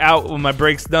clock out when my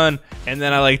break's done, and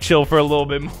then I like chill for a little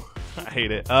bit more. I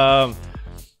hate it.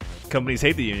 Companies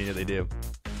hate the union, they do.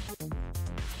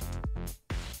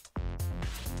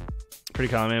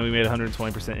 Pretty common, man. We made a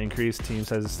 120% increase. Team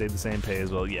sizes stayed the same, pay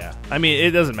as well. Yeah, I mean,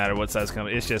 it doesn't matter what size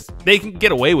company. It's just they can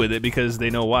get away with it because they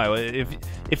know why.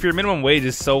 If your minimum wage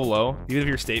is so low, even if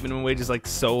your state minimum wage is like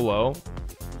so low,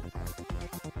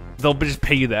 they'll just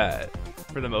pay you that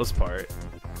for the most part.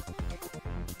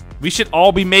 We should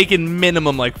all be making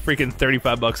minimum like freaking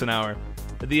 $35 an hour.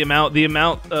 The amount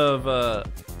of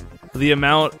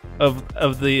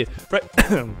the.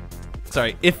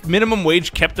 Sorry, if minimum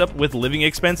wage kept up with living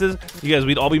expenses, you guys,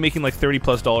 we'd all be making like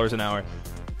 $30+ an hour.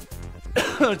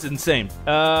 It's insane.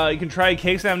 You can try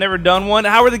cakes. I've never done one.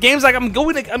 How are the games? Like I'm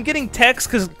getting texts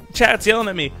because chat's yelling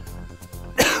at me.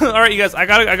 All right, you guys. I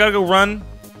gotta go run.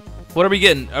 What are we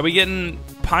getting? Are we getting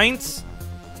pints?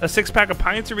 A 6-pack of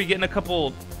pints? Or are we getting a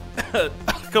couple, a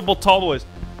couple tall boys?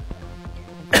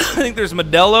 I think there's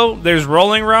Modelo. There's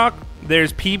Rolling Rock.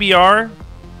 There's PBR.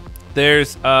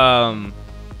 There's Coors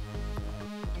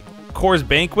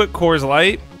Banquet. Coors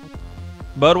Light.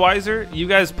 Budweiser. You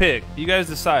guys pick. You guys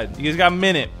decide. You guys got a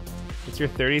minute. It's your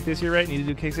 30th this year, right? Need to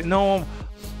do cakes. No,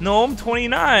 I'm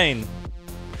 29.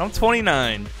 I'm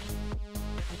 29.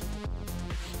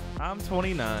 I'm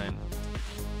 29.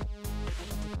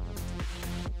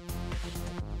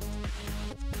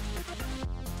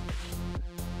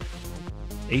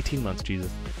 $18 months,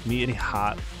 Jesus. Me any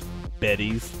hot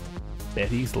Betty's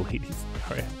ladies?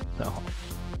 All right. No.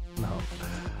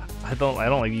 I don't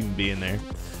like even being there.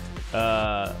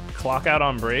 Clock out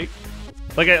on break.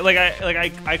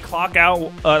 I clock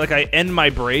out. Like I end my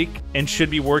break and should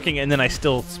be working, and then I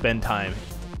still spend time.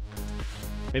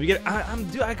 Maybe get.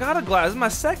 I got a glass. This is my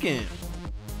second.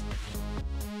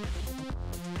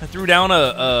 I threw down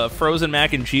a frozen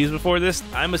mac and cheese before this.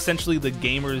 I'm essentially the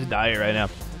gamer's diet right now.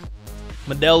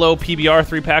 Modelo PBR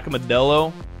 3-pack of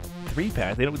Modelo.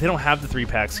 3-pack? They don't have the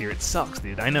 3-packs here. It sucks,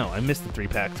 dude. I know. I miss the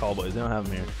 3-pack tall boys. They don't have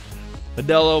them here.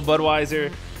 Modelo,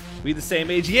 Budweiser. We the same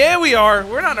age? Yeah, we are.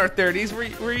 We're not in our 30s.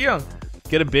 We're young.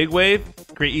 Get a big wave.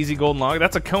 Great easy golden log.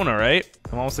 That's a Kona, right?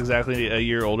 I'm almost exactly a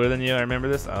year older than you. I remember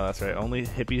this. Oh, that's right. Only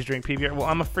hippies drink PBR. Well,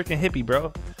 I'm a freaking hippie,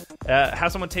 bro.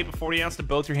 Have someone tape a 40 ounce to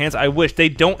both your hands. I wish. They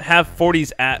don't have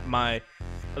 40s at my.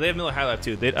 Oh, they have Miller High Life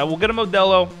too. I will get a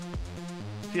Modelo.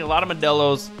 See a lot of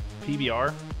Modelos.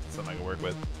 PBR. Something I can work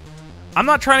with. I'm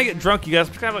not trying to get drunk, you guys.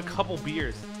 I'm just gonna have a couple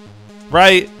beers.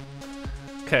 Right?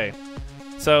 Okay.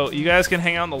 So you guys can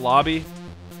hang out in the lobby.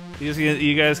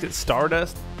 You guys get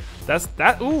Stardust.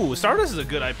 Ooh, Stardust is a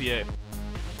good IPA.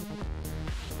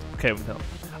 Okay,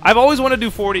 I've always wanted to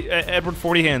do 40 Edward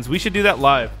 40 hands. We should do that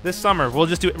live this summer. We'll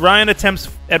just do it. Ryan attempts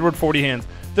Edward 40 hands.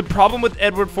 The problem with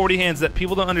Edward 40 hands that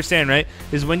people don't understand, right,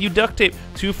 is when you duct tape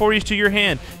 2 40s to your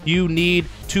hand, you need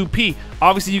to pee.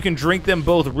 Obviously, you can drink them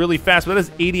both really fast, but that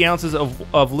is 80 ounces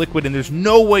of liquid, and there's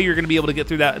no way you're going to be able to get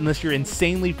through that unless you're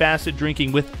insanely fast at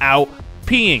drinking without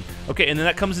peeing. Okay, and then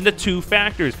that comes into 2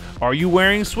 factors. Are you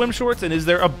wearing swim shorts, and is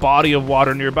there a body of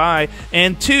water nearby?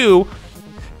 And 2,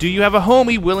 do you have a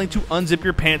homie willing to unzip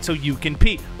your pants so you can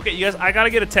pee? Okay, you guys, I got to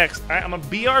get a text. All right, I'm a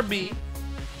BRB.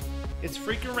 It's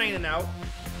freaking raining out.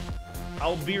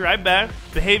 I'll be right back.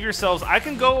 Behave yourselves. I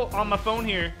can go on my phone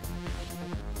here.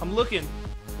 I'm looking.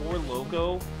 Four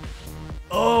Loko.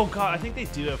 Oh, God. I think they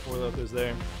do have Four Lokos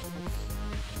there.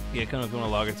 Yeah, Kona's going to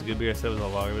lager. It's a good beer. I said it was a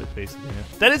lager, but it's basically, yeah.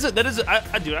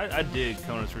 I dig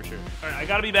Kona's for sure. All right, I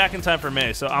got to be back in time for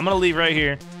May, so I'm going to leave right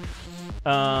here.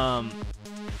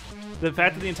 The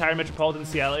fact that the entire metropolitan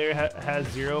Seattle area has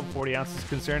 0 40 ounces is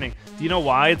concerning. Do you know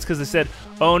why? It's because they said,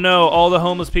 oh no, all the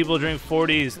homeless people drink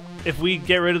 40s. If we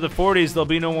get rid of the 40s, there'll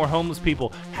be no more homeless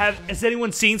people. Has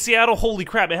anyone seen Seattle? Holy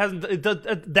crap, it hasn't.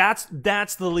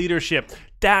 That's the leadership.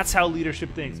 That's how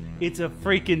leadership thinks. It's a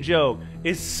freaking joke.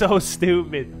 It's so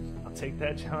stupid. I'll take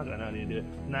that challenge. I know I need to do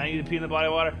it. Now I need to pee in the body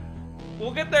of water. We'll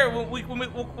get there.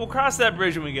 We'll cross that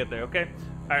bridge when we get there, okay?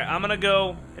 All right, I'm gonna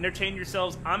go. Entertain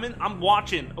yourselves. I'm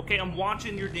watching. Okay, I'm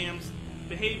watching your dams.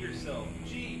 Behave yourself.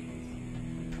 Jeez.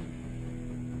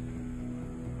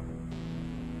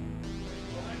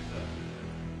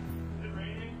 Is it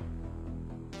raining?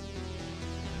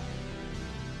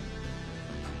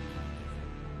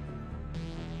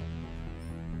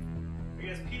 I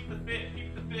guess keep the fit.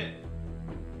 Keep the fit.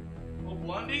 Little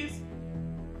blundies.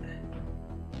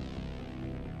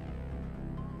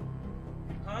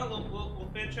 Huh? Little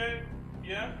fit check?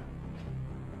 Yeah?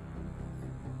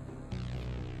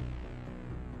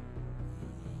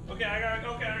 Okay, I gotta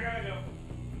go.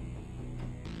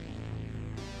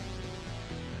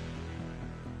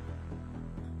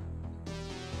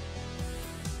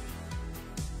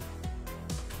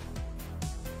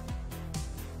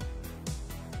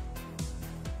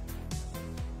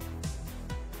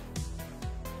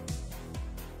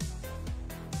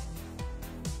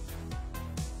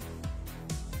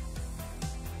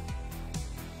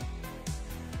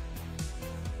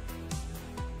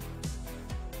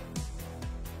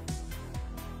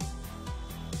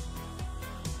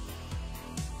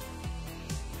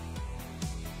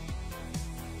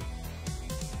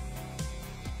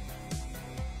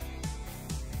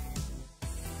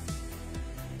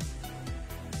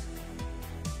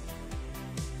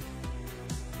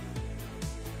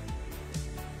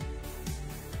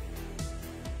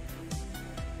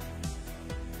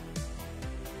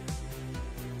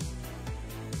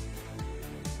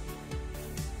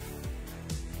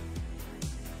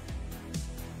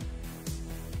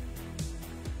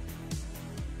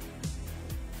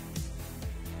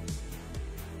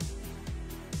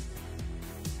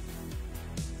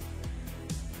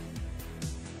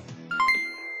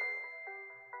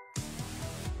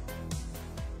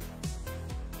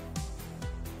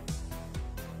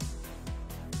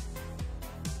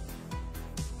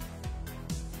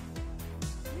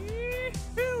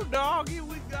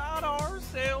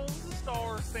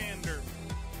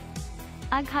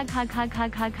 hug hug hug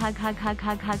hug hug hug hug hug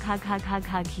hug hug hug hug hug hug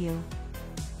hug you.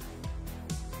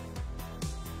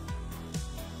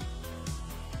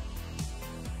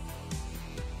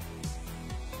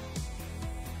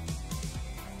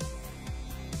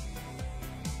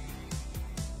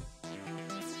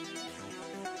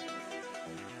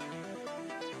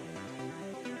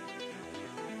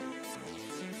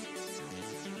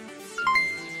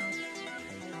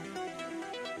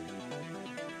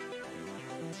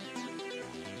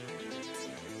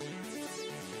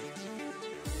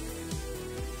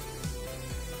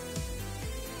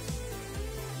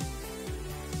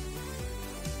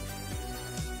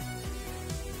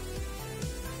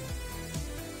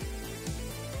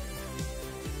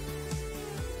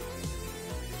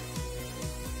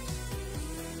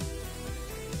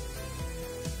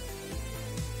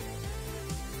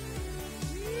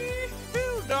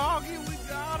 Doggy, we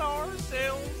got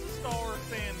ourselves a Star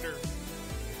Sander.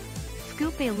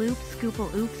 Scoop a loop,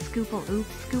 scoople oop, scoople oop,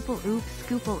 scoople oop,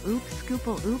 scoople oop,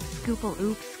 scoople oop, scoople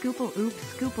oop, scoople oop,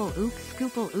 scoople oop,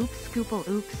 scoople oop, scoople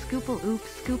oop, scoople oop,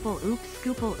 scoople oop,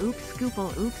 scoople oop,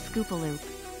 scoople oop, scoople oop.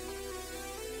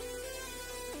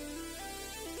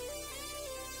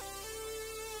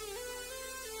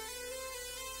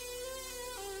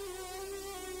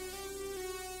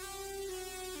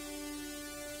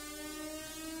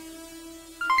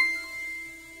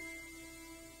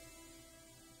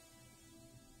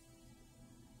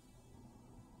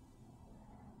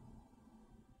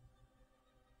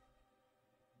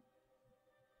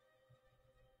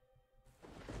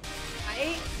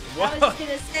 I was just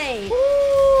gonna say,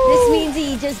 this means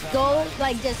he just goes,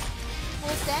 like, just full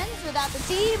sends without the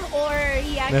team, or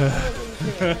he actually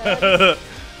loses.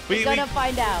 We're gonna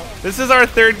find out. This is our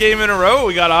third game in a row.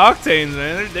 We got Octanes,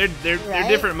 man. They're Right?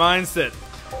 different mindset.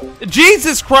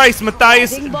 Jesus Christ,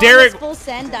 Matthias, Bing Bong Derek. was full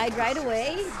send, died right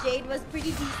away. Jade was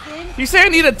pretty decent. You say I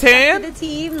need a The 10?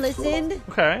 team listened.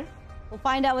 Okay. We'll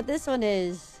find out what this one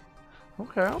is.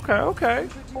 Okay.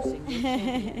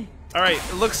 All right,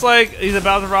 it looks like he's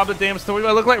about to rob the damn story.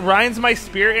 I look like Ryan's my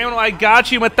spirit animal. I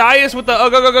got you, Matthias, with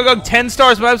the 10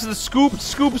 stars. Matthias with the scoop.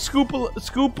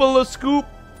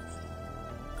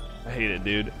 I hate it,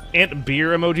 dude. And beer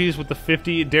emojis with the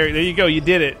 50. Derek, there you go. You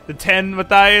did it. The 10,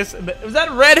 Matthias. Was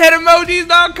that redhead emojis?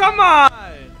 No, come on.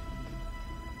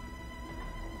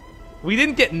 We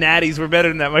didn't get natties. We're better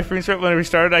than that. My friends, when we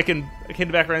started, I came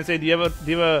back around and say, do you have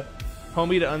a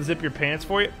homie to unzip your pants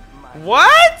for you?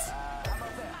 What?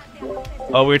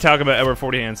 Oh, we were talking about Edward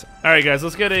 40 Hands. All right, guys,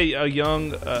 let's get a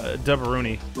young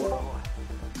Dubberoonie.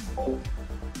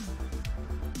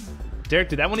 Derek,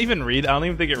 did that one even read? I don't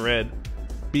even think it read.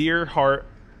 Beer, heart,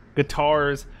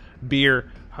 guitars,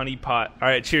 beer, honey pot. All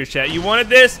right, cheers, chat. You wanted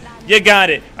this? You got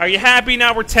it. Are you happy?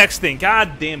 Now we're texting.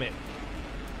 God damn it.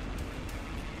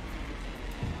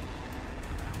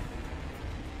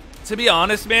 To be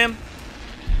honest, man,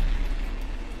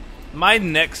 my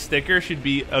next sticker should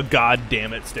be a God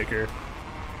damn it sticker.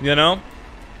 You know?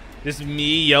 Just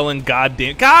me yelling God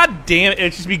damn it.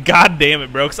 It should be God damn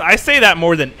it, bro. Because I say that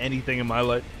more than anything in my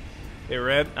life. Hey,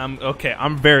 Red,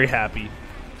 I'm very happy.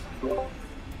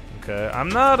 Okay, I'm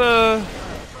not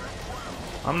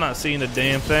seeing a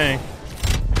damn thing.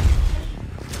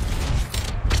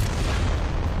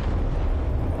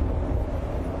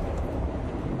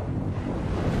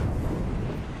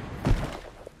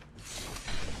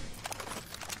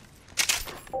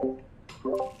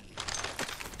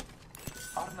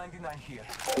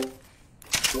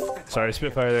 Sorry,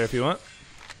 Spitfire there if you want.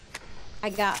 I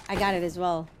got it as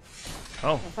well.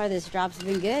 Oh. So far, this drop's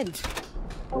been good.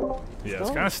 Yeah, it's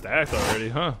kind of stacked already,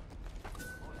 huh?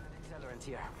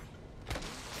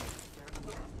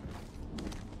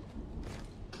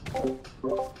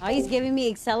 Oh, he's giving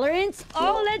me accelerants.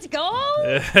 Oh, let's go!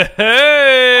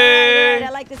 Hey! Alright,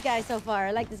 I like this guy so far.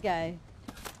 I like this guy.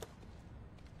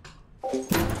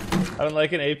 I don't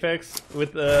like an Apex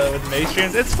with Maze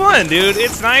streams. It's fun, dude.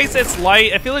 It's nice. It's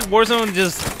light. I feel like Warzone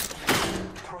just.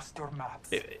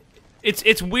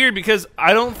 It's weird because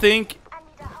I don't think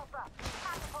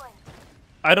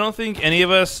any of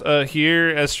us here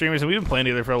as streamers, and we've been playing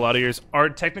together for a lot of years, are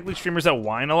technically streamers that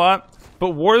whine a lot.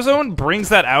 But Warzone brings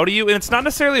that out of you, and it's not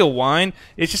necessarily a whine.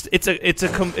 It's just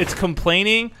it's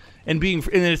complaining and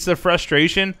it's the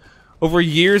frustration over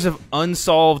years of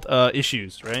unsolved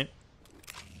issues, right?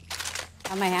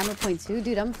 On my hammer point too,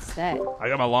 dude. I'm set. I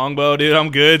got my longbow, dude.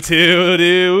 I'm good too,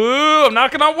 dude. Woo, I'm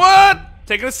knocking on wood.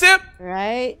 Taking a sip.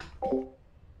 Right?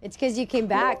 It's because you came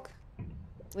back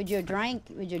with your drink.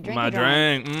 My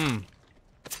drink.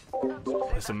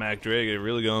 That's a Mac Dre. Get it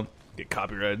really going. Get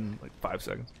copyrighted in like 5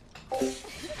 seconds.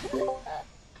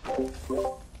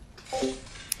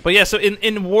 But yeah, so in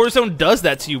Warzone does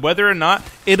that to you, whether or not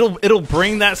it'll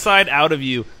bring that side out of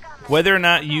you, whether or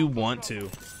not you want to.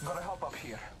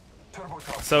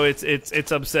 So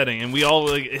it's upsetting, and we all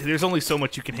like, there's only so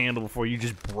much you can handle before you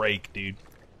just break, dude.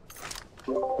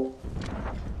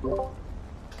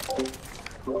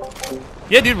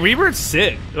 Yeah, dude, Rebird's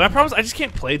sick. My problem is I just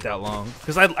can't play it that long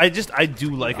because I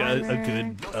do like a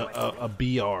good a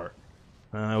BR.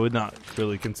 I would not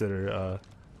really consider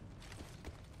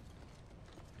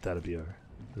that a BR.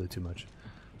 Really too much.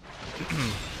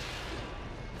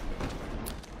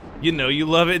 You know you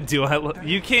love it. Do I?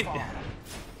 You can't.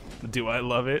 Do I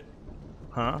love it?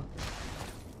 Huh?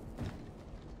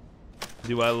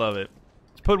 Do I love it?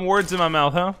 It's putting words in my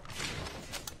mouth, huh?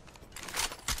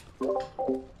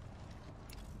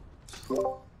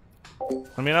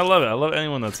 I mean, I love it. I love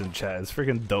anyone that's in chat. It's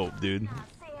freaking dope, dude.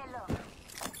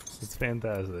 It's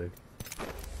fantastic.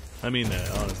 I mean that,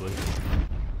 honestly.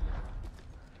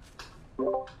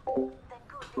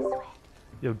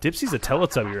 Yo, Dipsy's a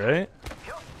Teletubby, right?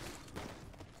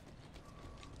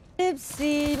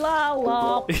 Dipsy la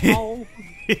la. Oh.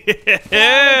 Yeah.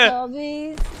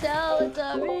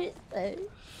 Teletubbies, say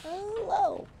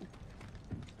hello.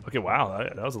 Okay, wow,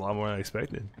 that was a lot more than I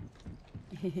expected.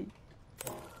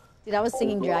 Dude, I was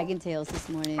singing Dragon Tales this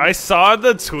morning. I saw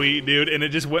the tweet, dude, and it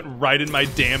just went right in my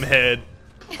damn head.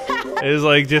 It was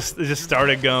like it just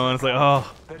started going. It's like,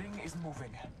 oh.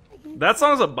 That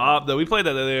song's a bop, though. We played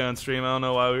that the other day on stream. I don't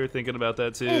know why we were thinking about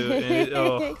that too. And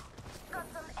oh,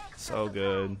 so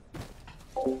good.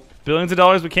 Billions of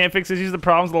dollars, but can't fix issues. The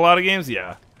problems with a lot of games.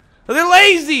 Yeah, they're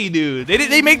lazy, dude.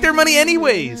 They make their money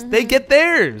anyways. They get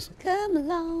theirs. Come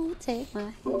along, take my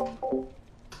hand.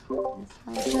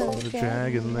 The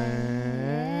Dragonland.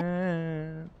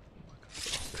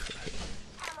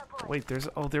 Wait, there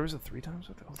was a 3 times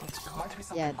with it. Oh, let's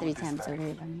go. Yeah, 3 times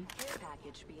over.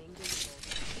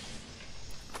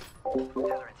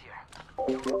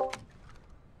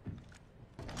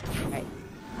 Alright,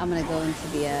 I'm gonna go into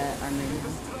the armory now.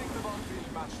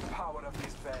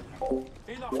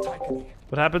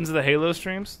 What happens to the Halo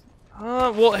streams?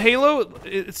 Well, Halo,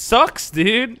 it sucks,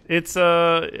 dude. It's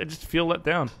I just feel let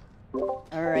down.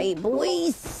 Alright,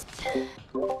 boys.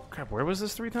 Crap, where was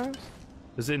this 3 times?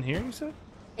 Is it in here, you said?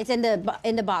 It's in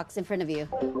the box in front of you.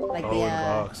 Like Oh, the in the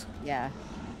box. yeah.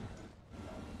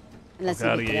 Unless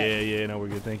Oh, you pick it up. yeah, no, we're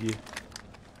good, thank you.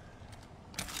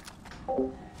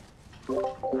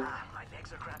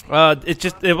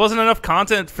 It wasn't enough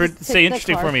content for to stay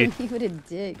interesting for me. What a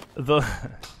dick. The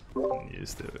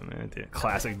used to it, man.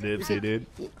 Classic Dipsy, dude.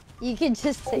 You can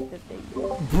just take the thing.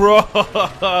 Bro,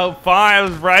 fine, I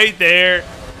was right there.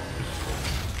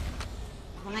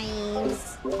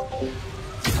 Nice.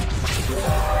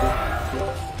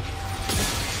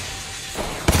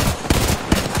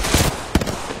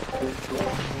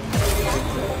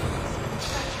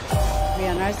 Three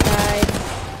on our side.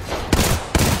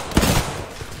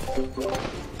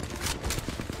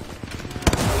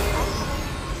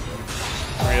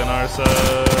 Three on our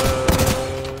side.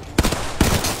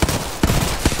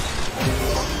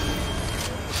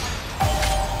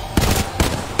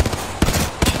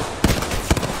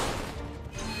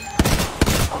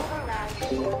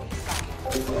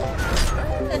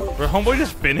 Bro, homeboy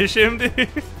just finish him, dude. It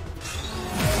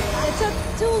took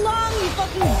too long, you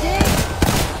fucking dick.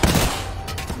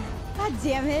 God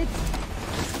damn it.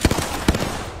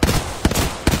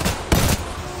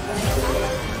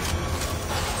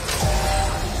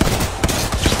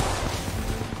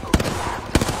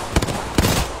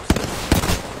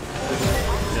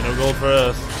 Yeah, no gold for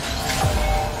us.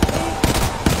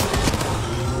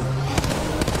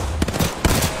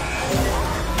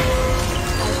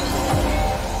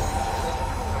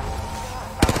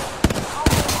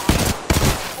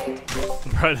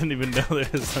 I didn't even know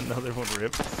there's another one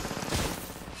ripped.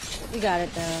 You got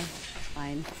it though.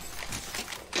 Fine.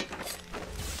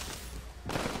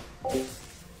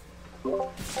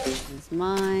 It's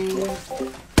mine.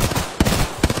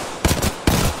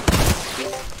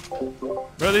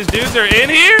 Bro, these dudes are in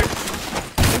here?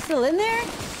 He's still in there?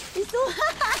 He's still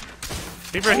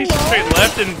Hey, bro, he's just straight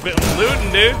left and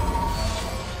looting, dude.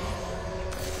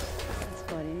 That's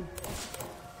funny.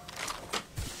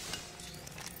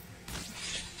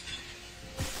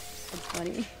 That's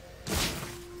funny.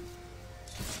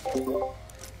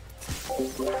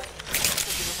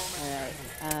 Alright,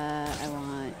 I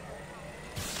want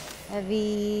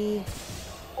heavy.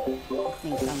 I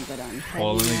think I'm good on heavy.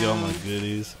 Well, let me get all now. my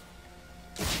goodies.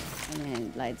 And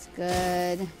then light's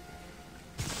good.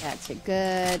 Cats are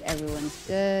good. Everyone's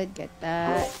good. Get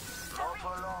that.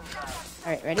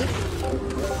 Alright, ready?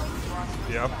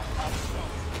 Yeah.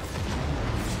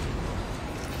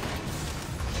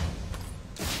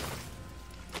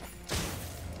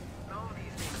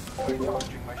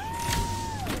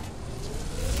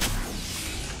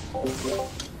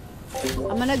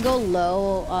 I'm gonna go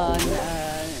low on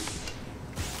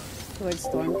towards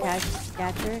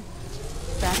Stormcatcher.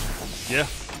 Yeah.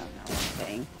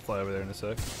 Dang. Fly over there in a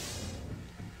sec.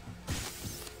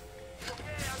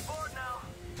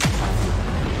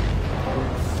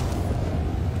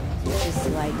 Just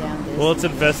slide down this. Well, it's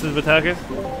infested with hackers.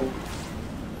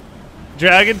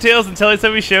 Dragon Tails until it's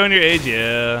time showing your age.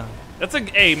 Yeah, that's a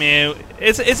hey man.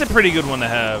 It's a pretty good one to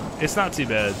have. It's not too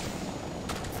bad.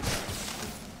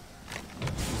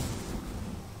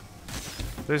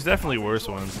 There's definitely worse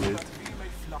ones, dude.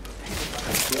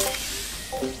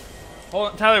 Hold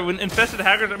on, Tyler. When infested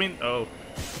hackers, I mean, oh,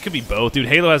 it could be both, dude.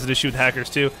 Halo has an issue with hackers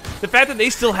too. The fact that they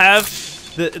still have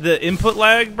the input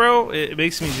lag, bro, it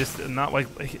makes me just not like.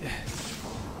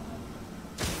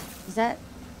 Is that?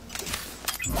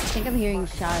 I think I'm hearing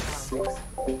shots.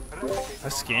 I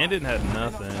scanned it and had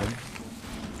nothing.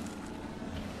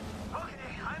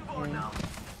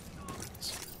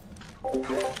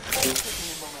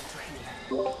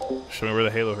 Show me where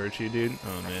the Halo hurts you, dude.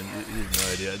 Oh man, you have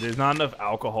no idea. There's not enough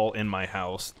alcohol in my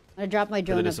house. I'm gonna drop my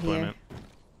drone up here.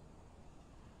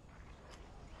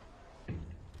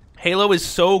 Halo is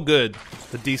so good.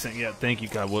 The desync, yeah. Thank you,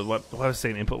 God. What I was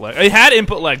saying, input lag. It had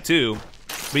input lag too,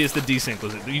 but it's the desync.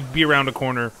 Was it? You'd be around a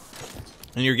corner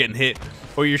and you're getting hit,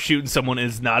 or you're shooting someone and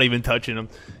it's not even touching them.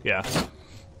 Yeah.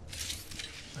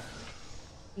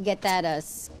 You get that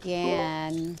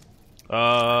scan.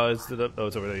 Is it up? Oh,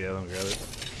 it's over there. Yeah, let me grab it.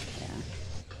 Yeah.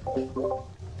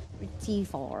 Pretty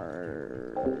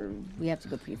far. We have to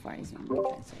go pretty far. Is what I'm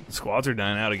trying to say. Squads are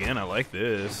dying out again. I like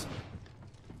this.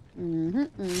 Oh,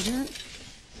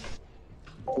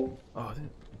 I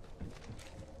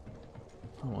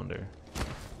wonder.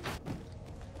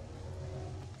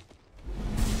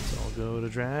 Let's all go to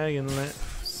Dragonland.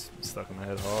 Stuck in my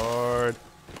head hard.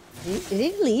 Did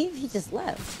he leave? He just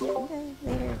left. Okay,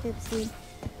 later, Gypsy.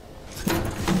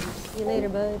 See you later,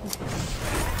 bud.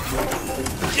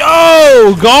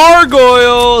 Yo,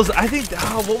 Gargoyles! I think.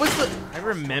 Oh, what was the? I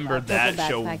remember that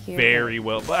show very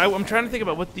well. But I'm trying to think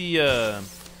about what the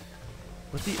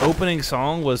opening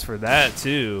song was for that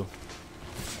too.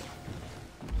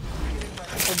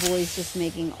 The boy's just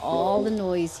making all the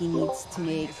noise he needs to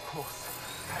make.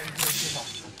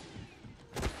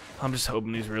 I'm just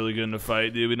hoping he's really good in the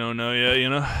fight, dude. We don't know yet, you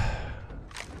know.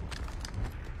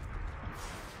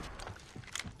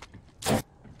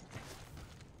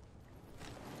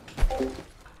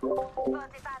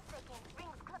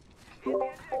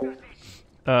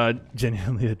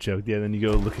 Genuinely a joke. Yeah, then you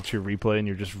go look at your replay and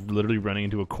you're just literally running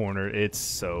into a corner. It's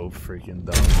so freaking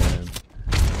dumb, man.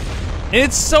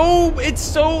 It's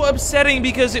so upsetting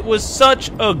because it was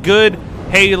such a good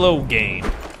Halo game.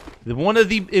 It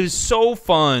was so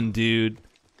fun, dude.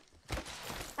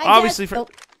 Obviously for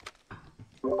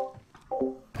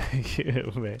yeah,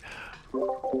 man.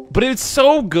 But it's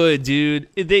so good, dude.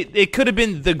 It could have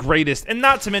been the greatest, and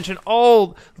not to mention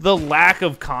all the lack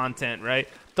of content, right?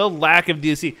 The lack of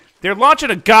DLC. They're launching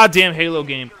a goddamn Halo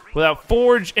game without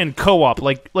Forge and co-op.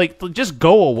 Like, just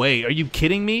go away. Are you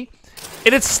kidding me?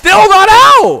 And it's still not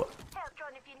out.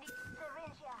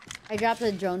 I dropped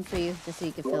the drone for you just so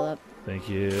you can fill up. Thank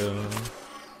you.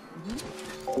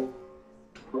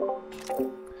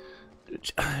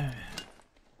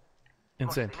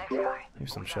 Insane.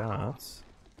 Here's some shots.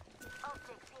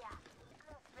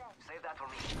 Save that for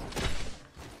me.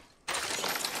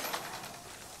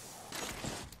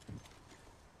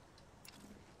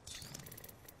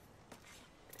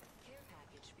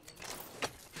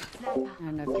 I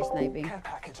don't know if you're sniping. Care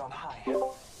package on high.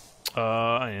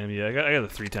 I am. Yeah, I got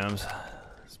it 3 times.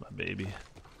 It's my baby.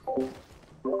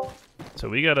 So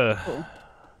we gotta. Cool.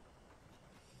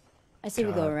 I see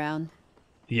we go around.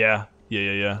 Yeah.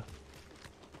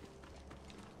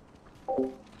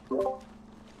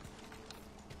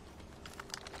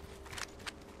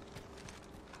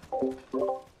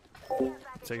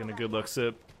 Taking a good look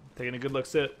sip. Taking a good look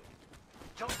sip.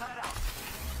 Jump that out.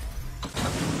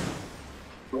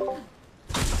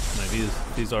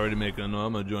 If he's already making a no,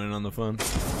 I'm gonna join in on the fun.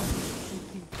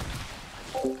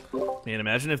 Man,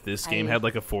 imagine if this game had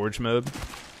like a Forge mode,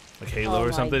 like Halo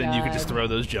or something, and you could just throw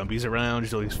those jumpies around.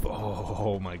 Just always,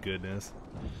 oh my goodness.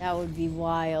 That would be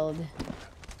wild.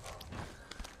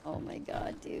 Oh my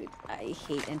god, dude. I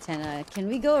hate antenna. Can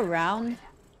we go around?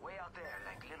 Way out there,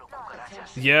 like little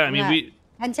cucarachas. Yeah, I mean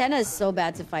Antenna is so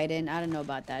bad to fight in. I don't know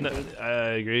about that, no, dude. I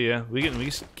agree. Yeah, we can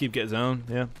keep get zone.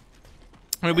 Yeah.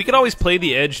 I mean, we could always play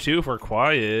the edge too if we're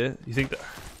quiet. You think that?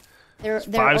 They're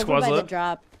 5 over squads by left? the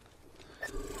drop.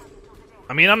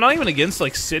 I mean, I'm not even against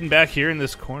like sitting back here in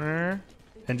this corner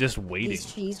and just waiting.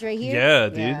 These trees right here? Yeah,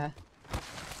 dude. Yeah.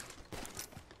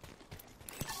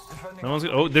 No one's.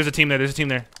 Oh, there's a team there. There's a team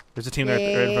there. There's a team there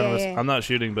right in front of us. Yeah. I'm not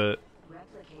shooting, but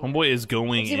homeboy is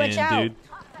going Dipsy, in, watch out. dude.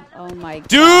 Oh my god.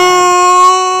 Dude! He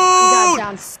got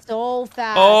down so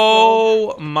fast.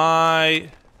 Oh my.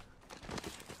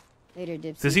 Later,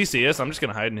 Dipsy. Does he see us? I'm just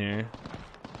gonna hide in here.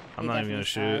 I'm They not even gonna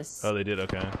definitely shoot. saw us. Oh, they did.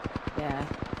 Okay. Yeah.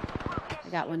 I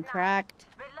got one cracked.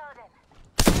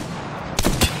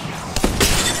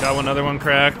 Got one other one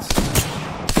cracked.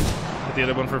 Hit the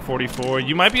other one for 44.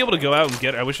 You might be able to go out and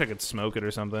get it. I wish I could smoke it or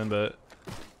something, but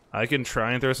I can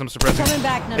try and throw some suppressor. Coming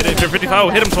back. No, Hit no, it no, for 55. coming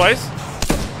Oh, hit him back. twice.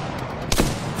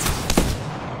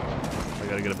 I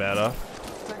gotta get a bat off.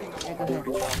 Yeah, go ahead.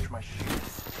 Recharge my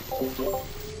shields.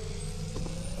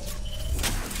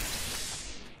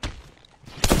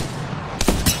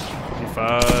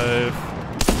 55.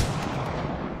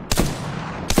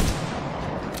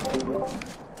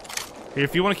 Here,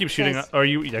 if you want to keep shooting, Yes. or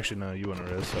you actually no, you want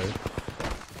to res. Sorry.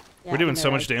 Yeah, We're doing I'm so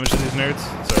much alright. damage to these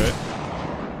nerds. It's alright.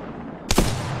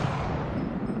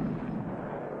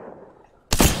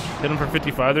 Hit him for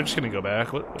 55. They're just gonna go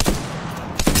back. What?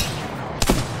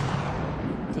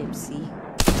 Dipsy.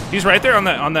 He's right there on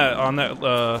that.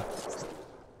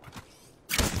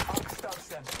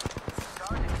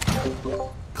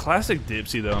 Classic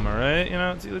Dipsy though, am I right? You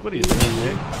know, it's like, what are you doing,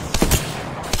 Nick?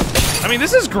 I mean,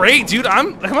 this is great, dude.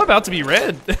 I'm about to be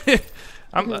red.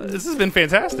 This has been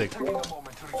fantastic. Taking a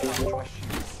moment to recharge my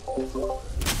shields. Look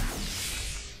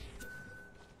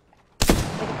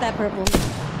at that purple.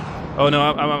 Oh no,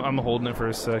 I'm holding it for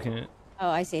a second. Oh,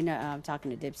 I say no. I'm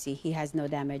talking to Dipsy. He has no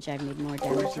damage. I've made more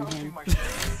damage than him. My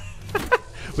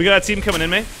shields. We got a team coming in,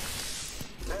 May.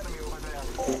 Enemy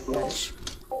over there.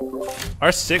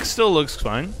 Our 6 still looks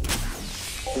fine.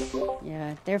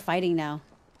 Yeah, they're fighting now.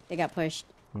 They got pushed.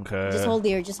 Okay. Just hold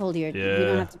here. Just hold here. You Yeah.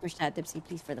 don't have to push that, Dipsy.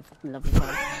 Please, for the fucking love of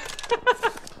God.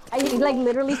 I like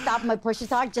literally stopped my push to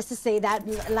talk just to say that,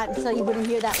 so you wouldn't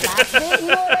hear that last bit. You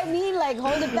know what I mean? Like,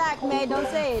 hold it back, man. Don't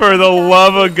say it. For the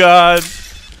love of God.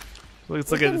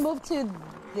 Looks We like can a. move to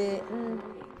the.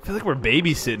 I feel like we're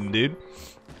babysitting, dude.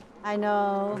 I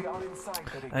know. We are inside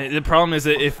the ring. The problem is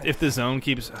that if the zone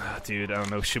keeps, dude, I don't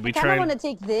know. Should we I kind try? of want to And,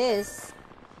 take this.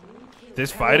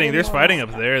 there's fighting. There's fighting up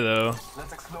there though.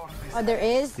 Let's explore this. Oh, there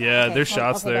is. Yeah, Okay, there's hold-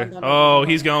 shots okay, there. don't, Oh,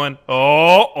 he's going.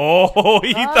 Oh,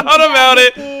 he Oh, thought good about job,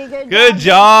 it. Dipsy. Good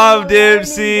job,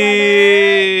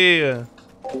 Dipsy. Learning,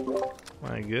 Dipsy.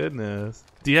 My goodness.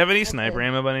 Do you have any sniper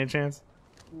ammo by any chance?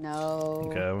 No.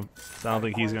 Okay, I don't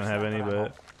think he's gonna have any,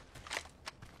 but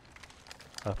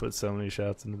I put so many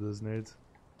shots into those nerds.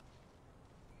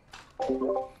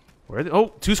 Where are they? Oh,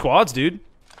 2 squads, dude.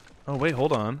 Oh wait,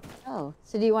 hold on. Oh,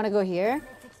 so do you want to go here?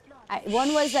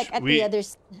 One was like at We- the other.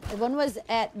 One was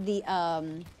at the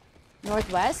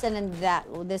northwest, and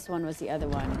then this one was the other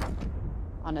one.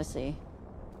 Honestly.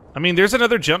 I mean, there's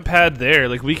another jump pad there.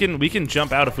 Like we can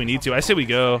jump out if we need to. I say we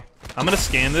go. I'm gonna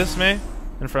scan this, May,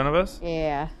 in front of us.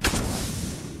 Yeah.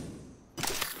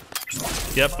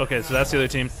 Yep. Okay, so that's the other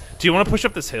team. Do you want to push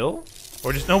up this hill,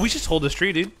 or just no? We just hold this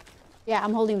tree, dude. Yeah,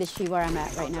 I'm holding this tree where I'm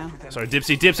at right now. Sorry,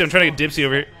 Dipsy. I'm trying to get Dipsy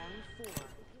over here.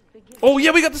 Oh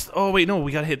yeah, we got this. Oh wait, no,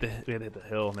 we gotta hit the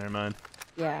hill. Never mind.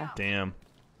 Yeah. Damn.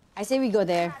 I say we go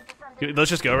there. Let's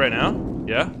just go right now.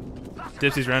 Yeah.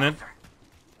 Dipsy's running.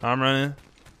 I'm running.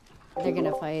 They're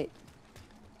gonna fight.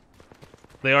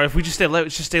 They are. If we just stay left,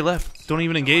 just stay left. Don't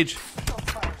even engage.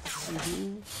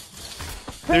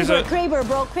 There's Kraber, a- Kraber,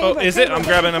 bro. Kraber. Oh, is it? Kraber, I'm get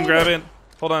grabbing. it, I'm Kraber. grabbing.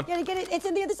 Hold on. Get it, get it. It's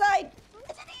on the other side.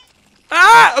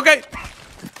 Ah! Okay.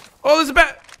 Oh, there's a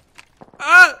bat.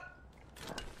 Ah!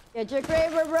 Get your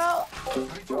Kraber, bro.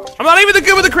 I'm not even that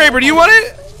good with the Kraber. Do you want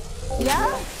it?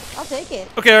 Yeah, I'll take it.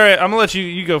 Okay, all right. I'm gonna let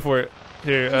you go for it.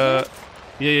 Here.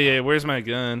 Yeah. Where's my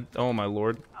gun? Oh my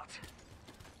lord.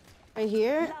 Right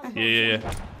here. Yeah.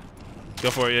 Go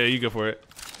for it. Yeah, you go for it.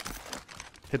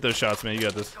 Hit those shots, man. You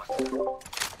got this.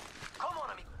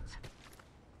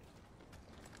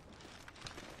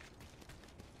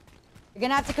 You're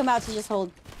gonna have to come out to just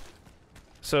hold.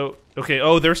 So, okay.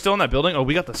 Oh, they're still in that building. Oh,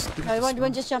 we got this.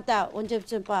 One just jumped out. One just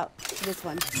jumped out. This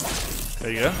one.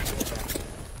 There you go.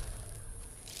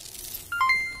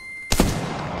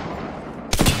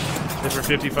 Hit for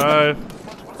 55.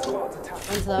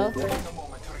 One's low.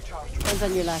 One's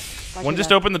on your left. Watch One your just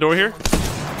left. opened the door here.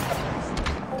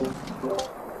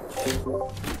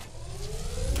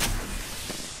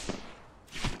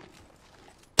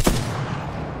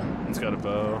 One's got a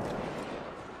bow.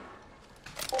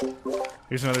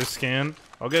 Here's another scan.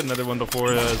 I'll get another one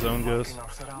before zone goes.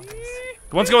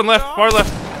 One's going left, far left.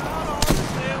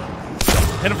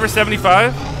 Hit him for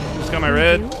 75. Just got my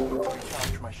red.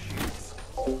 Recharge my shields.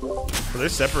 Well, they're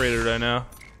separated right now.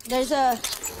 They're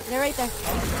right there.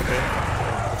 Okay.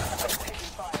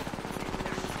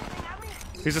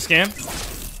 Here's a scan.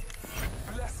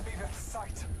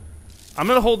 I'm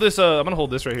gonna hold this. I'm gonna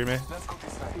hold this right here, man.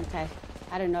 Okay.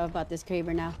 I don't know about this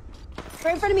Kraber now.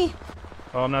 Right in front of me.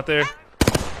 Oh, I'm not there.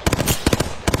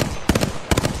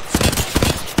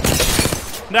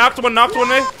 Knocked one, there.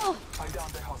 Oh.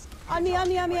 On me. No,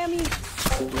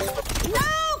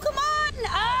 come on!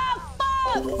 Ah,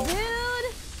 fuck, dude!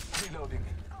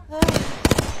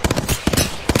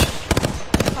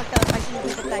 Fucked up. I shouldn't have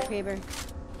picked up that Kraber.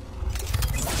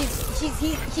 She's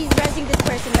resing this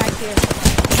person back here.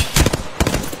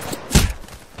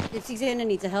 If she's gonna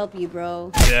need to help you,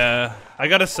 bro. Yeah, I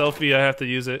got a selfie. I have to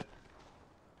use it.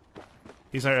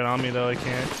 He's not right on me though. I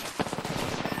can't.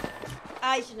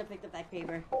 I shouldn't have picked up that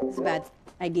Kraber. It's a bad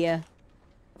idea.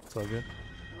 It's all good.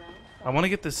 I want to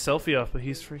get this selfie off, but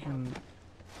he's freaking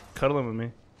cuddling with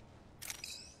me.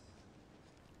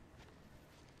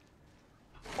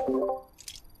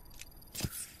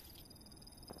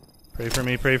 Pray for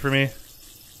me, pray for me.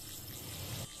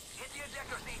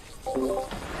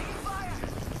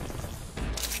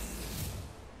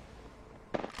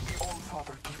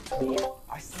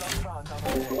 I slept around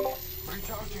another day,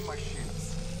 recharging my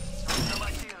shields.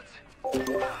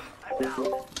 I'm down.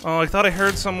 Oh, I thought I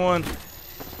heard someone.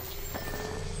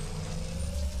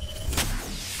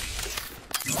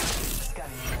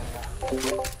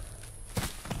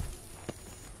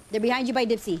 They're behind you by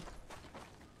Dipsy.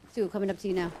 Two coming up to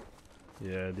you now.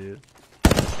 Yeah, dude.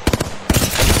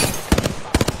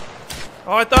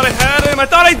 Oh, I thought I had him. I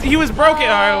thought he was broken. All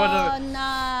right, what Oh,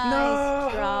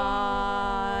 nice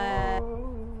try.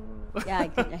 Yeah,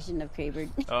 I shouldn't have Krabered.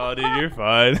 Oh, dude, you're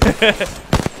fine.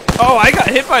 Oh, I got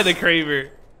hit by the Kraber.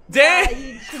 Dang!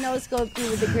 You should no scoped you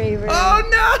with the Kraber. Oh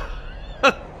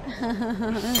no!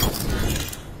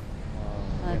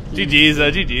 GG's,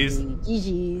 GG's.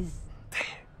 GG's.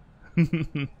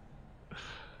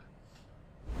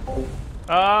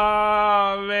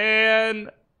 Oh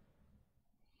man!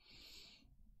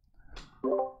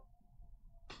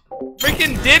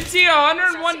 Freaking Dipsy,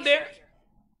 101 there.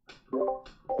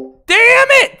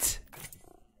 Damn it!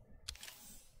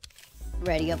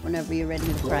 Ready up whenever you're ready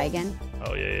to cry again.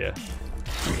 Oh yeah.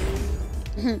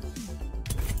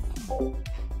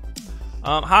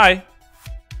 Hi.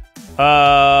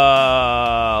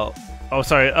 Oh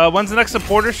sorry. When's the next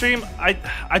supporter stream? I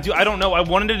don't know. I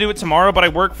wanted to do it tomorrow, but I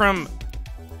work from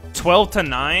 12 to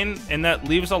 9, and that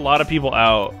leaves a lot of people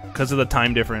out because of the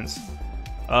time difference.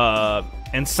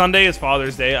 And Sunday is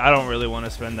Father's Day. I don't really want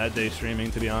to spend that day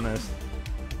streaming, to be honest.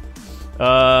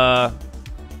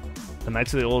 The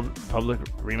Knights of the Old Republic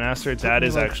remastered. That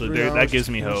is actually there. That gives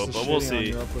me hope, but we'll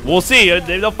see. We'll see.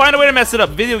 They'll find a way to mess it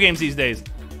up. Video games these days.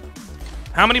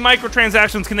 How many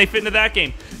microtransactions can they fit into that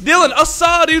game? Dylan,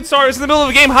 Asa, dude. Sorry, it's in the middle of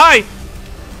a game. Hi.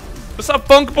 What's up,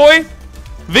 Funk Boy?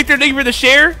 Victor, thank you for the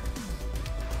share.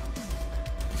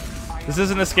 This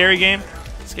isn't a scary game.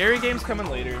 Scary game's coming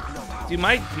later. Dude,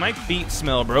 my feet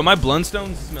smell, bro. My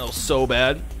Bloodstones smell so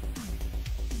bad.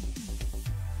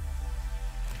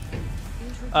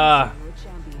 I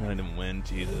didn't win.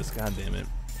 Jesus, god damn it.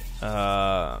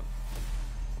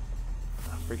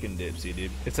 Freaking Dipsy,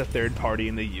 dude. It's a third party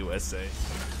in the USA.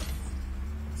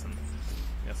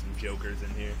 Got some jokers in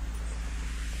here.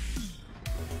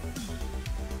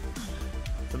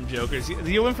 Some jokers.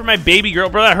 You went for my baby girl,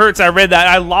 bro. That hurts. I read that.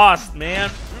 I lost, man.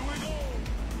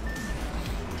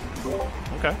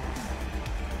 Okay.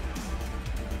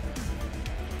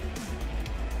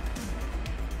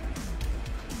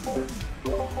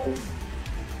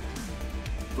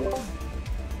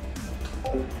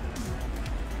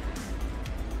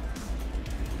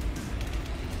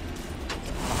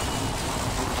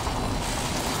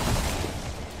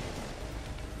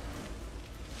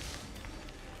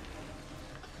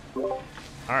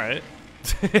 All right.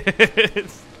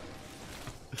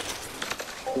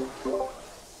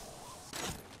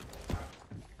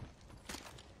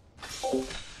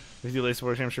 We do late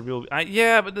support stream, sure people.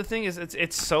 Yeah, but the thing is,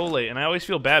 it's so late, and I always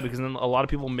feel bad because then a lot of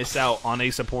people miss out on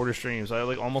a supporter stream. So I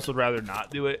like almost would rather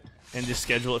not do it and just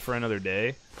schedule it for another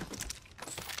day.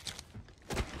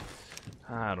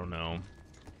 I don't know.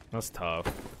 That's tough.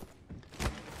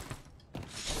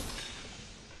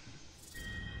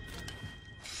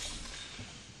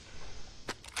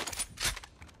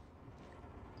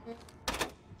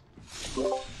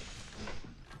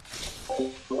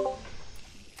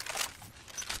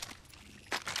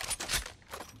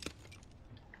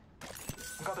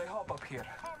 Got a hop up here.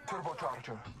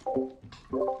 Turbocharger.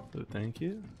 Oh, thank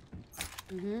you.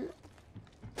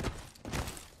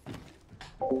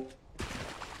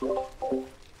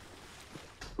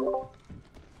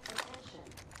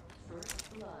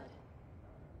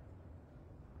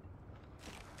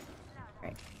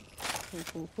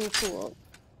 Cool, cool, cool.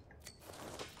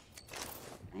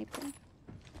 Sniper.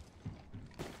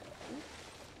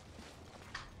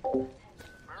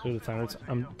 Through the time,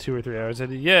 I'm 2 or 3 hours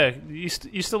ahead. Yeah, you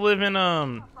still live in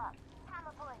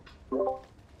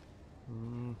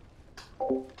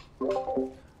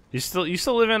You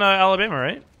still live in Alabama,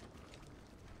 right?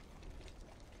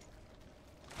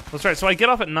 That's right. So I get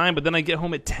off at 9, but then I get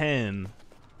home at 10.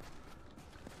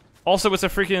 Also, it's a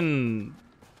freaking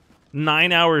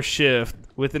 9-hour shift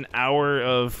with an hour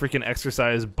of freaking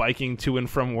exercise biking to and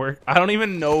from work. I don't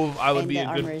even know if I would be the a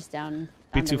armor good. is down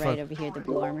be on too the right fun. over here, the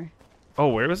blue armor. Oh,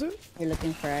 where was it? You're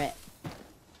looking for it.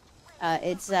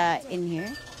 It's in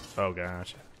here. Oh,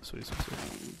 gotcha. Sweet, sweet,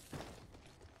 sweet.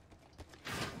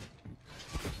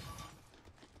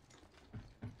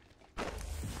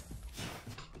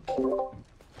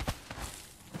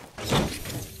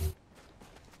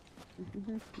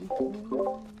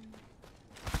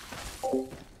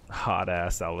 Hot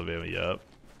ass Alabama, yup.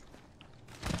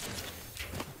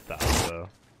 Thought so.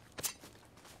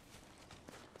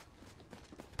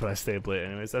 But I stay up late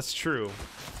anyways, that's true.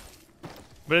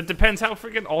 But it depends how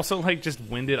freaking also like just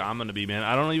winded I'm gonna be, man.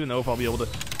 I don't even know if I'll be able to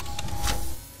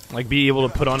like be able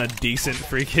to put on a decent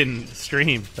freaking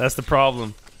stream. That's the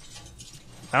problem.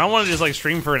 I don't want to just like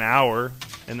stream for an hour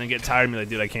and then get tired and be like,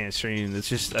 dude, I can't stream. It's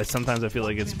just sometimes I feel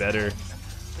like it's better.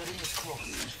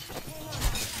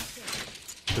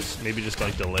 Just maybe just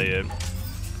like delay it.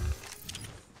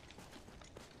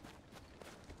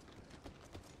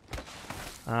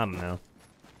 I don't know.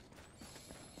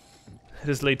 It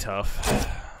is late tough.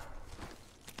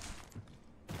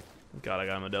 God, I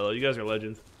got Modelo. You guys are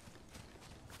legends.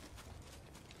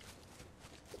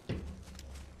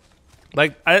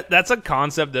 Like, that's a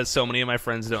concept that so many of my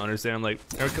friends don't understand. I'm like,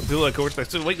 people like,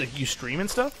 so wait, like you stream and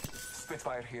stuff?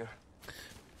 Spitfire here.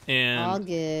 And All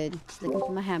good. Just looking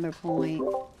for my hammer point.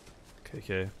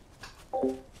 okay.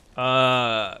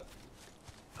 I'm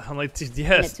like, dude,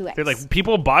 yes. And a 2X. They're like,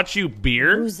 people bought you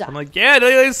beer? Bruiser. I'm like, yeah,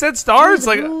 they said stars.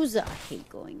 Like, I hate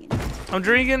going in. I'm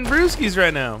drinking brewskis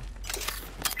right now.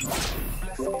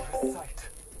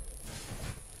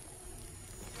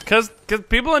 Cause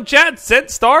people in chat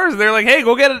said stars. They're like, hey,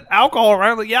 go get an alcohol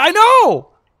around. I'm like, yeah, I know.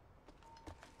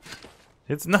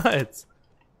 It's nuts.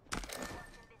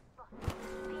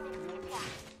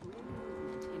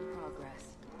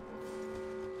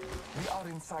 We are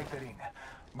inside the ring.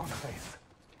 Good place.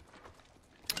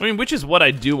 I mean, which is what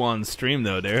I do on stream,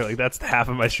 though, Dare. Like, that's half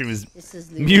of my stream is This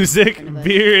is Luke music, in front of us,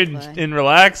 beer, but and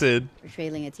relaxing. we're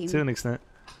trailing a team. To an extent.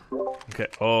 Okay.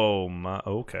 Oh, my.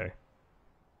 Okay.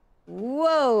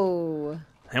 Whoa.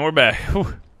 And we're back.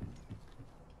 Whew.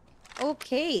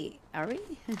 Okay. Are we?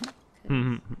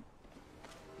 Mhm.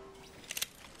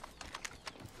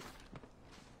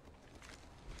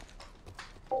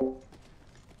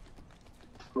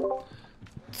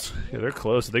 Yeah, they're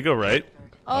close. Did they go right?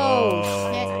 Oh,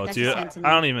 shit. That's dude, a I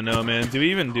sentinel. don't even know, man. Do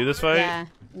we even do this fight? Yeah.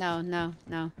 No.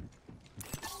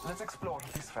 Let's explore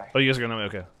this way. Oh, you guys are gonna.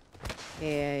 Okay.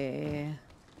 Yeah.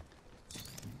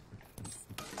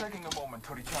 Taking a moment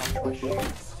to recharge my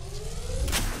shields.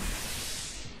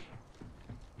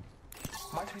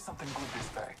 Might be something good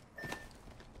this way.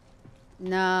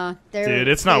 No, they're. Dude,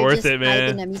 it's not they're worth just it, man.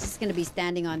 hiding him. He's just gonna be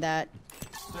standing on that.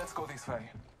 Let's go this way.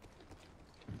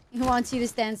 He wants you to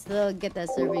stand still and get that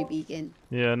survey beacon.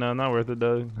 Yeah, no, not worth it,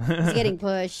 Doug. He's getting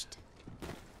pushed.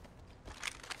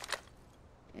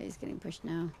 Yeah, he's getting pushed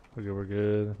now. Okay, we're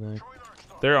good, I think.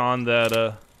 They're on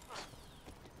that,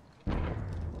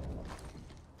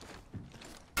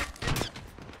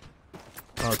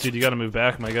 Oh, dude, you gotta move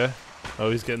back, my guy.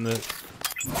 Oh, he's getting the... I'm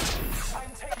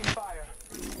taking fire.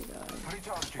 Oh my god.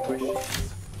 Recharging my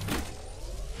shields.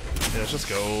 Yeah, let's just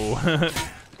go.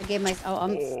 I gave my. Oh,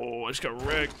 Oh, I just got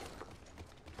wrecked.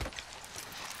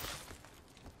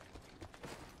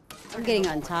 I'm getting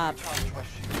on top. Recharge my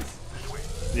shields.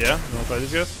 Yeah? You wanna fight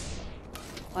these guys?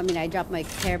 I mean, I dropped my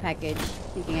care package,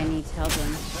 thinking I need to help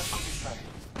him. Let's go this way.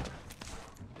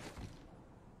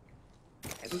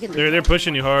 We can They're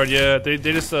pushing you hard, yeah. They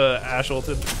just, Ash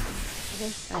ulted. Okay, got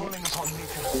it. Calling upon me to You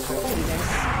guys.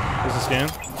 There's a scan.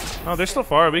 Oh, they're still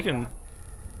far. We can...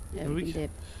 Yeah, We we can can-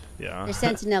 dip. Yeah. They're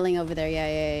sentineling over there.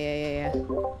 Yeah.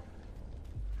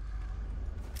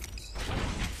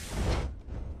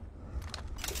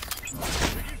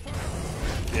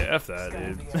 Yeah, F that,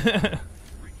 dude.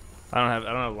 I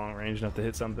don't have long range enough to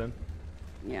hit something.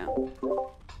 Yeah.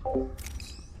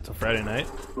 It's a Friday night.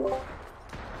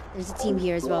 There's a team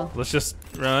here as well. Let's just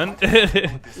run.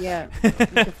 Yeah. We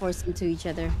can force them to each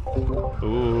other.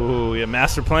 Ooh, yeah,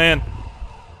 master plan.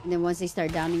 And then once they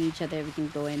start downing each other, we can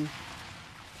go in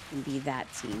and be that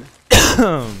team.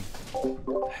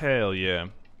 Hell yeah.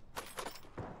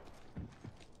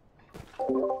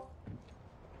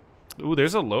 Ooh,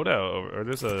 there's a loadout, or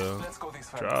there's a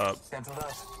drop.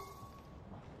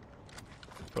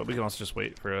 But we can also just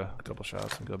wait for a couple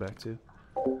shots and go back too.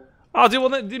 Oh, dude, well,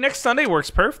 the next Sunday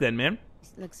works perf then, man.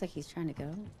 Looks like he's trying to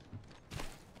go.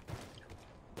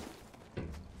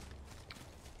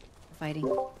 Fighting.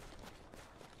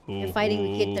 You're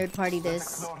fighting. We can't third party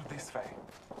this.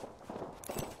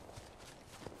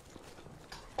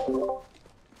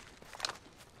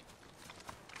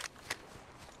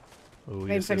 Ooh,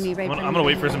 Right in front of me, right in front of me. I'm gonna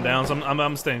wait for some downs.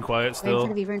 I'm staying quiet Right in still.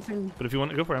 front of you, right in front of me. But if you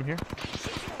want to go for it, I'm here.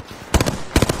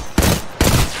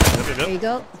 Yep. There you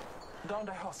go.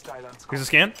 Here's a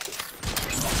scan.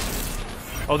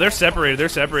 Oh, they're separated. They're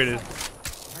separated.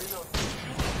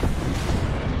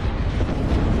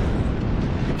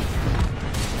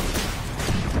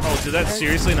 Oh, did that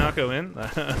seriously not go in?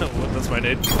 That's my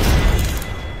nade.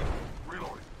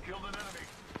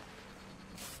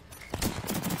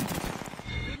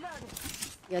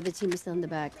 The other team is still in the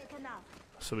back.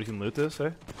 So we can loot this,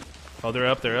 eh? Oh, they're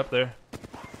up. They're up there.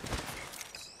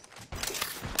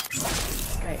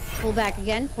 Right. Pull back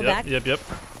again. Pull back. Yep.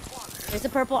 There's a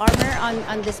purple armor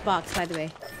on this box, by the way.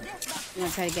 You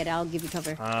want to try to get it? I'll give you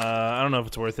cover. I don't know if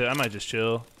it's worth it. I might just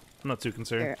chill. I'm not too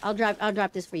concerned. Here, I'll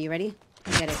drop this for you. Ready?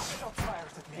 I'll get it.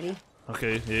 Ready?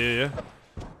 Okay. Yeah.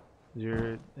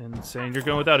 You're insane. You're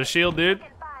going without a shield, dude.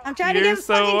 I'm trying to You're get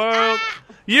so wild.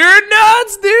 You're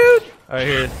nuts, dude. All right,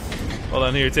 here. Hold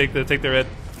on, here. Take the red.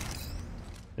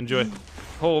 Enjoy.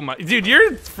 Oh my, dude,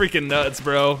 you're freaking nuts,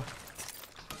 bro.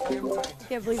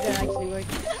 Can't believe that actually worked.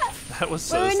 That was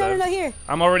so wait, sad. no, here.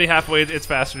 I'm already halfway. It's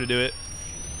faster to do it.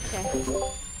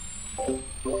 Okay.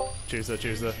 Cheers, though.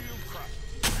 Here's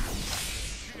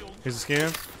the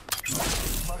scan.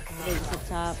 It's up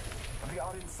top.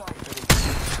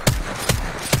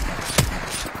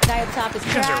 The guy up top is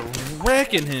You guys cracked. are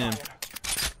wrecking him.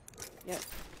 Yep.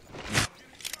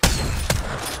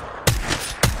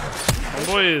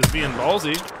 Homeboy is being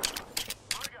ballsy.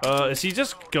 Is he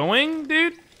just going,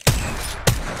 dude?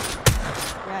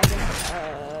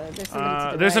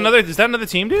 There's another. Is that another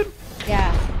team, dude?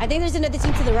 Yeah, I think there's another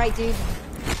team to the right, dude.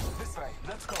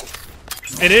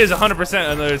 It is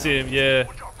 100% another team. Yeah.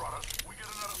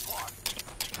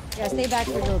 Yeah, stay back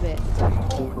for a little bit.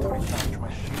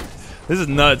 This is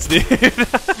nuts, dude.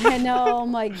 I know. Oh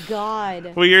my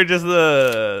god. Well, you're just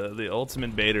the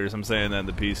ultimate baiters. I'm saying that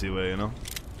the PC way, you know.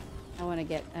 I want to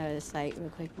get the site real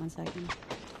quick. 1 second.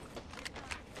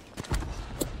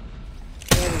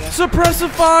 There we go.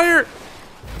 Suppressive fire.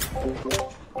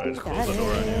 I just Got close the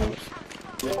door on it. you.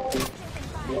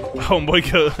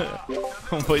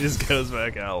 Homeboy just goes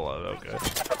back out. Okay.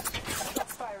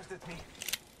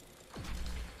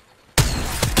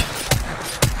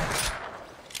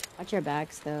 Watch your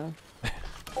backs, though.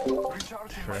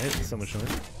 Right? So much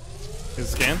noise. Is it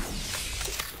scan?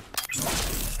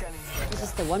 There's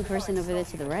just the one person over there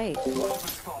to the right.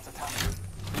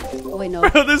 Oh, wait, no.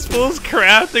 Bro, this fool's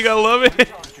crafting. I love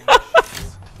it.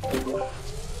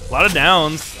 A lot of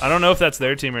downs. I don't know if that's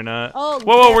their team or not. Oh,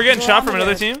 whoa, yeah, we're getting shot from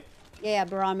another barometer. team? Yeah,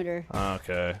 barometer.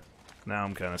 Okay. Now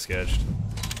I'm kind of sketched.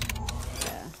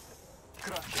 Yeah.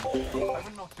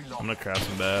 I'm gonna craft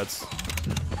some bats.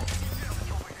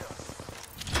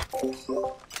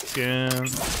 Skin.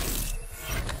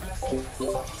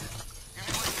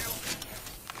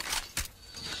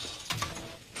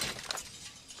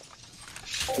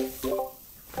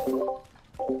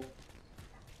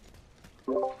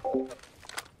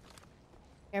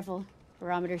 Careful.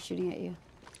 Barometer shooting at you.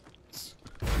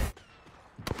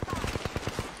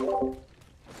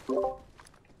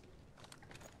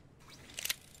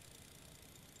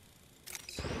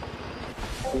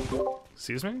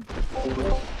 Excuse me?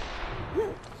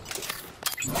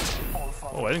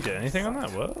 Oh, I didn't get anything on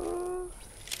that. What?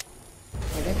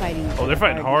 Yeah, they're fighting. Oh, they're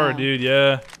fighting hard, now. dude.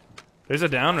 Yeah. There's a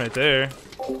down right there.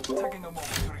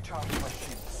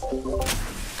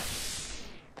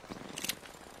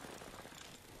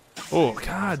 Oh,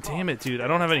 god damn it, dude. I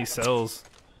don't have any cells.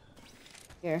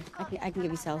 Here, I can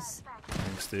give you cells.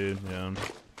 Thanks, dude. Yeah.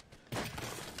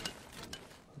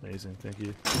 Amazing. Thank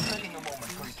you.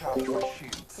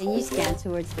 Can you scan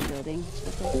towards the building?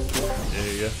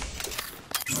 There you go.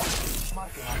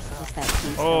 Just that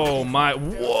piece. Oh my!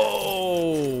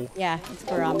 Whoa! Yeah, it's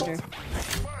barometer.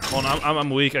 Hold on, I'm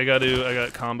weak. I got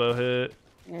combo hit.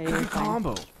 Yeah, you're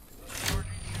fine.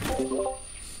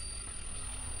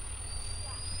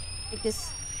 Take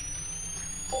this.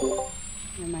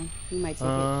 Never mind. You might take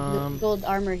it. Gold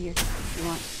armor here. If you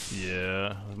want.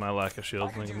 Yeah, with my lack of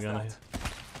shields, I think I'm gonna.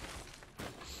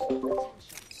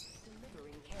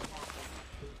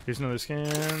 Here's another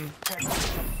scan.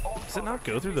 Does it not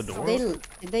go through the door? Did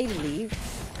they leave?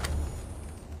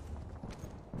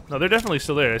 No, they're definitely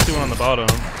still there. I see one on the bottom.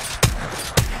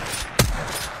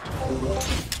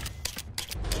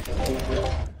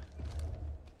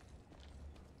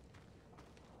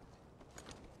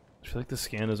 I feel like the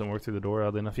scan doesn't work through the door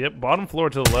oddly enough. Yep, bottom floor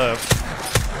to the left.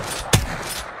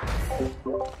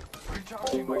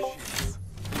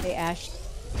 They ashed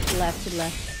left to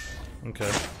left.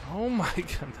 Okay. Oh my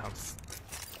god.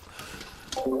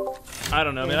 I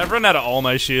don't know, man. I've run out of all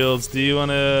my shields. Do you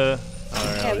want to...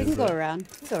 Yeah, we can go around.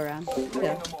 We can go around.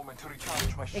 Go.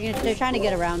 They're trying to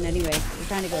get around anyway. They're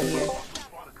trying to go here.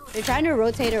 They're trying to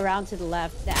rotate around to the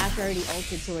left. The Ash already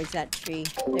ulted towards that tree.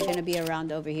 They're going to be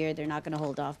around over here. They're not going to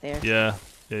hold off there. Yeah.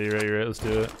 Yeah, you're right. You're right. Let's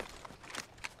do it.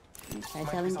 Try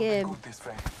telling Gib.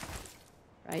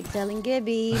 Try telling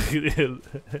Gibby.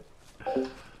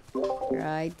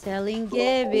 Try telling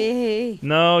Gibby.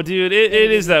 No, dude.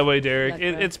 It is that way, Derek.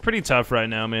 It's pretty tough right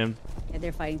now, man. Yeah,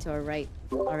 they're fighting to our right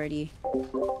already.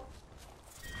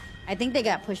 I think they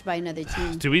got pushed by another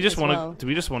team. Do we just want to? well. Do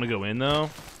we just want to go in though?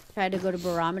 Try to go to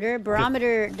Barometer.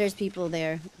 Barometer, there's people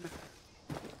there.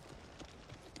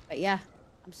 But yeah,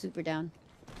 I'm super down.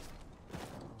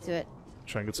 Do it.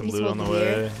 Try and get some Please loot on the hold here.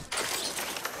 way.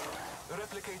 The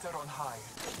replicator on high.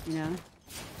 You know.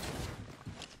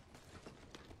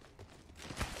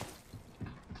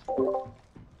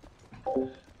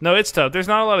 No, it's tough. There's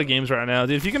not a lot of games right now,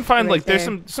 dude. If you can find Right like, there's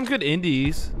there. some good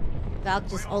indies. Valk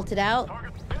just ulted out.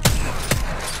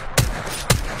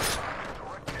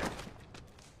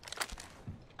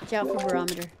 Watch out for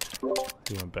Barometer.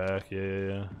 He went back.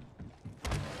 Yeah.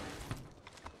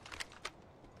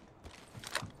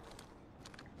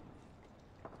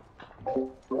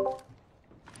 Where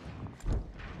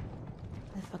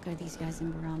the fuck are these guys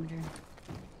in Barometer?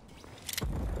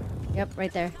 Yep,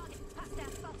 right there.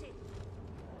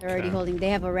 They're already Okay. holding. They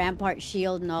have a rampart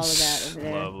shield and all of that over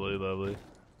there. Lovely, lovely.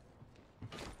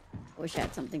 I wish I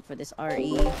had something for this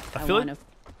RE. I feel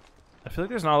like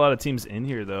there's not a lot of teams in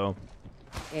here though.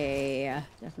 Yeah,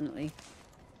 definitely.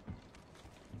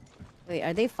 Wait,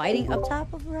 are they fighting up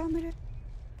top of Barometer?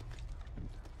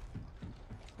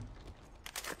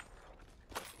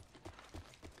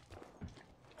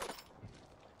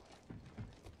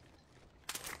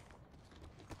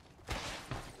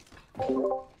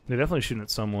 They're definitely shooting at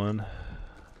someone.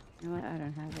 You know what? I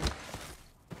don't have it.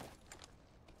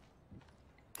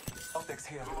 Optics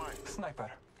here.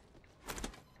 Sniper.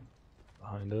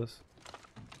 Behind us.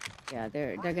 Yeah,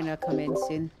 they're gonna come in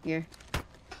soon. Here.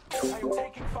 I am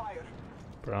taking fire.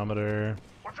 Barometer.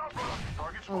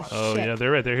 Oh, Oh shit. yeah,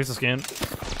 they're right there. Here's the scan.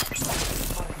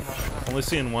 Only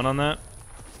seeing one on that.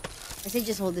 I say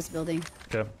just hold this building.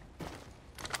 Okay.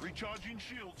 Recharging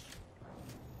shields.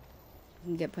 You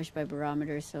can get pushed by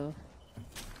Barometer, so.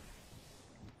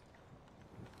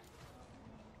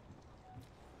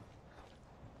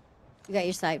 You got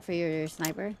your sight for your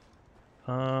sniper?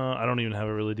 I don't even have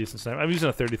a really decent sniper. I'm using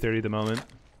a 30-30 at the moment.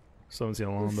 Still haven't seen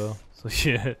a longbow. So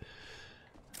yeah.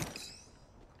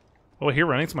 Oh, here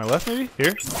running to my left, maybe?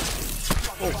 Here?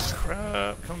 Oh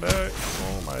crap! Come back!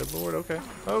 Oh my lord! Okay.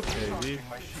 Okay, dude.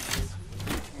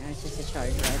 Yeah, it's just a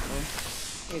charge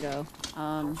rifle. Here you go.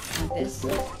 Want this?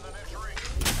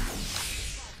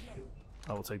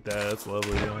 I will take that. That's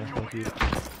lovely. Yeah, thank you.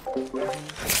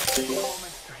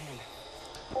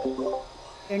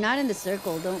 They're not in the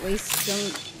circle. Don't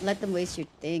let them waste your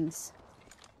things.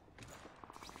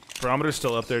 Barometer's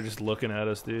still up there, just looking at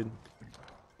us, dude.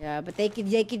 Yeah, but they could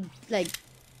like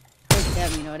hurt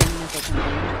them. You know what I mean? If they come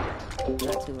in.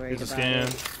 Not too worried Here's a about scan.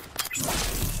 it.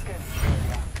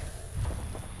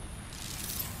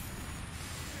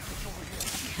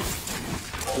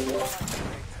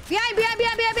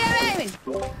 Behind!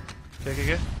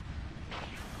 Okay.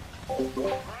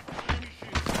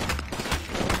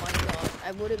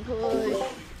 I wouldn't push.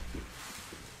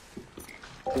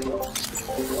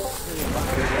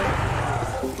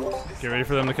 Get ready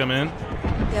for them to come in. If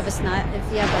you have a snipe,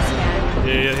 if you have a scan.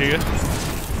 Yeah, here you go.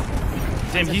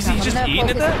 Damn, he's just eating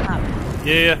at that?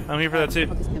 Yeah, I'm here for that too.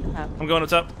 I'm going up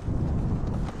top.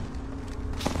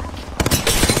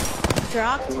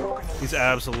 Dropped. He's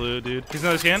absolute, dude. He's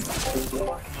another scan.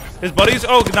 His buddies,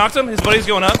 oh, knocked him. His buddy's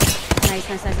going up.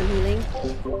 Nice, I'm healing.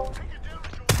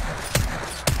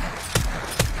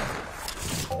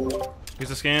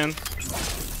 Here's a scan.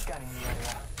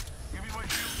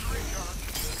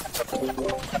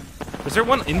 Is there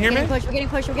one in here, man? We're getting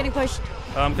pushed.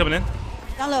 I'm coming in.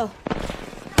 Down low.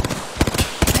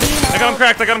 I got him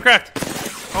cracked.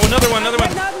 Oh, another one.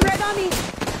 Red on me.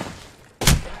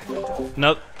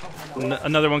 No,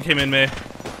 another one came in, May.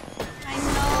 I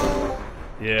know.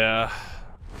 Yeah.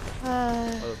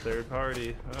 Oh, third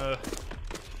party.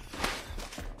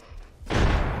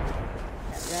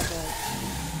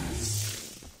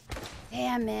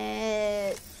 Damn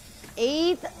it.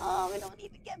 8th? Oh, we don't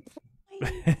even get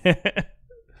points.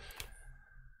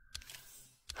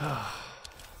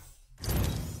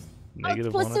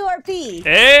 Negative plus 1. 2 RP.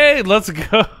 Hey, let's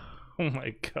go. Oh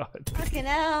my god. Fucking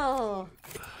hell.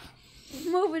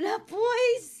 Moving up,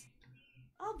 boys.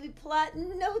 I'll be plotting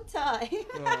in no time.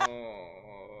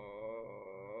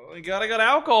 Oh, I got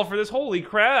alcohol for this. Holy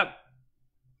crap.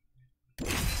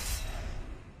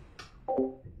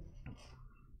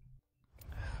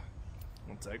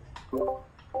 One sec.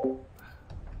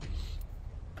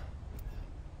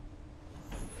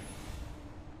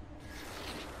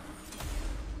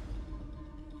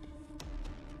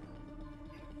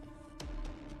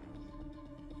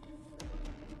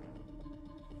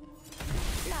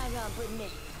 Line up with me.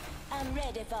 I'm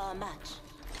ready for a match.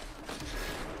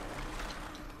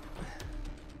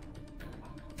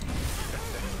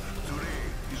 Today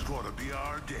is gonna be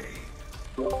our day.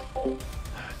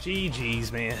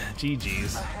 GG's, man.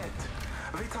 GG's. Ahead.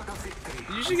 We got a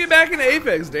victory. You should get back into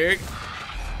Apex, Derek.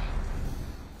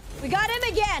 We got him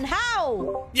again.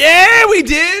 How? Yeah, we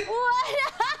did. What?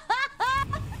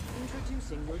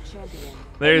 Introducing your champion.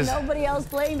 There's Nobody else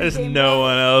playing the game. no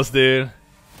one else, dude.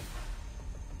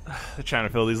 They're trying to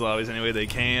fill these lobbies any way they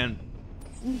can.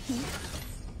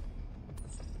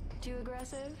 Too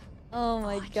aggressive? Oh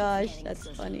my gosh, that's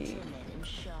funny.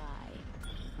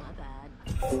 My bad.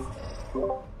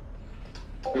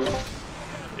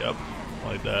 Yep,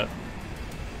 like that.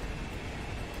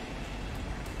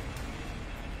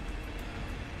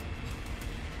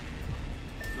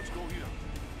 Let's go here.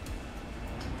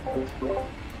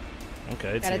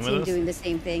 Okay, Got a team team with us. doing the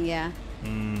same thing, yeah.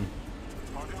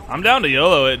 I'm down to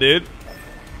YOLO it, dude.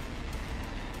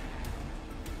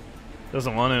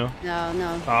 Doesn't want to. No,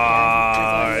 no.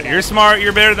 Ah, Yeah, you're smart.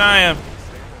 You're better than I am.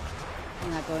 I'm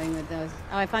not going with those.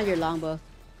 Oh, I found your longbow.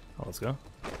 Oh, let's go.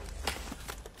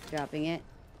 Dropping it.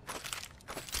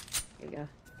 Here you go.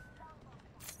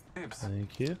 Dibs.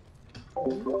 Thank you.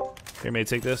 Here, mate,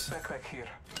 take this. Backpack here.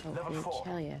 Oh, Level bitch, 4.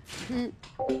 hell yeah.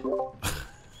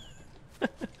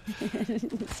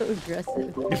 So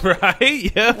aggressive.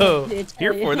 Right? Yo. Bitch,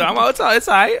 Here hell for it. yeah. It's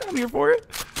alright. I'm here for it.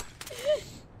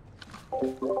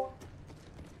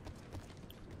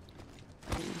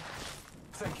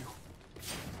 Thank you.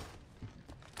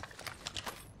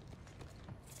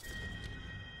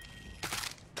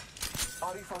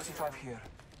 RE45 here.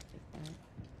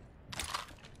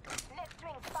 Next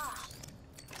ring far.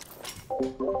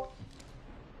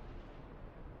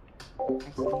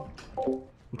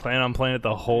 I'm planning on playing it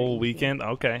the whole weekend.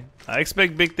 Okay. I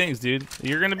expect big things, dude.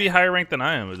 You're going to be higher ranked than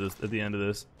I am at the end of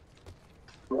this.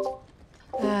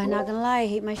 Not gonna lie, I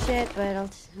hate my shit, but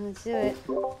let's do it.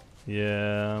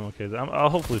 Yeah, I'm okay. I'll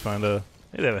hopefully find a...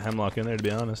 Maybe they have a hemlock in there, to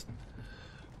be honest.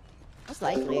 Most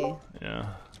likely. Yeah.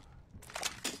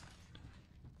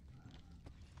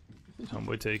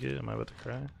 Homeboy, take it. Am I about to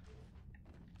cry?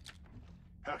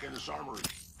 Hack in this armory.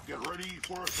 Get ready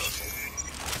for a tussle.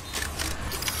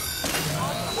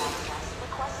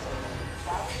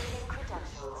 Validating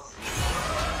credentials.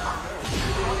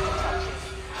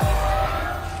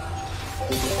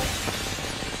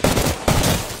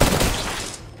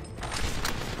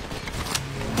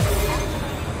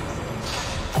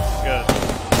 Got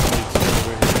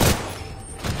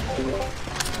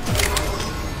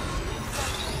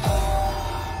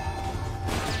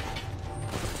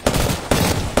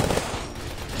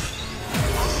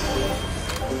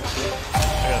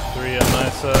I got 3 on my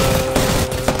side.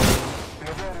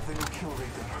 Beware of the new kill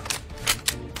leader.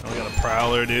 I got a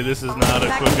prowler, dude. This is not a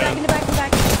Back, quick back, in gun. the back, in the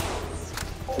back.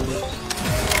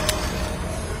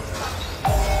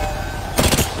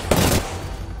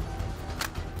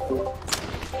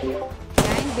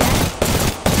 Behind,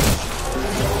 behind.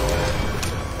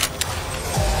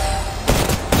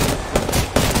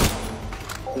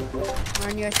 More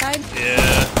on your side.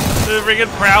 Yeah. The freaking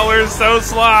prowler is so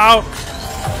slow. Out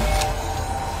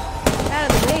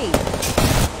of the way.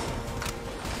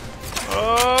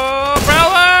 Oh,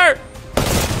 prowler!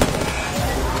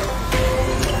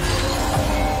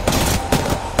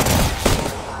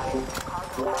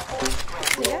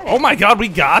 We got it. Oh my god, we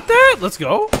got that? Let's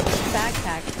go.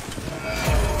 Backpack.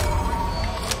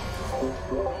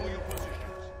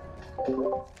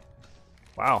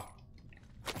 Wow.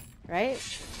 Right?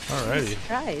 Alrighty.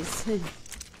 Surprise.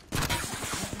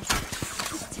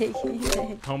 Just taking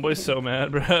it. Homeboy's so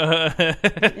mad, bro.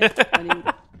 It's funny.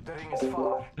 The ring is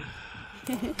far.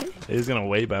 He's gonna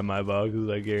wait by my boxes,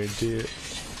 I guarantee it.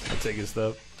 I'll take his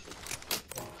stuff.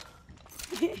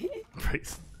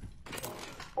 Christ.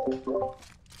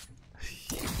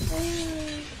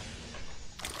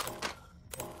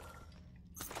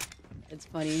 It's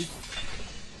funny.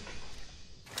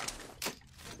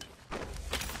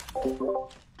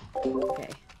 Okay.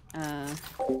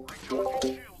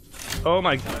 Oh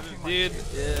my god, dude.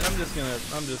 Yeah, I'm just gonna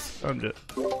quit.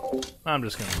 I'm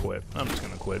just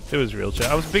gonna quit. It was real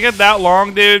chat. I was being that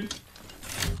long, dude.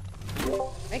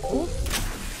 Alright, cool.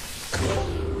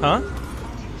 Huh?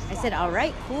 I said,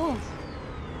 alright, cool.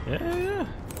 Yeah.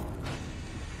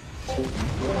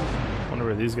 Wonder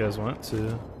where these guys went to.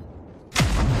 Right?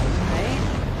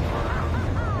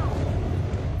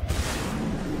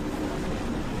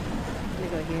 I'm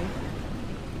gonna go here.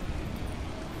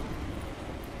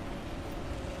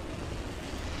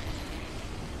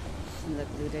 Look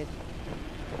looted.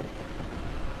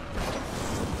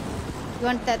 You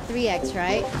want that 3x,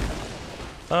 right?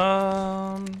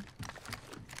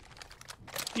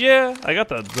 Yeah, I got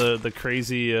the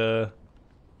crazy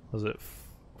was it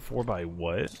 4x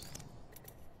what?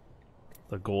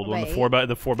 The gold one, the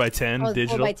 4x10 Oh,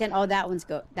 digital. 4x10. Oh, that one's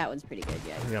pretty good.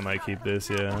 Yeah. I think I might keep this.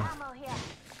 Yeah.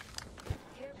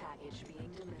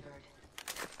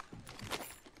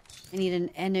 I need an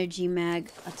energy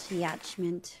mag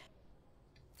attachment.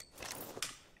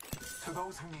 To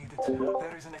those who need it,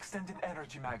 there is an extended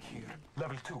energy mag here.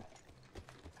 Level 2.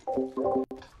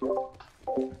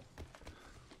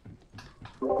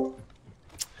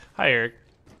 Hi, Eric.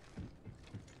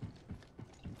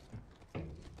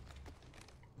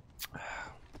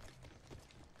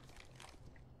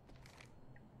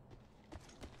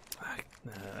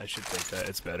 I should take that.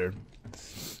 It's better.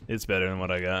 It's better than what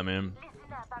I got, man.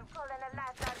 Listen up, I'm calling a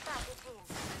lifeline package in.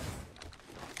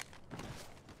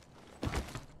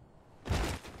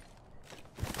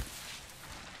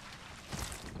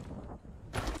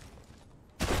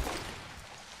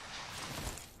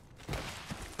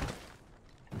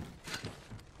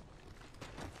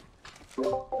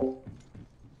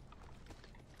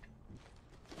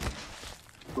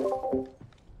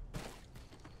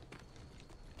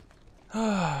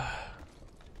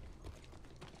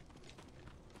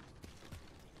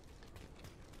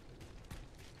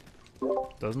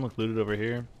 Doesn't look looted over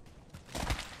here.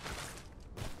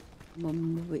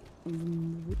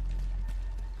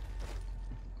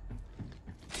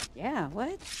 Yeah,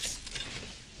 what?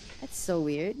 That's so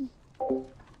weird.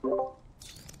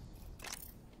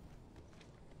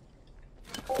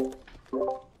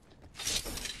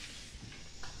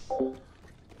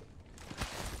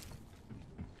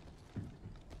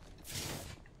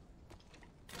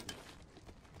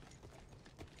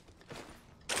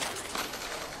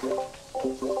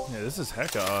 Yeah, this is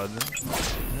hecka odd.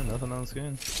 Yeah, nothing on the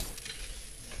screen.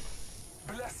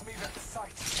 Bless me with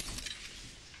sight.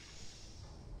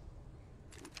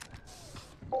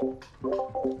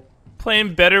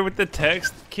 Playing better with the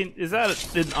text. Is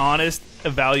that an honest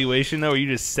evaluation though, or are you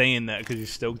just saying that because you're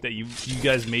stoked that you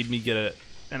guys made me get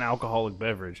an alcoholic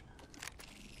beverage?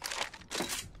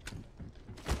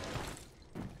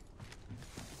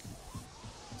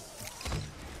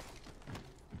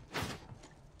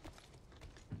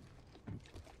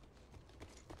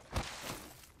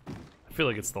 I feel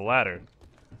like it's the latter.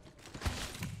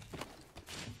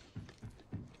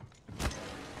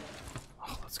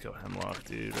 Oh, let's go Hemlock,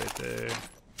 dude, right there.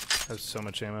 Has so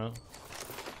much ammo.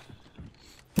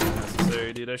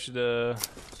 Necessary, dude. I should with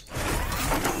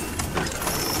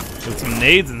some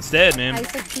nades instead, man. Hi,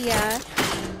 Sophia.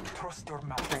 Trust your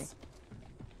maps.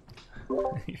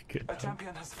 You're good. A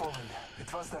champion has fallen.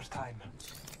 It was their time.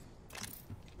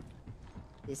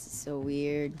 This is so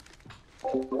weird.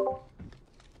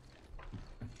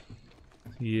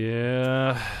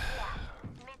 Yeah.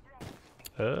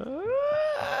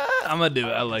 I'm gonna do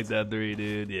it. I like that 3,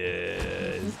 dude. Yeah,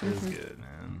 it's good,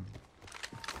 man.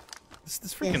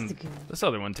 This freaking this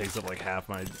other one takes up like half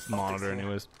my monitor,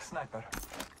 anyways. Sniper.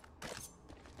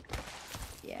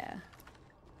 Yeah.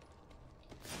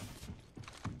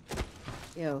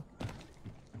 Yo.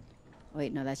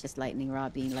 Wait, no, that's just lightning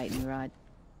rod being lightning rod.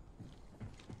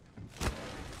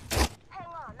 Hang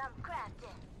on, I'm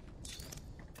crafting.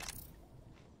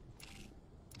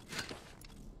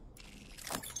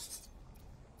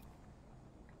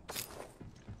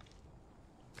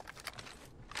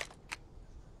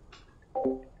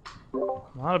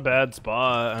 Not a bad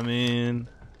spot. I mean,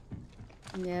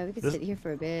 Yeah, we could sit here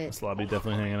for a bit. this lobby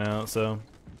definitely hanging out. So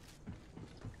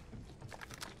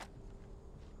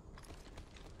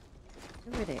I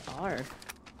wonder where they are.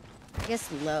 I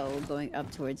guess low, going up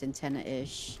towards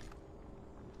antenna-ish.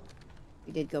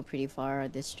 We did go pretty far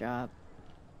on this drop.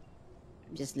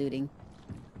 I'm just looting.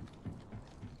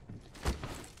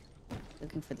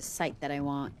 looking for the site that I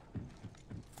want.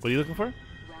 What are you looking for?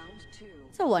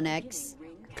 It's a 1X.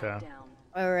 Okay.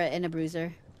 Or in a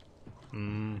bruiser.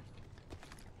 Hmm.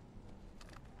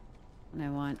 What I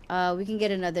want. We can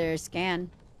get another scan.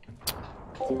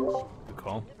 Good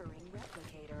call.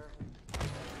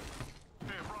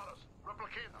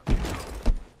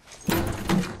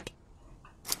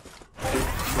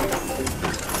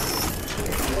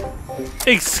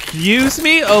 Excuse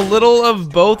me? A little of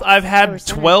both. I've had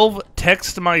 12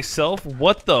 text myself.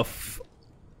 What the f...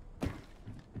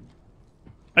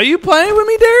 Are you playing with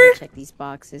me, Derek? Check these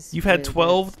boxes. You've had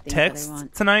 12 texts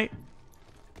tonight?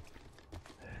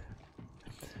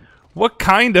 What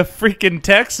kind of freaking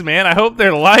texts, man? I hope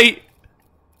they're light.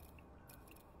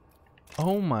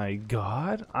 Oh my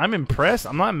god. I'm impressed.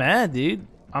 I'm not mad, dude.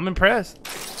 I'm impressed.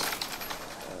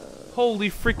 Holy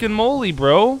freaking moly,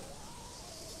 bro.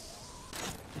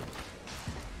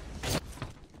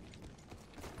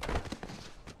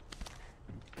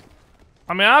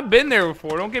 I mean, I've been there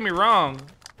before, don't get me wrong.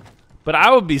 But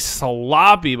I would be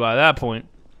sloppy by that point.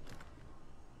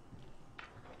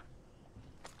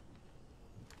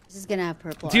 This is gonna have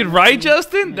purple. Dude, right,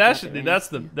 Justin? That's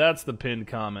the pinned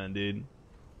comment, dude.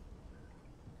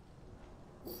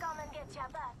 Come and get your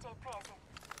birthday present.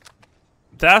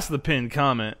 That's the pinned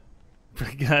comment. For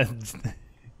God's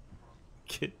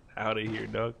get out of here,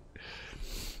 dog.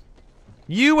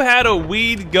 You had a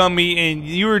weed gummy and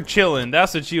you were chilling.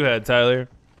 That's what you had, Tyler.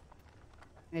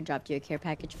 I dropped you a care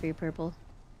package for your purple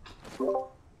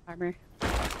armor.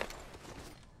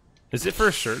 Is it for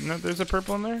certain that there's a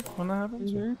purple in there when that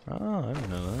happens? Mm-hmm. Oh, I didn't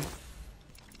know that.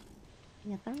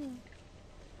 Yeah,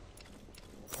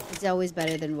 it's always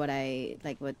better than what I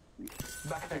like. What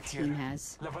the team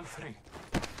has. Level 3.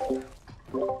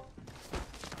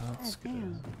 That's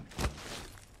good.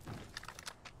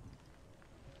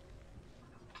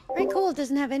 Very cool. It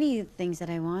doesn't have any things that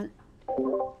I want.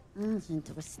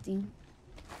 Interesting.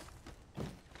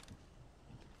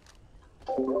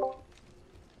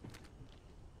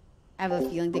 I have a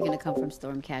feeling they're gonna come from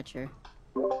Stormcatcher.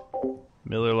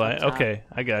 Miller Lite. Okay,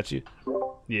 I got you.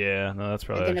 Yeah, no, that's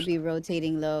probably. They're gonna be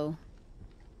rotating low.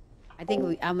 I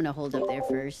think I'm gonna hold up there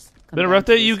first. Bit of rough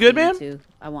day. You good, man? Too.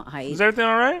 I want height. Is everything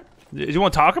all right? Do you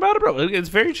want to talk about it, bro? It's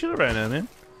very chill right now, man.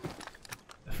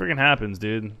 It freaking happens,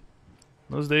 dude.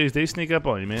 Those days, they sneak up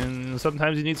on you, man.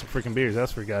 Sometimes you need some freaking beers.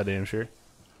 That's for goddamn sure.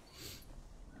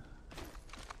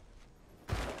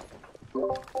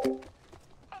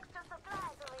 Extra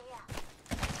supplies over here.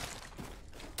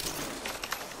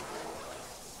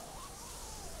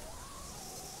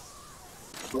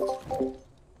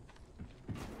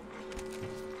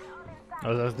 I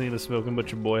was thinking of smoking,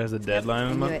 but your boy has a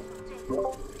deadline in I him. knew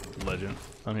it. Legend.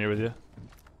 I'm here with you.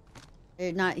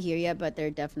 They're not here yet, but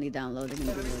they're definitely down low. They're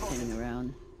gonna be rotating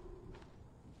around.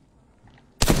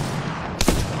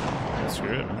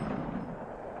 Screw it, man.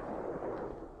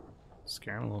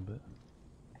 Scare him a little bit.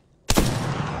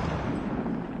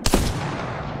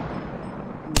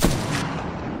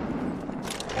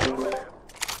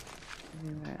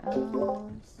 Everywhere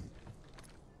else.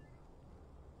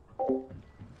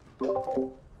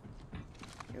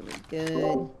 Here we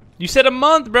good. You said a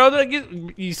month, bro.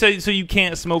 You said so you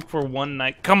can't smoke for one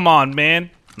night. Come on, man.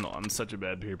 No, I'm such a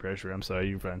bad peer pressure. I'm sorry,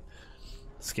 you're fine.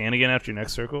 Scan again after your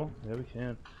next circle? Yeah, we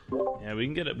can. Yeah, we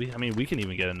can get it. I mean, we can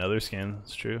even get another scan.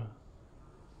 It's true.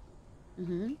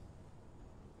 Mm-hmm.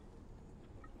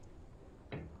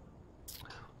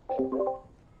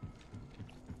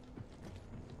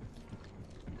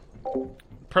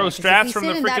 Pro strats from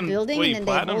the in that freaking building wait, and then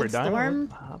platinum they or hold diamond?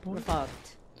 Storm, we're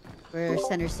fucked. We're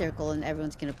center circle and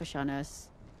everyone's gonna push on us.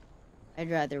 I'd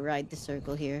rather ride the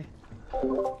circle here.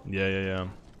 Yeah.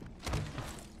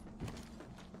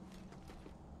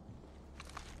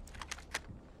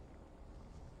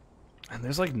 And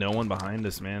there's like no one behind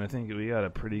us, man. I think we got a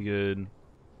pretty good.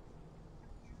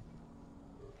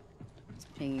 It's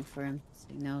pinging for him, so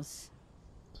he knows.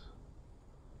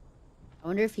 I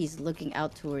wonder if he's looking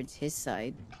out towards his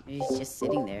side. Or he's just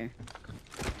sitting there.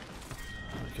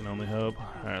 I can only hope.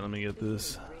 All right, let me get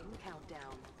this.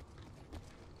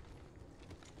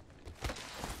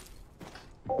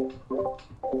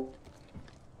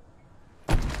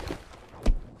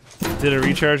 Did a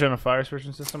recharge on a fire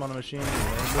suppression system on the machine?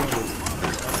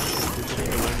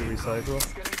 Recycle.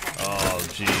 Oh,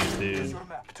 jeez, dude.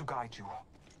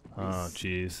 Oh,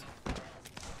 jeez.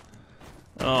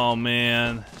 Oh,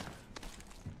 man.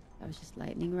 I was just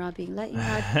lightning robbing.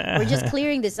 We're just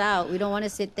clearing this out. We don't want to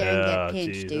sit there and get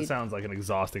pinched, geez. dude. That sounds like an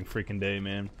exhausting freaking day,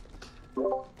 man.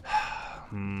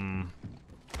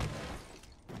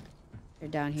 They're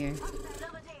down here.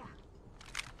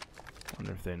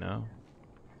 Wonder if they know.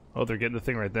 Oh, they're getting the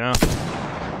thing right now.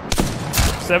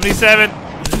 77.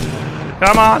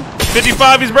 Come on.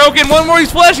 55. He's broken. One more.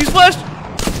 He's flushed. He's flushed.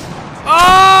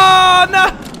 Oh no!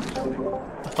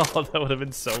 Oh, that would have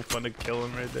been so fun to kill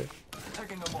him right there.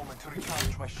 Taking a moment to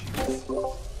recharge my shields.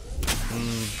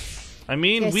 I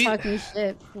mean, You guys talking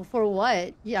shit. For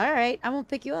what? Yeah, alright. I won't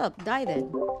pick you up. Die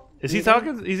then. Is he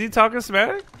talking? Is he talking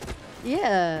smack?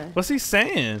 Yeah. What's he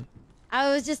saying? I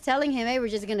was just telling him, hey, we're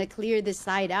just gonna clear this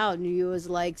side out. And he was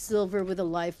like, silver with a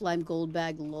lifeline, gold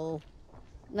bag, lol.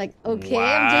 Like, okay,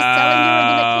 I'm just telling you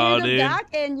we're gonna clear the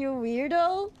back and you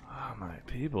weirdo. Oh, my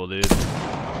people, dude.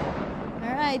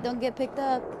 Alright, don't get picked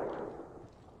up.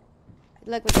 Good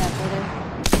luck with that, brother.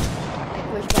 Get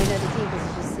pushed by another team because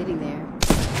it's just sitting there.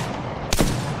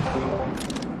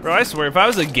 Bro, I swear, if I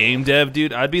was a game dev,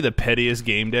 dude, I'd be the pettiest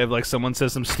game dev. Like, someone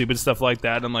says some stupid stuff like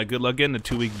that, and I'm like, good luck getting a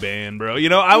 2-week ban, bro. You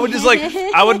know, I would just, like,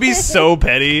 I would be so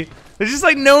petty. There's just,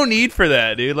 like, no need for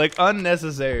that, dude. Like,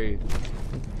 unnecessary.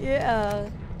 Yeah.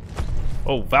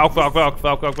 Oh, Valk. Yeah.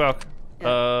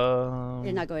 They're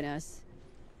They're not going to us.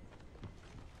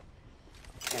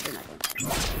 Yeah, they're not going to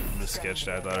us. I'm just sketched.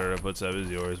 I thought I would have put 7 as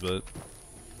yours, but...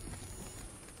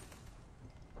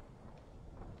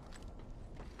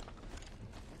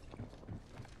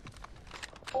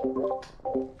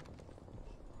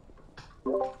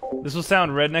 This will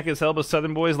sound redneck as hell, but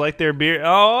Southern boys like their beer.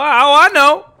 Oh, I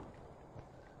know.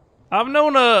 I've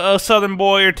known a Southern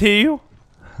boy or two.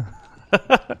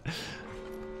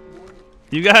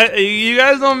 You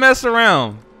guys don't mess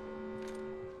around.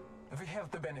 We have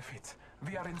the benefit.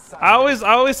 We are inside. I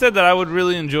always said that I would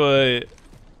really enjoy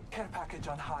Care package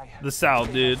on high. the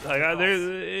South, dude. Like,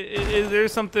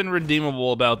 there's something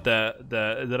redeemable about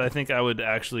that I think I would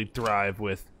actually thrive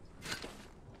with.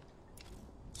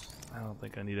 I don't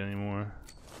think I need any more.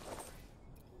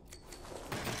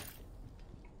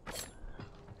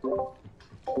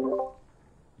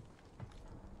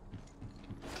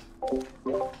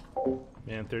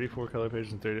 Man, 34 color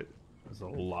pages and 30. That's a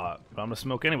lot. But I'm gonna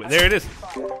smoke anyway. There it is.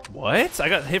 What? I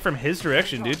got hit from his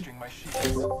direction, dude.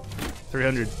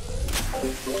 300.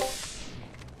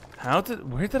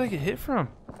 Where did I get hit from?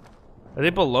 Are they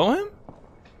below him?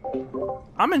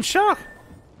 I'm in shock.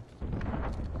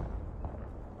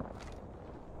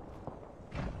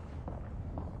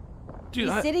 Dude,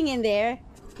 he's sitting in there.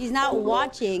 He's not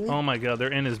watching. Oh my god,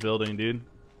 they're in his building, dude.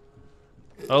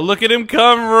 Oh, look at him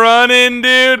come running,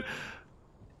 dude.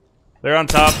 They're on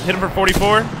top. Hit him for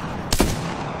 44.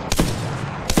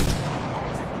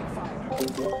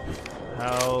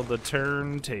 How the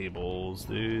turntables,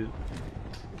 dude.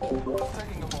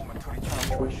 Taking a moment to recharge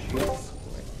my shields.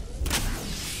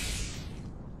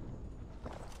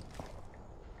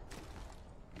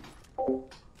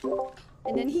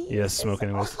 And then he. Yes, smoking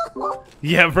anyways.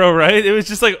 Yeah, bro, right? It was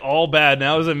just like all bad.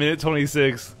 Now it was a minute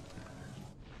 26.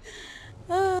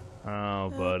 Oh,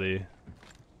 buddy.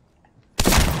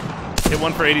 Hit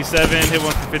one for 87. Hit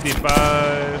one for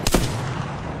 55.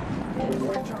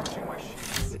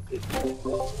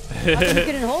 How come you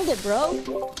couldn't hold it, bro?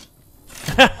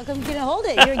 How come you couldn't hold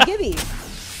it? You're a Gibby.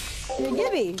 You're a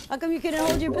Gibby. How come you couldn't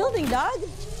hold your building, dog?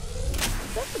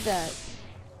 What's up with that?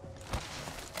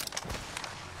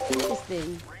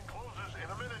 Interesting.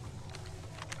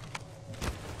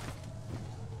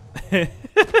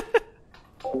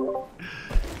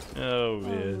 Oh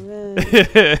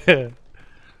man.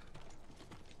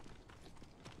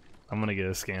 I'm gonna get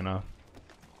a scan off.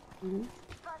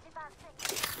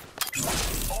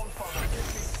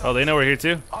 Oh, they know we're here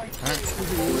too? Alright.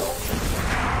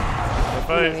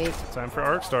 Fight. Time for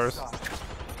Arc Stars.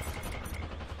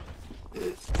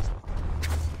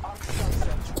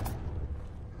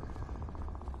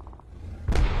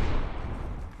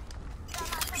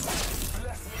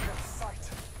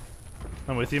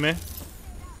 I'm with you, man.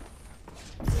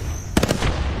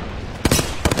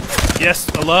 Yes,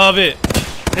 I love it.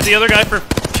 Hit the other guy for...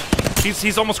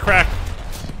 He's almost cracked.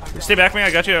 Stay back, man.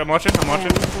 I got you. I'm watching.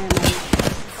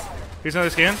 Here's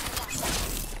another scan.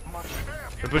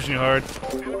 They're pushing you hard.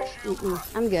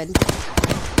 I'm good.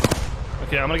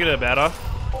 Okay, I'm gonna get a bat off.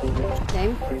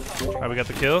 Same. Alright, we got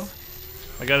the kill.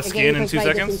 I got a scan in 2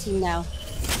 seconds. Now.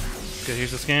 Okay,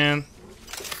 here's the scan.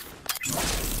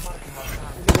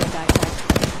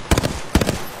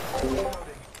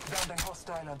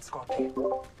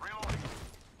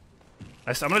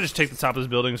 I'm gonna just take the top of this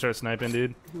building and start sniping,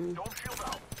 dude. Can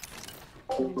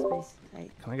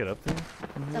I get up there?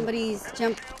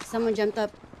 Someone jumped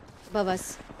up above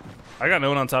us. I got no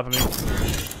one on top of me.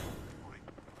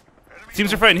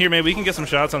 Teams are fighting here, man. We can get some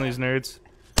shots on these nerds.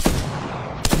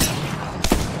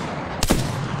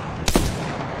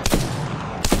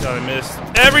 God, I missed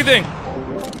everything.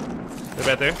 They're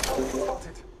back there.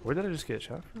 Where did I just get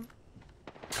shot from?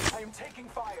 I am taking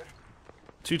fire.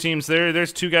 Two teams there.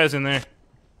 There's two guys in there.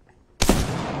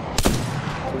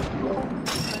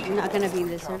 You're not gonna be in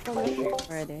this circle, right?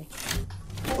 Where are they?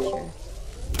 Sure.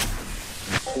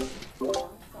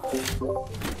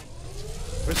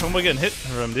 Where's homeboy getting hit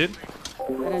from, dude? I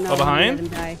don't know. Oh, behind? Let him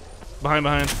die. Behind.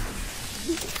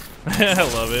 I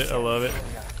love it. I love it.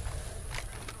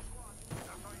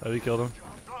 Oh, he killed him.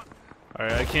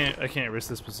 Alright, I can't risk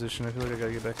this position. I feel like I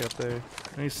gotta get back up there.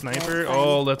 Any sniper?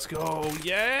 Oh, let's go.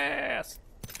 Yes!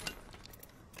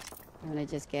 I'm gonna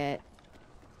just get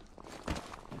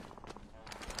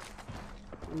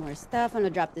more stuff. I'm gonna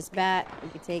drop this bat. You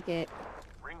can take it.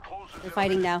 They're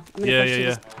fighting now. I'm gonna push to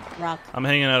this rock. I'm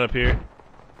hanging out up here.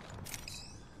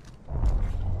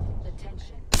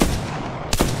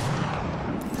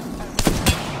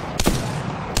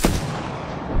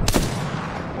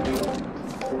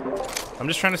 I'm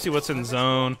just trying to see what's in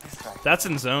zone. That's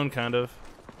in zone, kind of.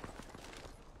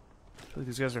 I feel like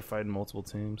these guys are fighting multiple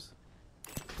teams.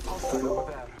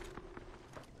 Over there.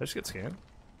 Did I just get scanned?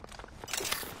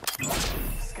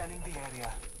 Scanning the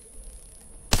area.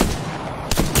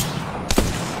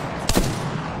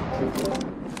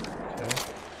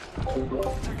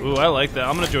 Okay. Ooh, I like that.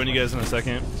 I'm gonna join you guys in a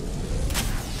second.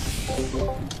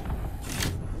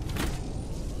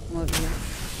 I'm over here.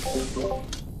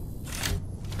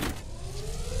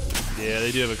 Yeah,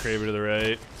 they do have a Kraber to the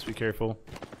right. Let's be careful.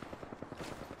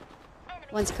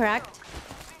 One's cracked.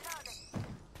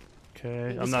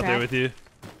 Okay, He's I'm not there with you.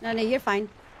 No, you're fine.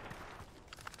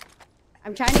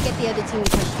 I'm trying to get the other team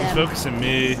to push them. He's focusing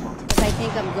me. Because I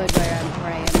think I'm good where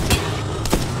I am.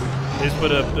 They just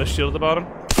put a shield at the bottom.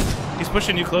 He's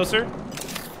pushing you closer. I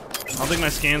don't think my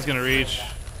scan's gonna reach.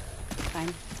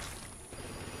 Fine.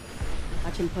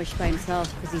 Watch him push by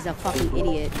himself because he's a fucking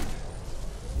idiot.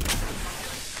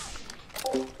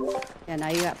 Yeah, now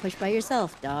you got pushed by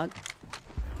yourself, dog.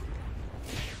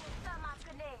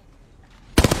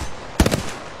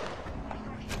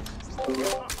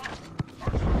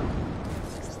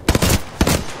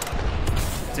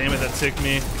 Damn it, that ticked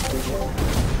me.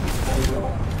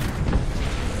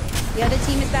 The other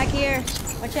team is back here.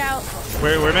 Watch out.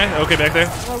 Where man? Okay, back there.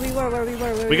 Where we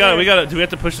were. We got it. Do we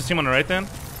have to push this team on the right then?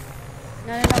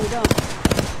 No, we don't.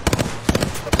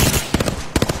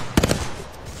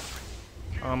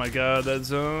 Oh my god, that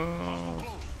zone.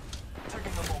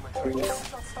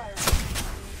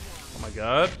 Oh my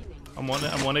god. I'm one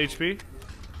HP.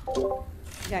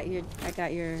 I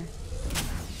got your.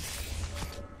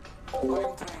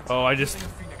 Oh, I'm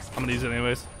gonna use it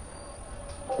anyways.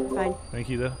 Fine. Thank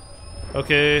you though.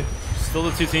 Okay, still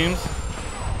the two teams.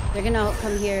 They're gonna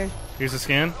come here. Here's a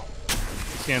scan.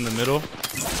 Scan the middle.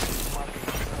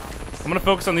 I'm gonna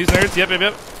focus on these nerds. Yep.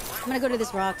 I'm gonna go to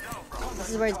this rock. This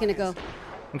is where it's gonna go.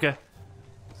 Okay.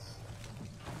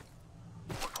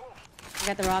 I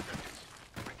got the rock.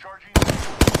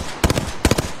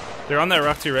 They're on that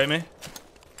rock too, right, May?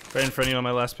 Right in front of you on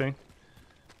my last ping.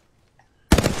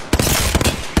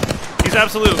 He's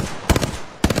absolute.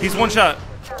 He's one shot.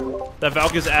 That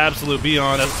Valk is absolute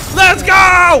beyond. Let's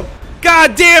go!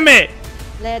 God damn it!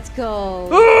 Let's go.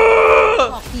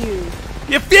 Fuck you.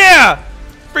 Yeah!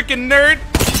 Freaking nerd!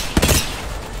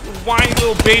 You whiny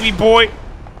little baby boy.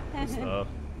 Good stuff.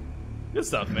 Good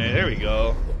stuff, man. There we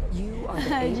go. You are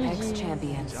the Apex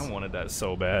champions. I wanted that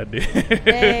so bad, dude.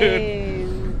 Hey.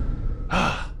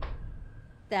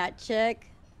 That chick.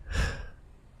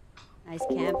 Nice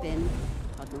camping.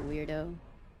 Fucking weirdo.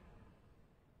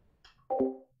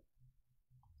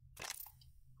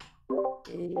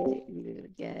 Did you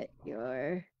get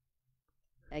your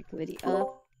equity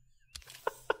up?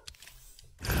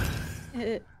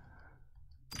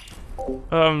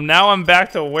 Now I'm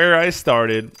back to where I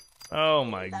started. Oh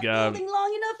my god. Building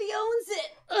long enough, he owns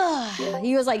it. Ugh.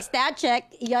 He was like, stat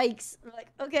check. Yikes. I'm like,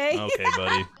 okay. Okay,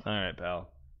 buddy. All right, pal.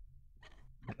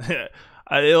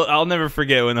 I'll never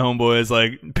forget when the homeboy is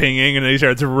like pinging and then he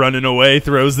starts running away,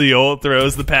 throws the ult,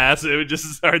 throws the passive, just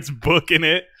starts booking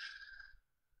it.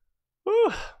 Whew.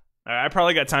 All right, I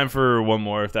probably got time for one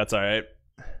more if that's all right.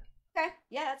 Okay,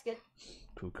 yeah, that's good.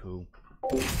 Cool.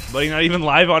 But he's not even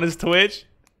live on his Twitch.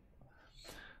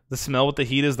 The smell with the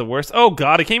heat is the worst. Oh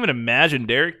god, I can't even imagine,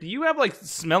 Derek. Do you have like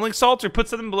smelling salts or put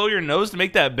something below your nose to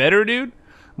make that better, dude?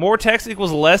 More text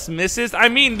equals less misses. I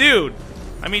mean, dude.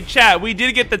 I mean, chat, we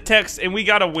did get the text and we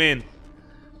got a win.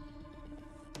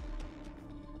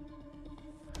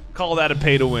 Call that a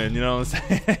pay to win, you know what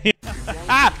I'm saying?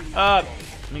 I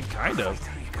mean, kind of.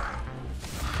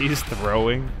 He's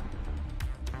throwing.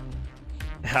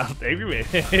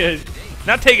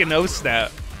 Not taking no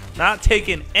snap. Not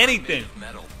taking anything.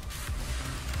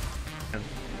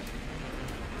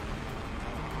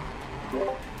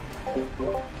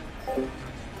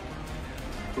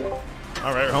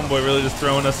 All right, homeboy really just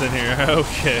throwing us in here.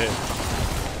 Okay.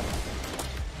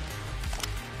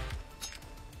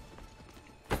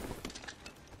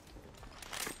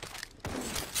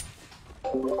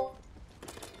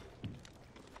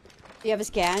 Do you have a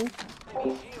scan?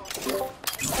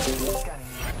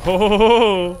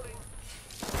 Oh.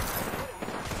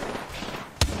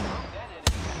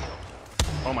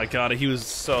 Oh my god, he was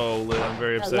so lit. I'm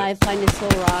very upset. Lifeline is so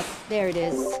rock. There it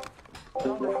is.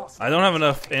 I don't have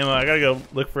enough ammo. I gotta go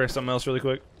look for something else really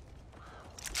quick.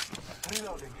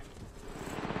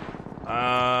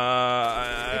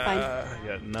 I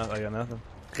got nothing. I got nothing.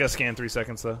 I gotta scan 3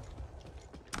 seconds though.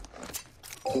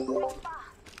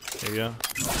 There you go.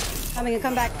 Coming,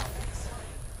 come back.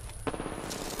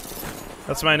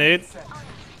 That's my nade.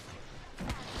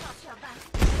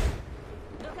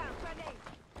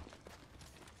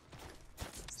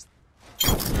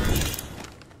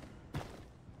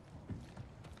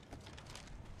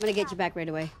 I'm gonna get you back right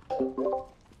away.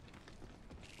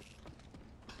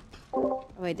 Oh,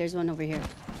 wait, there's one over here.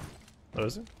 What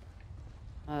is it?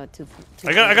 Two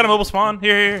I got a mobile spawn.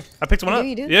 Here. I picked one up.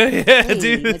 You do? Yeah, Hey,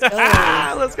 dude.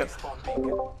 let's Let's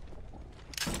go.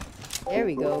 There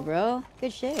we go, bro.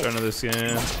 Good shit. Got another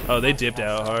skin. Oh, they dipped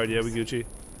out hard. Yeah, we Gucci.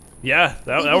 Yeah, I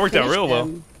that think we worked out finished real well.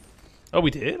 them. Oh,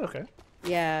 we did? Okay.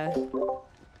 Yeah.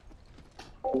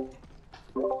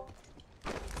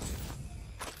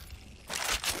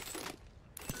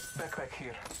 Backpack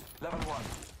here. Level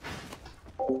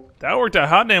 1. That worked out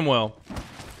hot damn well.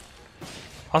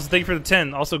 Also, thank you for the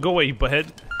 10. Also, go away, you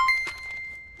butthead.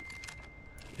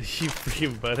 You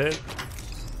freaking butthead.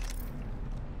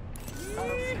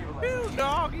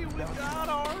 Doggy, we got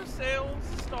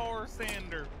ourselves a Star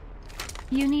Sander.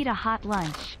 You need a hot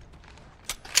lunch.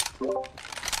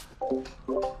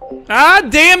 Ah,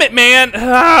 damn it, man.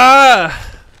 Ah.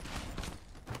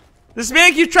 This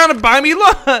man keeps trying to buy me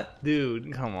lunch.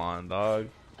 Dude, come on, dog.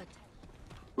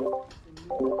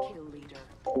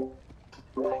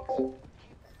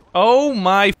 Oh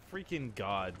my freaking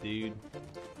god, dude.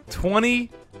 $20?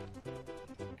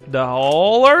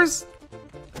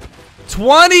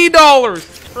 $20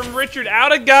 from Richard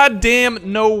out of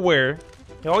goddamn nowhere.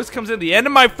 He always comes at the end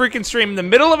of my freaking stream in the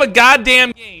middle of a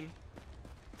goddamn game,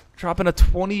 dropping a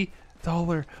 $20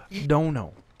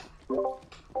 dono.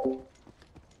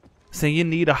 Saying you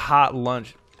need a hot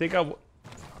lunch. Think I. Oh,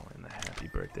 and the happy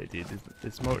birthday, dude.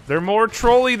 It's more. They're more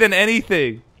trolly than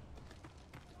anything.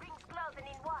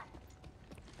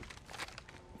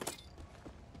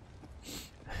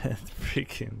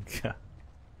 Freaking god.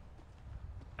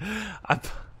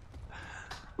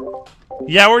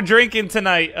 Yeah, we're drinking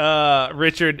tonight,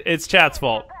 Richard. It's chat's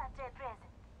fault.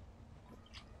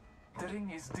 The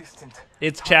ring is distant.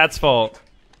 It's chat's fault.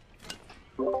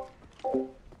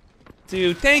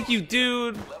 Dude, thank you,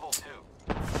 dude.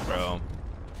 Bro.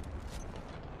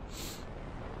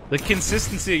 The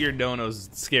consistency of your donos is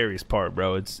the scariest part,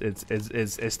 bro. It's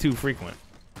too frequent.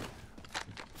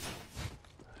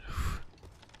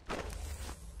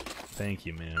 Thank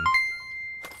you, man.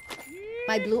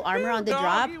 My blue armor on the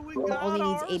drop only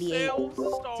needs 88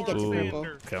 to get to purple.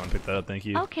 Okay, I want to pick that up. Thank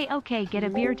you. Okay, get a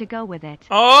beer to go with it.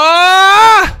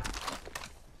 Oh!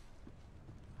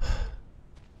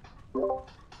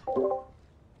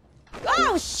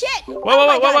 Oh shit!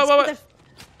 Whoa.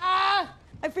 Ah!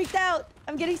 I freaked out.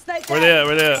 I'm getting sniped. Where they at?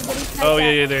 Oh,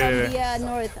 yeah, there. Yeah,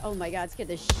 north. Oh my god, scared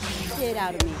the shit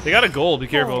out of me. They got a gold. Be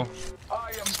careful.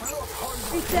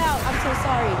 Freaked out. I'm so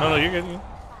sorry. No, you're good.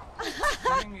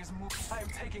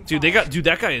 Dude,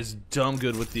 that guy is dumb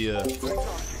good with the.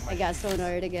 I got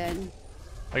sonared again.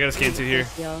 I got a scan too here.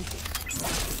 Yo.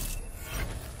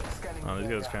 Oh, these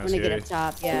guys kind I'm of gonna scary. get up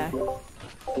top. Yeah.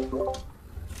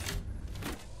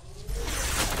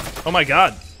 Oh my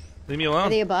god, leave me alone. Are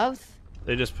they above?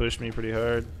 They just pushed me pretty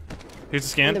hard. Here's the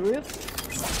scan. On the roof.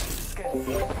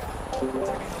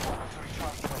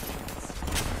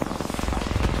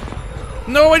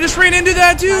 No, I just ran into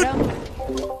that dude.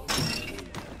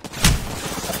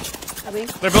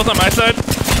 They're both on my side.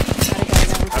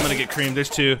 I'm gonna get creamed. There's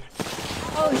two.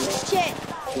 Oh shit!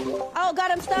 Oh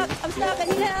god, I'm stuck. I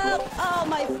need help. Oh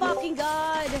my fucking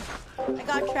god! I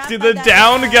got trapped. Dude, by the that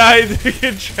down guy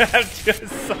get trapped to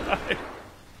his side.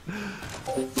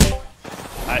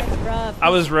 I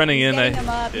was running in. He's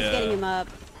getting him up.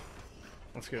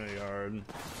 That's gonna be hard.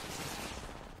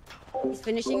 He's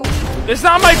finishing me. It's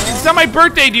not my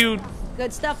birthday, dude.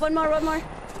 Good stuff. One more.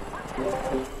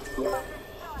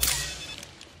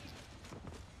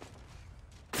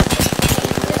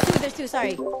 There's two.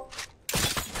 Sorry.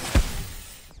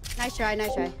 Nice try.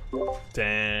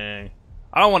 Dang.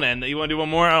 I don't want to end it. You want to do one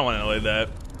more? I don't want to end it like that.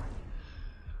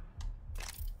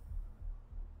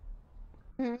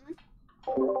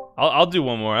 I'll do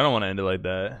one more. I don't want to end it like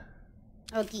that.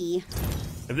 Okay.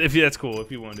 If that's cool.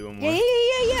 If you want to do one more. Yeah.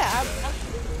 Yeah, I'm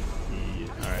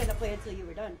just gonna play until you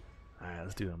were done. All right,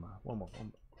 let's do one more.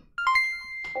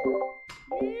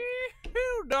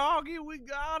 Ew, doggy, we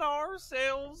got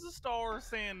ourselves a Star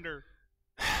Sander.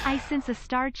 I sense a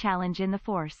star challenge in the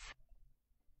force.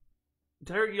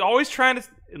 Derek, you're always trying to.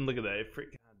 And look at that. God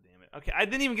damn it. Okay, I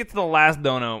didn't even get to the last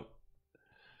dono.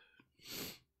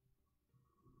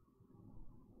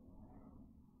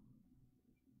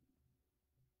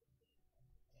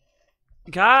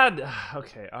 God.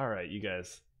 Okay, alright, you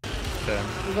guys. Okay.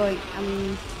 I'm going.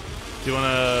 Do you want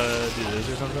to do this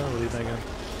or something? What are you thinking?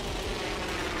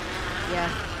 Yeah.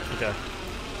 Okay.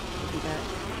 Do that.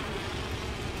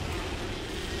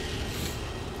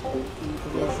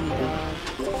 Busy dog.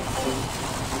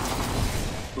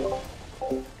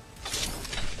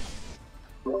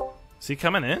 Is he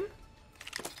coming in?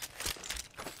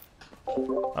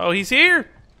 Oh, he's here!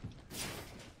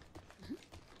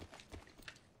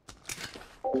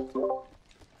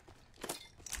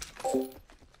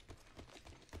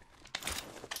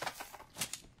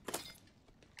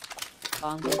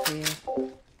 Bongo for you.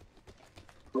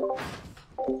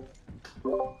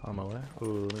 On my way.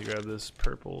 Ooh, let me grab this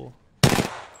purple.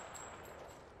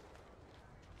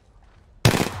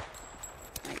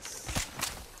 Nice.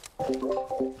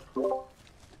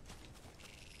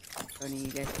 Joining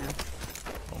you guys now.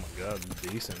 Oh my god,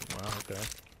 decent. Wow,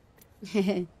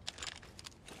 okay.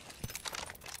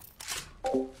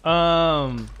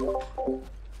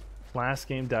 Last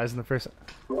game dies in the first.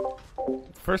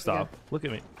 First off, look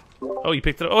at me. Oh, you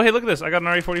picked it up. Oh, hey, look at this. I got an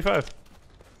RE45.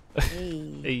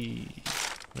 Hey. Hey.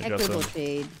 Equitable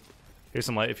shade. Here's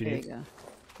some light if you There need. you go.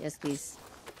 Yes, please.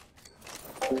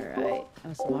 Alright.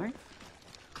 Oh, some more?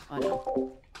 Oh,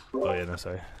 no. Oh, yeah, no,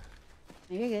 sorry.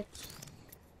 You're good.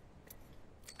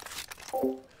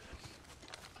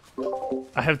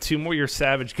 I have 2 more. You're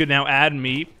savage. Good, now add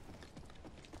meat.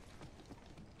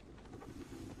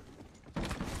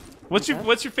 What's your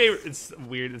favorite? It's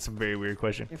weird. It's a very weird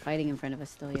question. You're fighting in front of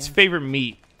us still, yeah. What's your favorite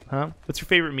meat? Huh? What's your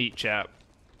favorite meat, chap?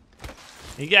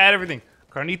 You can add everything.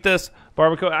 Carnitas,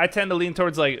 barbacoa. I tend to lean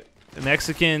towards like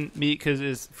Mexican meat because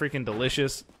it's freaking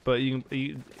delicious. But you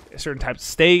can certain types of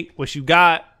steak, which you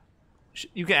got.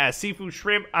 You can add seafood,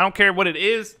 shrimp. I don't care what it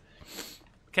is.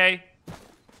 Okay.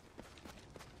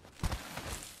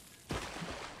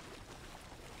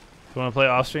 You want to play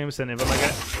off stream? Send invite like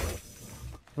that.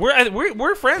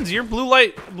 We're friends. You're blue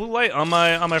light on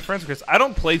my friends request. I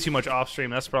don't play too much off stream.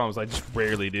 That's the problem. I just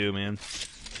rarely do, man.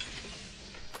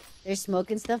 They're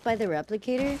smoking stuff by the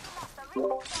replicator.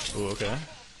 Oh, okay.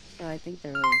 So I think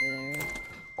they're over there.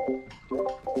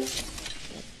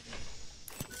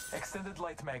 Extended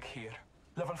light mag here.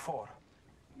 Level 4.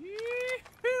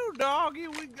 Yee-hoo, doggy,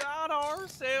 we got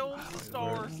ourselves a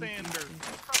Star Sander.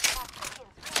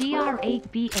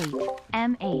 GR8B8,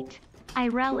 M8,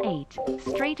 IRL 8,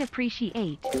 straight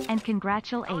appreciate, and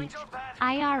congratulate.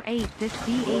 IR8 this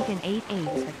B8 and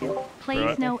 8-8.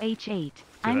 Plays no H8.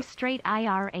 I'm straight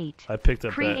IR8. I picked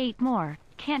up Create more.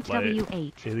 Can't Light.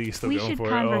 W8. Yeah, you still We going should for it.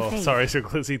 conversate. Oh, sorry, so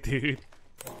glizzy, dude.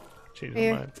 Changed my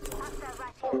Here. mind.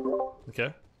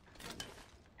 Okay.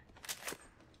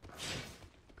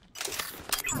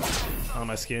 Oh,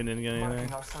 my skin didn't get anything.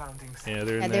 Marking our surroundings. Yeah,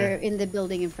 they're in And there. they're in the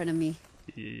building in front of me.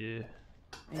 Yeah.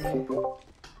 There.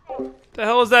 The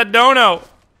hell is that dono?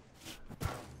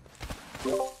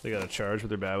 They got a charge, but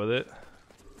they're bad with it.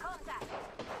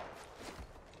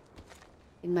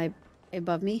 In my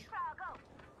above me.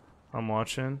 I'm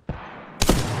watching. I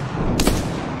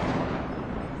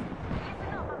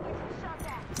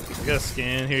got a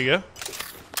scan. Here you go.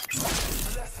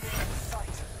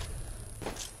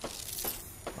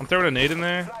 I'm throwing a nade in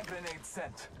there. Frag grenade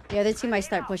sent. The other team might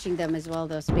start pushing them as well,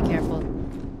 though, so be careful.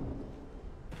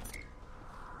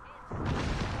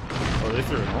 Oh, they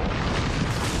threw it home.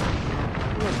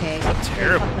 I'm okay. That's a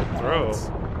terrible throw.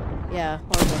 Yeah,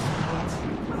 horrible.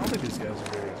 I don't think these guys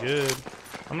are very good.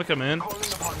 I'm gonna come in. Calling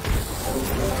upon you.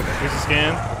 Here's the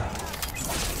scan.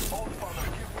 All father,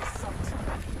 give me sight.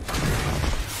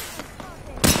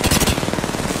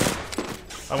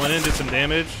 I went in, did some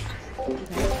damage.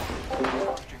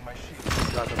 Charging my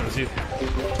shield. God, that was you.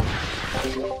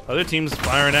 Other teams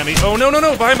firing at me. Oh no!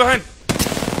 Behind!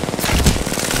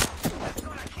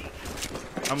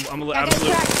 I'm out of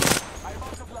blue. I'm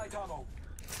out of light ammo.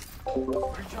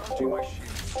 Recharging my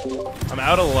shield. I'm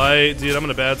out of light, dude. I'm in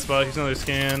a bad spot. He's another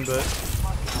scan, but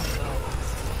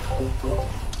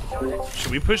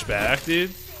should we push back,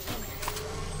 dude?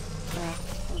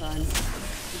 Hold on. You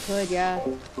could, yeah.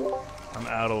 I'm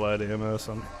out of light ammo,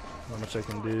 so not much I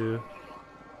can do.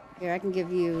 Here, I can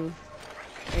give you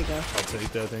There you go. I'll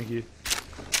take that, thank you.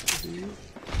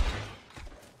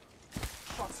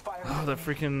 Oh, that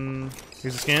freaking...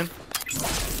 Here's a scan.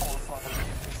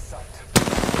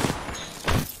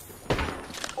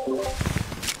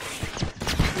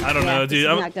 I don't know, dude.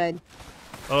 This is not good.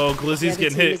 Oh, Glizzy's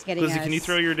getting hit. Getting Glizzy, can you us.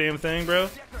 throw your damn thing, bro?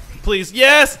 Please.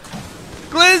 Yes!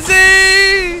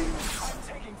 Glizzy!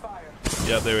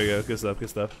 Yep, there we go. Good stuff, good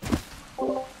stuff.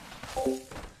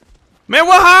 Man,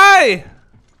 what hi?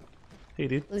 Hey,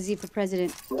 dude. Lizzie for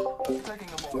president.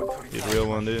 He's a real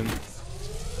one, dude.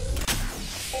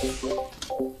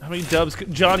 How many dubs?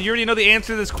 John, you already know the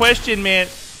answer to this question, man.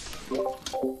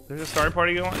 There's a star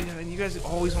party going on. Yeah, you guys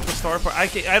always want the star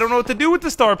party. I don't know what to do with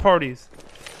the star parties.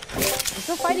 They're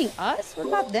still fighting us? What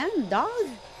about them, dog?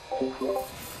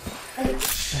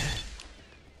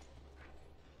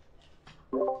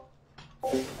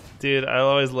 Dude, I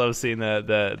always love seeing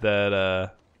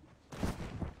the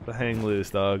hang loose,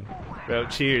 dog. Bro,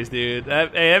 cheers, dude.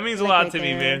 That means a lot right to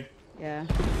me, there. man. Yeah.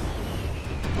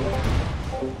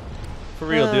 For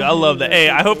real, dude. I love that. Hey,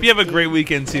 I hope you have a great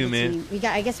weekend too, man.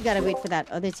 I guess we gotta wait for that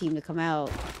other team to come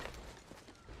out.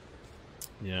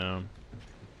 Yeah.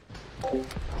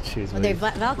 Cheers, Oh, they're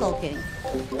mate. Valkulking.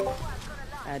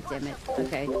 God damn it.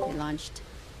 Okay, they launched.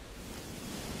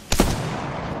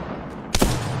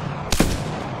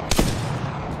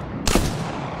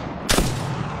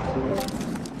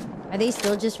 Are they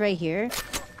still just right here?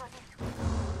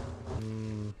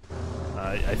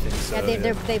 I think so. Yeah,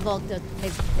 they bulked. They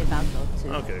Valkulked too.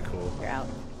 Okay, cool. They're out.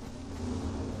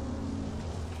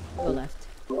 Go left.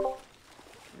 Go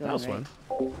That was right.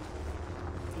 fun.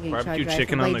 Taking charge Barbecue rifle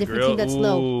chicken by on a the different grill. team that's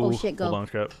low. Oh Ooh, shit, go. Hold on,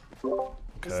 crap.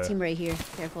 This Okay. team right here.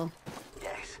 Careful.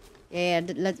 Yes. Yeah,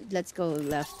 let's go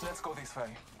left. Let's go this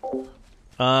way.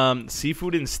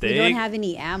 Seafood and steak. We don't have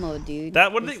any ammo, dude.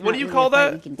 That what It's do not you really call a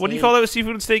fight we that? can What do you take, call that with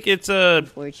seafood and steak? It's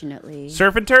Unfortunately.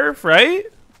 surf and turf, right?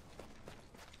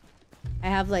 I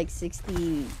have like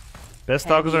 60. Best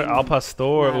tacos are al pastor. Not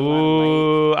a lot of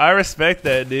Ooh, I respect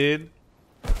that, dude.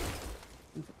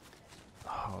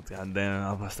 Oh god damn,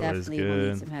 al pastor is Definitely will need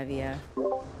good. some heavy, yeah.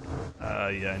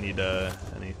 Yeah, I need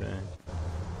anything.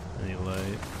 I need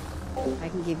light. I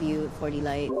can give you 40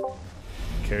 light.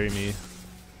 Carry me,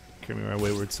 my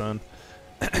wayward son.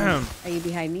 Are you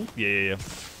behind me? Yeah.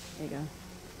 There you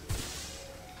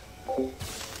go.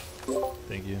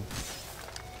 Thank you.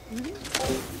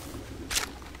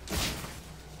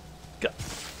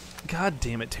 God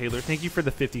damn it, Taylor. Thank you for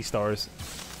the 50 stars.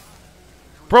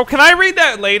 Bro, can I read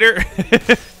that later?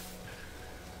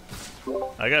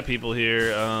 I got people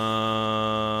here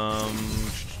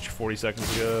 40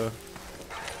 seconds ago.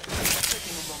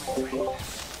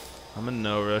 I'm in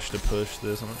no rush to push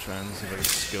this. I'm gonna try and see if I can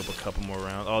scope a couple more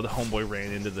rounds. Oh, the homeboy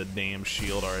ran into the damn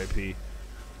shield, RIP.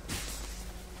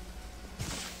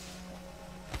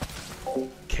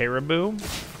 Caribou?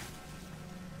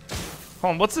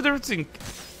 Hold on, what's the difference in...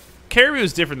 Caribou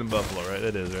is different than buffalo, right?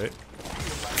 It is, right?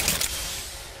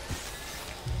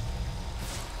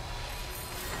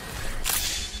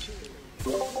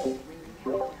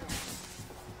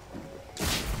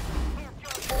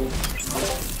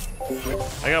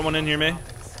 I got one in here, May.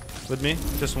 With me.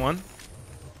 Just one.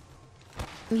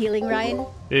 I'm healing, Ryan.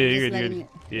 Yeah, you're Just good. letting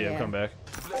Yeah, yeah. come back.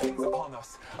 Blessings upon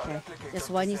us. Okay. Just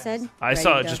one, you said? I Ready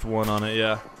saw to it go. just one on it,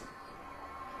 yeah.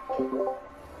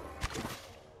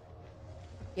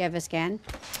 You have a scan?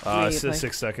 I'm ready It to says push.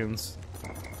 6 seconds.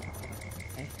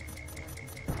 Okay.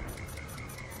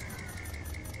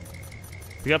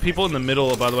 We got people in the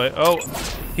middle, by the way. Oh,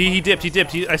 he dipped.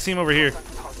 I see him over here.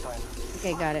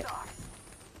 Okay, got it.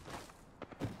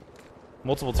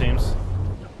 Multiple teams.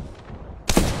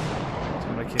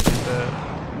 I can't get that.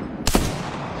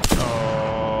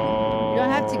 Oh. We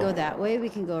don't have to go that way. We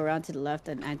can go around to the left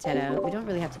and antenna. We don't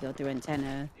really have to go through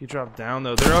antenna. He dropped down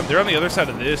though. They're on the other side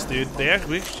of this, dude. They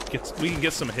actually we can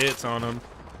get some hits on them.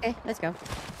 Okay, let's go.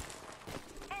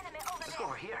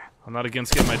 I'm not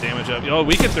against getting my damage up. Yo,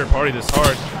 we get third party this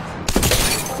hard.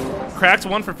 Cracked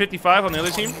one for 55 on the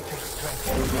other team.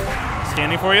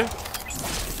 Scanning for you.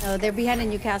 Oh, they're behind the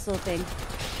Newcastle thing.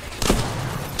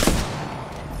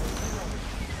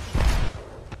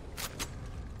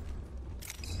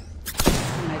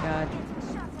 Oh my god.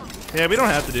 Yeah, we don't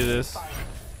have to do this.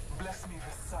 Bless me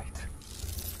with sight.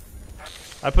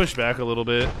 I pushed back a little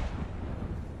bit.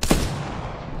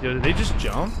 Yo, did they just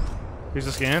jump? Here's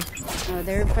the scan. Oh,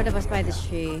 they're in front of us by this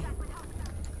tree.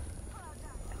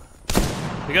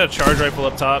 They got a charge rifle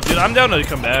up top. Dude, I'm down to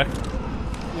come back.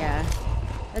 Yeah.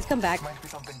 Let's come back. Might be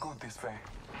something good this way.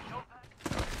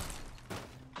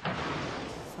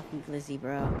 Fucking Glizzy,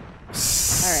 bro.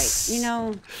 Alright, you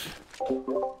know...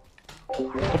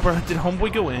 Oh, bro, did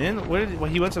homeboy go in? Where did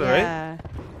he went to the right? Yeah.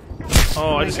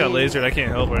 Oh, I just got lasered. I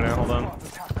can't help right now. Hold on.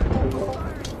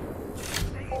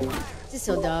 This is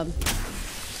so dumb.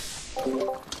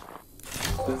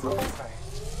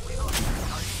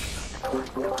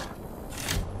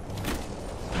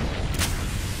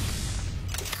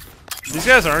 These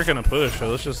guys aren't gonna push, so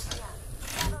let's just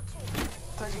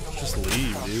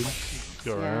leave, dude.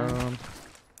 Go around.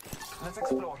 Let's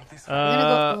explore this. I'm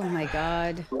gonna go. Oh my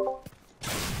god.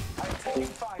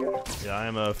 Yeah, I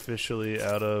am officially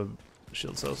out of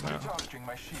shield cells now. Recharging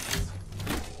my shields.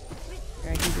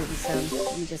 Here, I can give you some.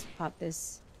 Let me just pop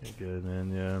this. You're good,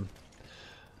 man. Yeah.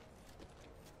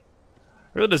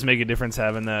 Really does make a difference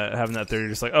having that 30.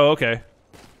 Just like, oh, okay,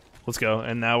 let's go.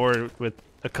 And now we're with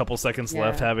a couple seconds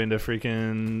left, having to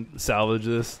freaking salvage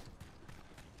this.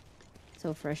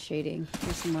 So frustrating.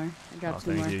 Here's some more. I dropped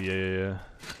some thank more. you. Yeah.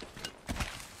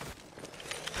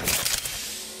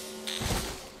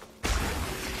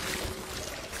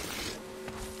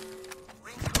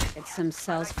 Get some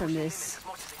cells from this.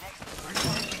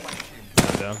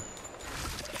 Down.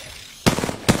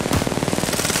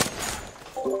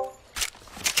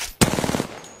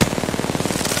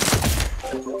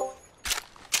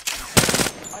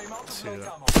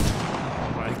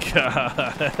 Oh my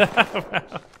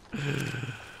god.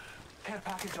 Care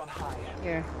package on high.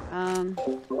 Here.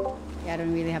 Yeah, I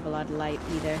don't really have a lot of light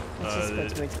either. Let's just go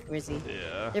towards Grizzy.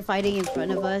 Yeah. They're fighting in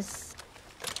front of us.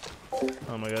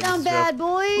 Oh my god. Down bad,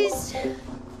 boys.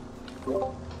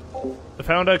 I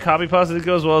found a copy pasta that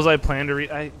goes well as I planned to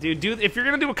read. Dude, if you're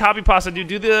gonna do a copy pasta, dude,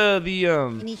 do the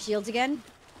You need shields again?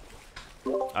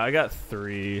 I got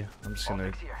 3. I'm just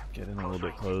gonna get in a little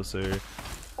bit closer.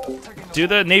 Do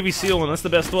the Navy SEAL one. That's the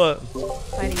best one.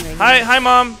 Fighting right here. Hi,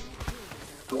 mom.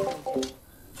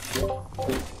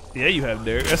 Yeah, you have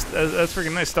Derek. That's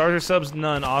freaking nice. Stars or subs?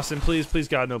 None. Austin, please,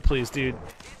 God, no, please, dude.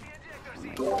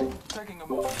 Taking a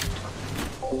moment.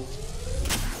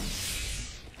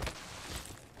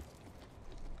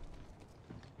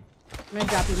 I'm gonna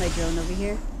drop you my drone over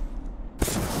here.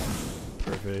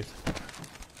 Perfect.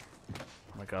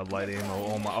 Oh my god, light ammo.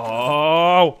 Oh my.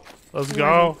 Oh! Let's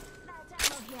go.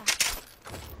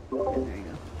 There you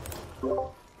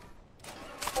go.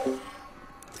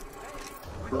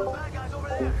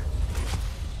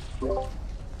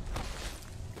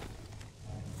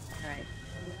 Alright.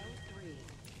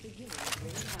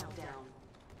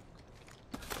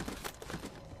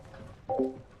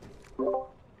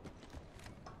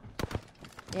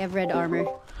 They have red armor.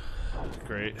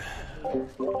 Great.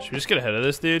 Should we just get ahead of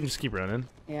this, dude, and just keep running?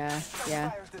 Yeah.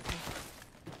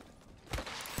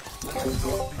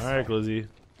 Alright, Glizzy.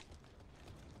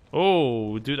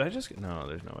 Oh, dude, I just get. No,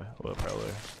 there's no way. Well, probably.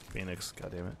 Phoenix,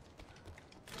 goddammit.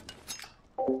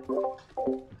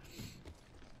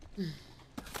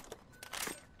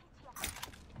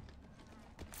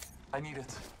 I need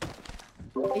it.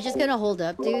 You're just gonna hold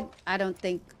up, dude. I don't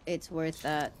think it's worth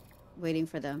waiting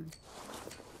for them.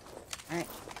 Alright,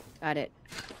 got it.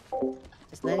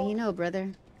 Just letting you know,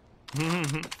 brother. You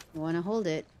wanna hold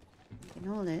it? You can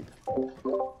hold it.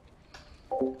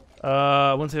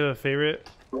 I wouldn't say I have a favorite,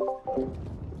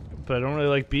 but I don't really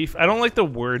like beef. I don't like the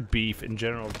word beef in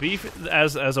general. Beef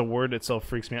as a word itself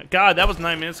freaks me out. God, that was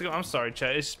 9 minutes ago. I'm sorry,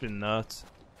 chat. It's just been nuts.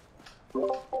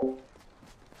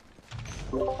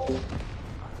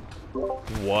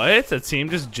 What? The team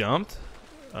just jumped?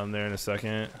 I'm there in a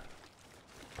second.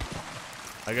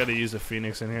 I gotta use a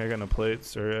Phoenix in here. I got no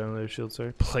plates or another shield,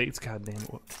 sorry. Plates, goddamn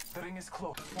it. The ring is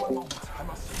close. One moment. I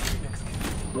must see Phoenix.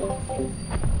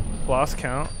 Lost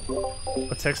count.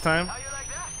 What text time?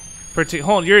 Hold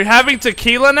on, you're having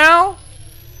tequila now?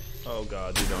 Oh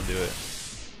god, dude, don't do it.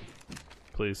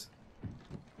 Please.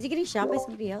 Is he getting shot by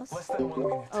somebody else? Less than 1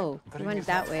 minute. Oh, The he ring went is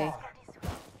that not way. far.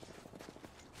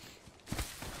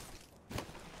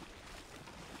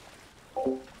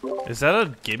 Is that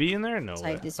a Gibby in there? No It's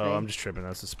way. like this Oh, way. I'm just tripping.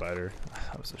 That's a spider.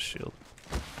 That was a shield.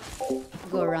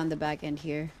 Go around the back end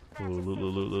here. Ooh,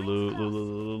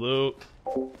 loot.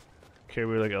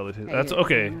 Caribou like other two. Right That's here. I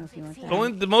okay. don't know if you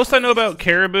want that. The most I know about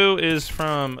caribou is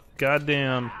from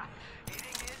goddamn.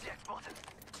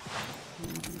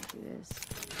 Do this.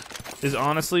 Is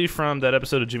honestly from that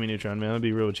episode of Jimmy Neutron, man. I'll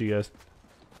be real with you guys.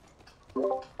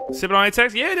 Sipping on a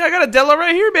text? Yeah, dude, I got a Della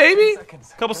right here, baby.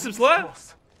 Seconds. Couple The sips ring is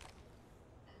left.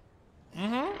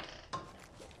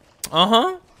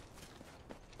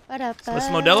 close. It's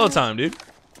Modelo time, dude.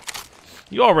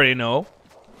 You already know.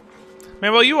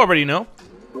 Man, well, you already know.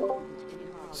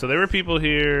 So there were people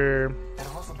here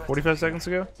 45 seconds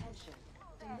ago.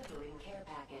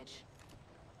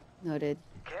 Noted.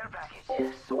 Care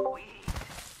package, sweet.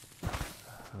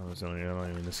 I don't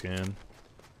even need to scan.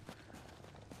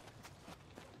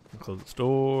 Close the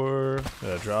door.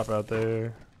 Got a drop out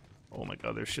there. Oh my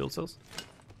god, there's shield cells.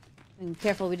 And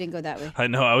careful, we didn't go that way. I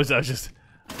know. I'm just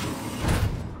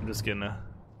getting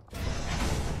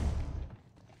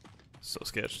so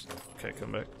sketched. Okay,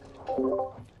 come back.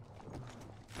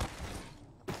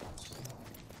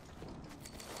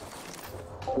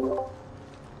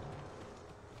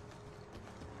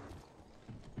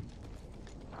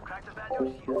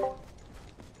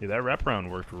 Yeah, that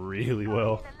wraparound worked really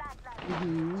well.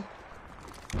 Mm-hmm.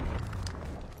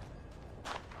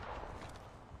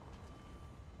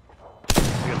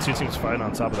 We got two teams fighting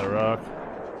on top of that rock.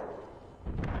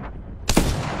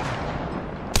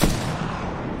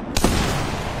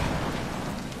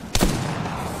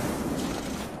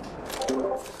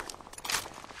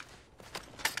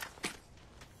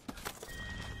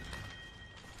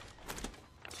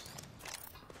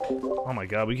 Oh my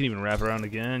god, we can even wrap around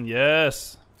again.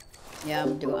 Yes. Yeah,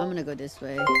 I'm gonna go this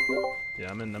way.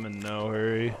 Yeah, I'm in no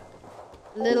hurry.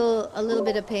 A little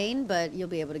bit of pain, but you'll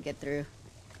be able to get through.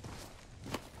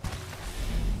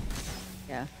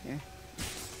 Yeah, here.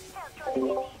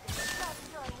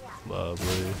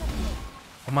 Lovely.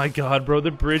 Oh my god, bro,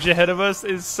 the bridge ahead of us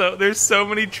is there's so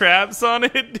many traps on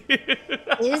it, dude.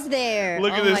 Is there?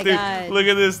 Look at Oh this, my dude. God. Look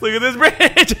at this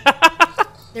bridge.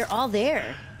 They're all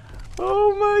there.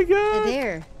 Oh my god. They're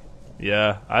there.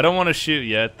 Yeah, I don't want to shoot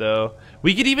yet though.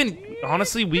 We could even,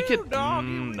 honestly, we could.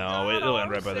 No, it'll end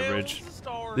right by the bridge.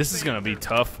 This is gonna be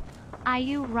tough. Are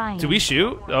you Ryan? Do we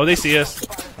shoot? Oh, they see us.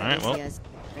 All right, well.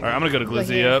 All right, I'm gonna go to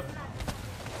Glizzy up.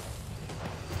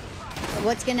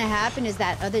 What's gonna happen is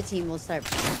that other team will start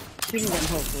shooting them,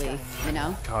 hopefully. You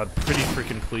know. God, pretty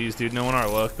freaking please, dude. Knowing our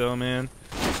luck though, man.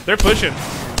 They're pushing.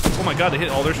 Oh my god, they hit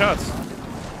all their shots.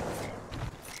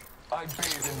 I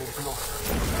bathe in the glow.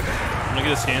 I'm gonna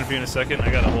get a scan for you in a second.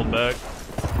 I gotta hold back.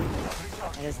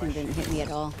 This one didn't hit me at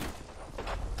all.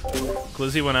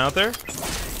 Glizzy went out there.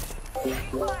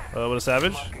 What a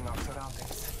savage.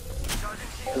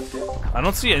 I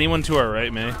don't see anyone to our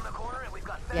right, May. Yeah,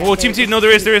 Oh, team. No,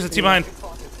 there is a team behind.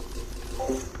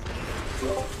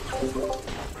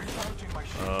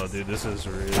 Oh, dude, this is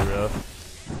really rough.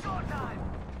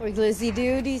 Poor Glizzy,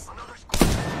 dude. He's.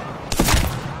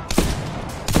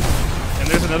 And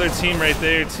there's another team right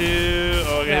there too.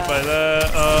 Oh, I got hit by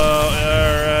that. Oh,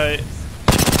 alright.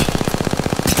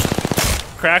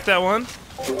 Crack that one.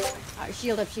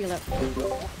 Shield up, shield up.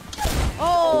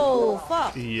 Oh,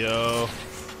 fuck. Yo.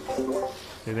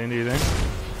 Do you think?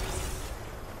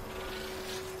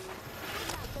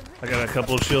 I got a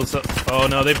couple of shields up. Oh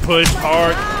no, they pushed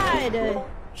hard. God.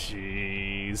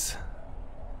 Jeez.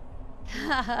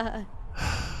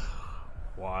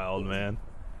 Wild, man.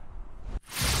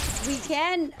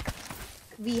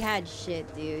 We had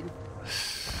shit, dude.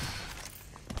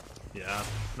 Yeah,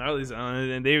 not at least,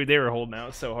 and they were holding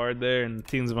out so hard there, and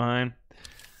teams behind.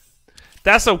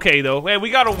 That's okay though. Hey, we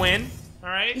got to win. All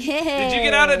right. Yeah. Did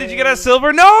you get out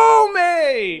silver? No,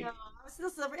 May. No, I'm still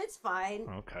silver. It's fine.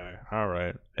 Okay. All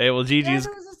right. Hey, well, GG's.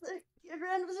 Your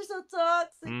randoms are so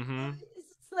toxic. Mm-hmm.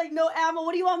 It's like no ammo.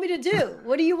 What do you want me to do?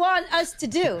 What do you want us to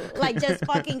do? Like just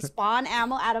fucking spawn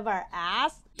ammo out of our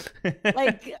ass?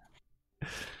 Like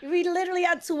we literally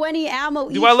had 20 ammo.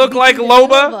 Do I look like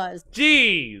Loba?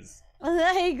 Jeez.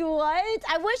 Like what?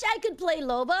 I wish I could play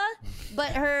Loba, but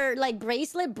her like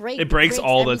bracelet breaks. It breaks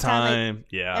all the time.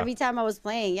 Yeah. Every time I was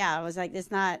playing, yeah, I was like,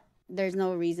 there's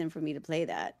no reason for me to play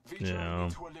that. Yeah.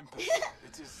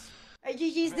 Alright,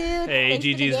 GG's, dude. Hey, Thanks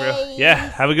for the GG's, bro. games. Yeah,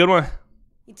 have a good one.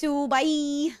 You too.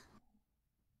 Bye.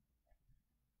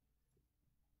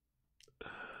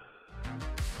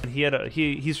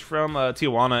 He's from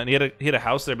Tijuana, and he had a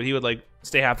house there, but he would like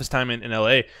stay half his time in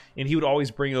LA, and he would always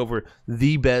bring over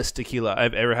the best tequila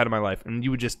I've ever had in my life. And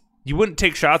you wouldn't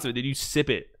take shots of it, did you? Sip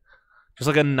it, just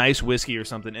like a nice whiskey or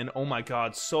something. And oh my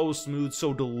god, so smooth,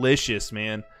 so delicious,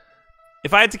 man.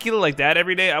 If I had tequila like that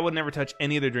every day, I would never touch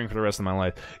any other drink for the rest of my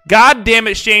life. God damn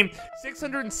it, Shane.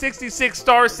 666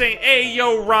 stars saying, hey,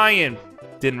 yo, Ryan.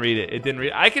 Didn't read it. It didn't read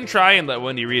it. I can try and let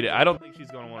Wendy read it. I don't think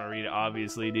she's going to want to read it,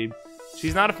 obviously, dude.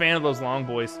 She's not a fan of those long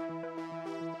boys.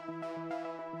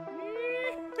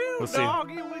 Let's see.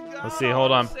 Let's see.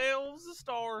 Hold on.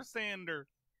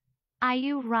 Are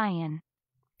you Ryan?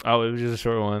 Oh, it was just a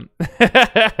short one. All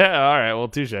right. Well,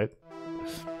 touche.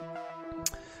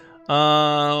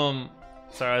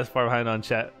 Sorry, I was far behind on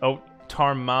chat. Oh,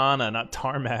 Tarmana, not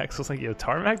Tarmac. So I was like, yo,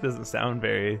 Tarmac doesn't sound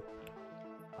very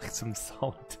like some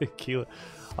solid tequila.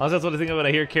 Also, that's what I think of when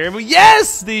I hear Caribou. Yes,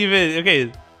 Steven!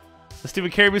 Okay, the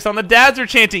stupid Caribou song. The dads are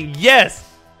chanting, yes!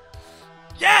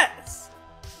 Yes!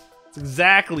 That's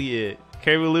exactly it.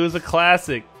 Caribou Lou is a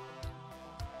classic.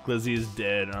 Glizzy is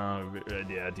dead.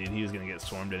 Yeah, dude, he was gonna get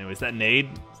swarmed anyways. That nade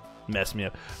messed me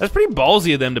up. That's pretty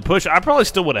ballsy of them to push. I probably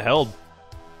still would have held.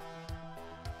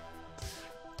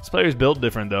 This player's built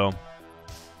different though.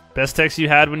 Best text you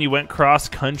had when you went cross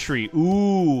country.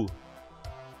 Ooh.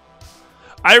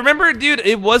 I remember, dude,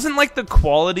 it wasn't like the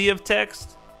quality of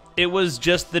text. It was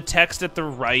just the text at the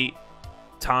right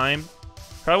time.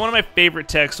 Probably one of my favorite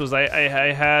texts was I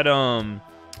had I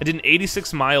did an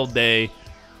 86-mile day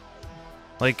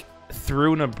like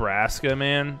through Nebraska,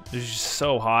 man. It was just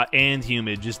so hot and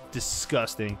humid, just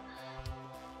disgusting.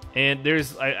 And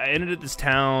I ended at this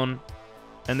town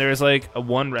and there's like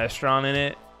one restaurant in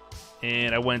it,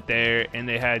 and I went there and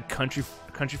they had country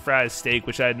fried steak,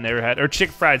 which I had never had, or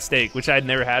chicken fried steak, which I had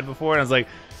never had before. And I was like,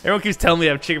 everyone keeps telling me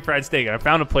I have chicken fried steak, and I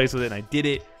found a place with it and I did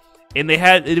it. And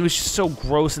it was just so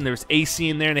gross, and there was AC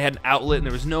in there, and they had an outlet, and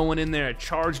there was no one in there. I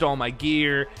charged all my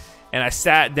gear, and I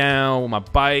sat down with my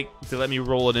bike to let me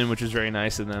roll it in, which was very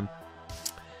nice of them.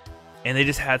 And they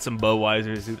just had some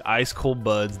Budweisers, dude, ice cold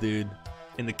buds, dude,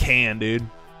 in the can, dude.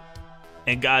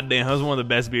 And goddamn, that was one of the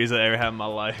best beers I ever had in my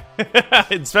life,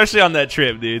 especially on that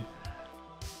trip, dude.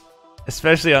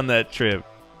 Especially on that trip.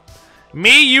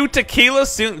 Me, you, tequila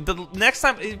soon. The next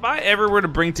time, if I ever were to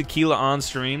bring tequila on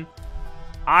stream,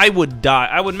 I would die.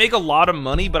 I would make a lot of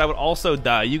money, but I would also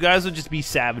die. You guys would just be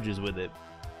savages with it.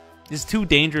 It's too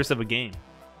dangerous of a game.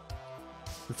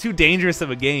 It's too dangerous of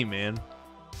a game, man.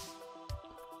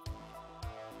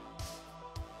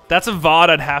 That's a VOD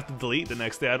I'd have to delete the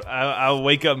next day. I'll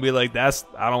wake up and be like, I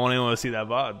don't want anyone to see that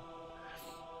VOD.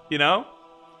 You know?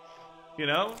 You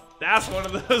know? That's one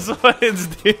of those ones,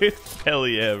 dude. Hell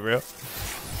yeah, bro.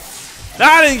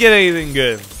 I didn't get anything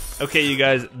good. Okay, you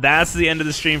guys, that's the end of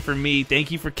the stream for me. Thank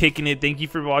you for kicking it. Thank you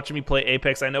for watching me play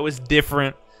Apex. I know it's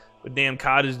different, but damn,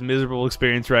 COD is a miserable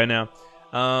experience right now.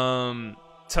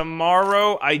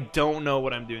 Tomorrow, I don't know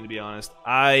what I'm doing, to be honest.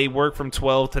 I work from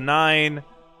 12 to 9.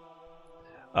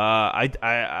 I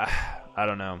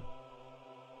don't know.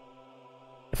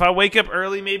 If I wake up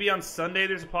early, maybe on Sunday,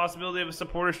 there's a possibility of a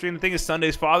supporter stream. The thing is,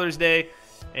 Sunday's Father's Day,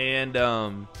 and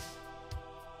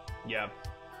yeah.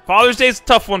 Father's Day is a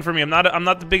tough one for me. I'm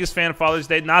not the biggest fan of Father's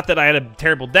Day. Not that I had a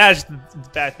terrible dad, just the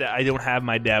fact that I don't have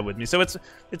my dad with me. So it's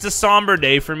a somber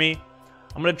day for me.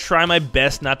 I'm gonna try my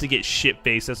best not to get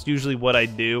shit-faced. That's usually what I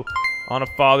do on a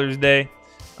Father's Day.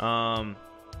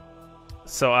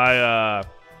 So I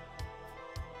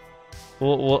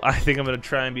I think I'm gonna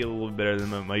try and be a little bit better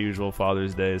than my usual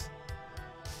Father's Days.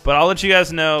 But I'll let you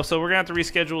guys know. So we're gonna have to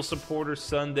reschedule Supporter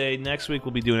Sunday. Next week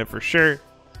we'll be doing it for sure.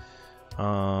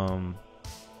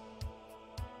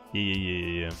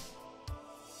 Yeah.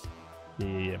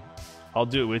 I'll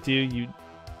do it with you.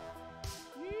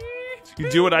 You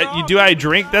do what I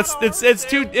drink. It's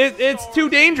too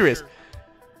dangerous.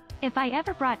 If I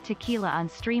ever brought tequila on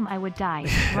stream, I would die.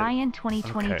 Ryan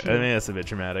 2022. Okay. I mean, that's a bit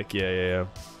dramatic. Yeah.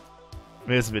 I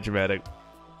mean, it's a bit dramatic.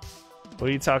 What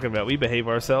are you talking about? We behave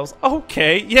ourselves.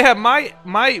 Okay. Yeah,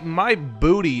 my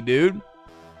booty, dude.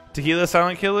 Tequila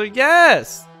silent killer?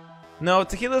 Yes. No,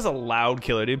 tequila's a loud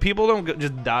killer, dude. People don't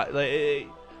just die. Like,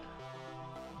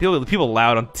 people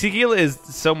loud on tequila is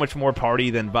so much more party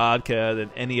than vodka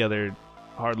than any other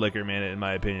hard liquor, man. In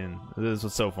my opinion, this is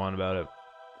what's so fun about it.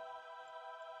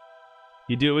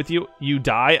 You do it with you. You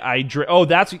die, I drink. Oh,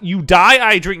 that's you die,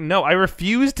 I drink. No, I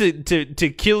refuse to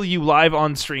kill you live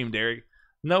on stream, Derek.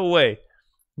 No way.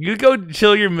 You go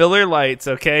chill your Miller Lights,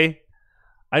 okay?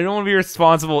 I don't want to be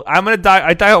responsible. I'm gonna die.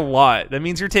 I die a lot. That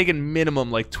means you're taking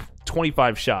minimum like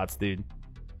 25 shots, dude.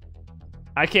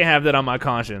 I can't have that on my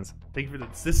conscience. Thank you for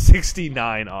the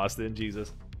 69, Austin.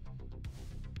 Jesus.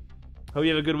 Hope you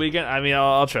have a good weekend. I mean,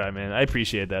 I'll try, man. I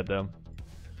appreciate that, though.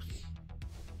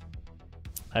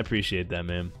 I appreciate that,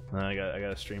 man. I got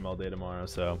to stream all day tomorrow,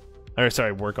 so... Or,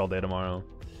 sorry, work all day tomorrow.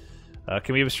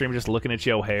 Can we have a stream just looking at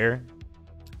your hair?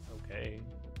 Okay.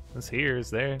 It's here. It's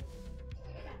there.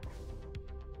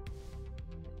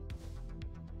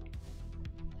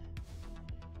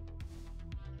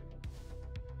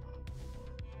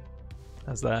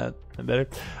 How's that? Better?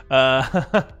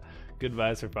 Good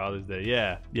vibes for Father's Day.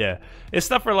 Yeah. It's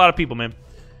stuff for a lot of people, man.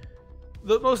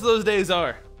 Most of those days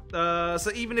are.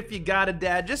 So even if you got a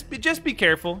dad, just be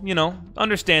careful. You know,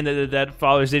 understand that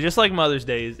Father's Day, just like Mother's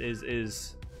Day,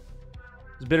 is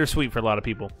bittersweet for a lot of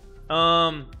people.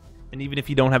 And even if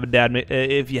you don't have a dad,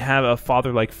 if you have a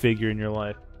father-like figure in your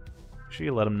life, make sure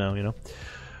you let them know. You know.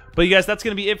 But you guys, that's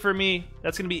gonna be it for me.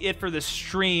 That's gonna be it for the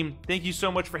stream. Thank you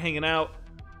so much for hanging out.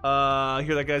 I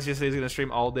hear that guy's just said he's gonna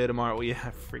stream all day tomorrow. Well,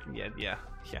 yeah, freaking yeah.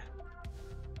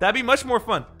 That'd be much more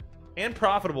fun and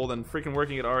profitable than freaking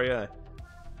working at REI.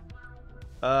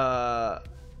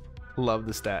 Love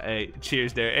the stat. Hey,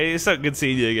 cheers there. Hey, it's so good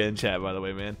seeing you again in chat, by the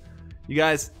way, man. You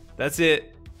guys, that's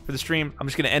it for the stream. I'm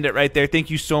just going to end it right there. Thank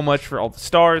you so much for all the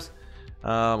stars.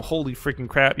 Holy freaking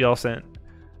crap. Y'all sent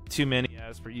too many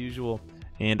as per usual.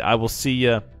 And I will see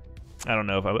you. I don't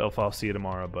know if I'll see you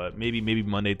tomorrow, but maybe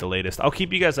Monday at the latest. I'll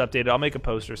keep you guys updated. I'll make a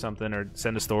post or something or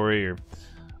send a story or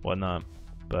whatnot.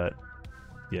 But,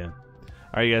 yeah. All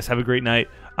right, you guys. Have a great night.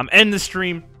 I'm ending the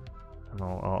stream.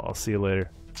 I'll see you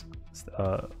later.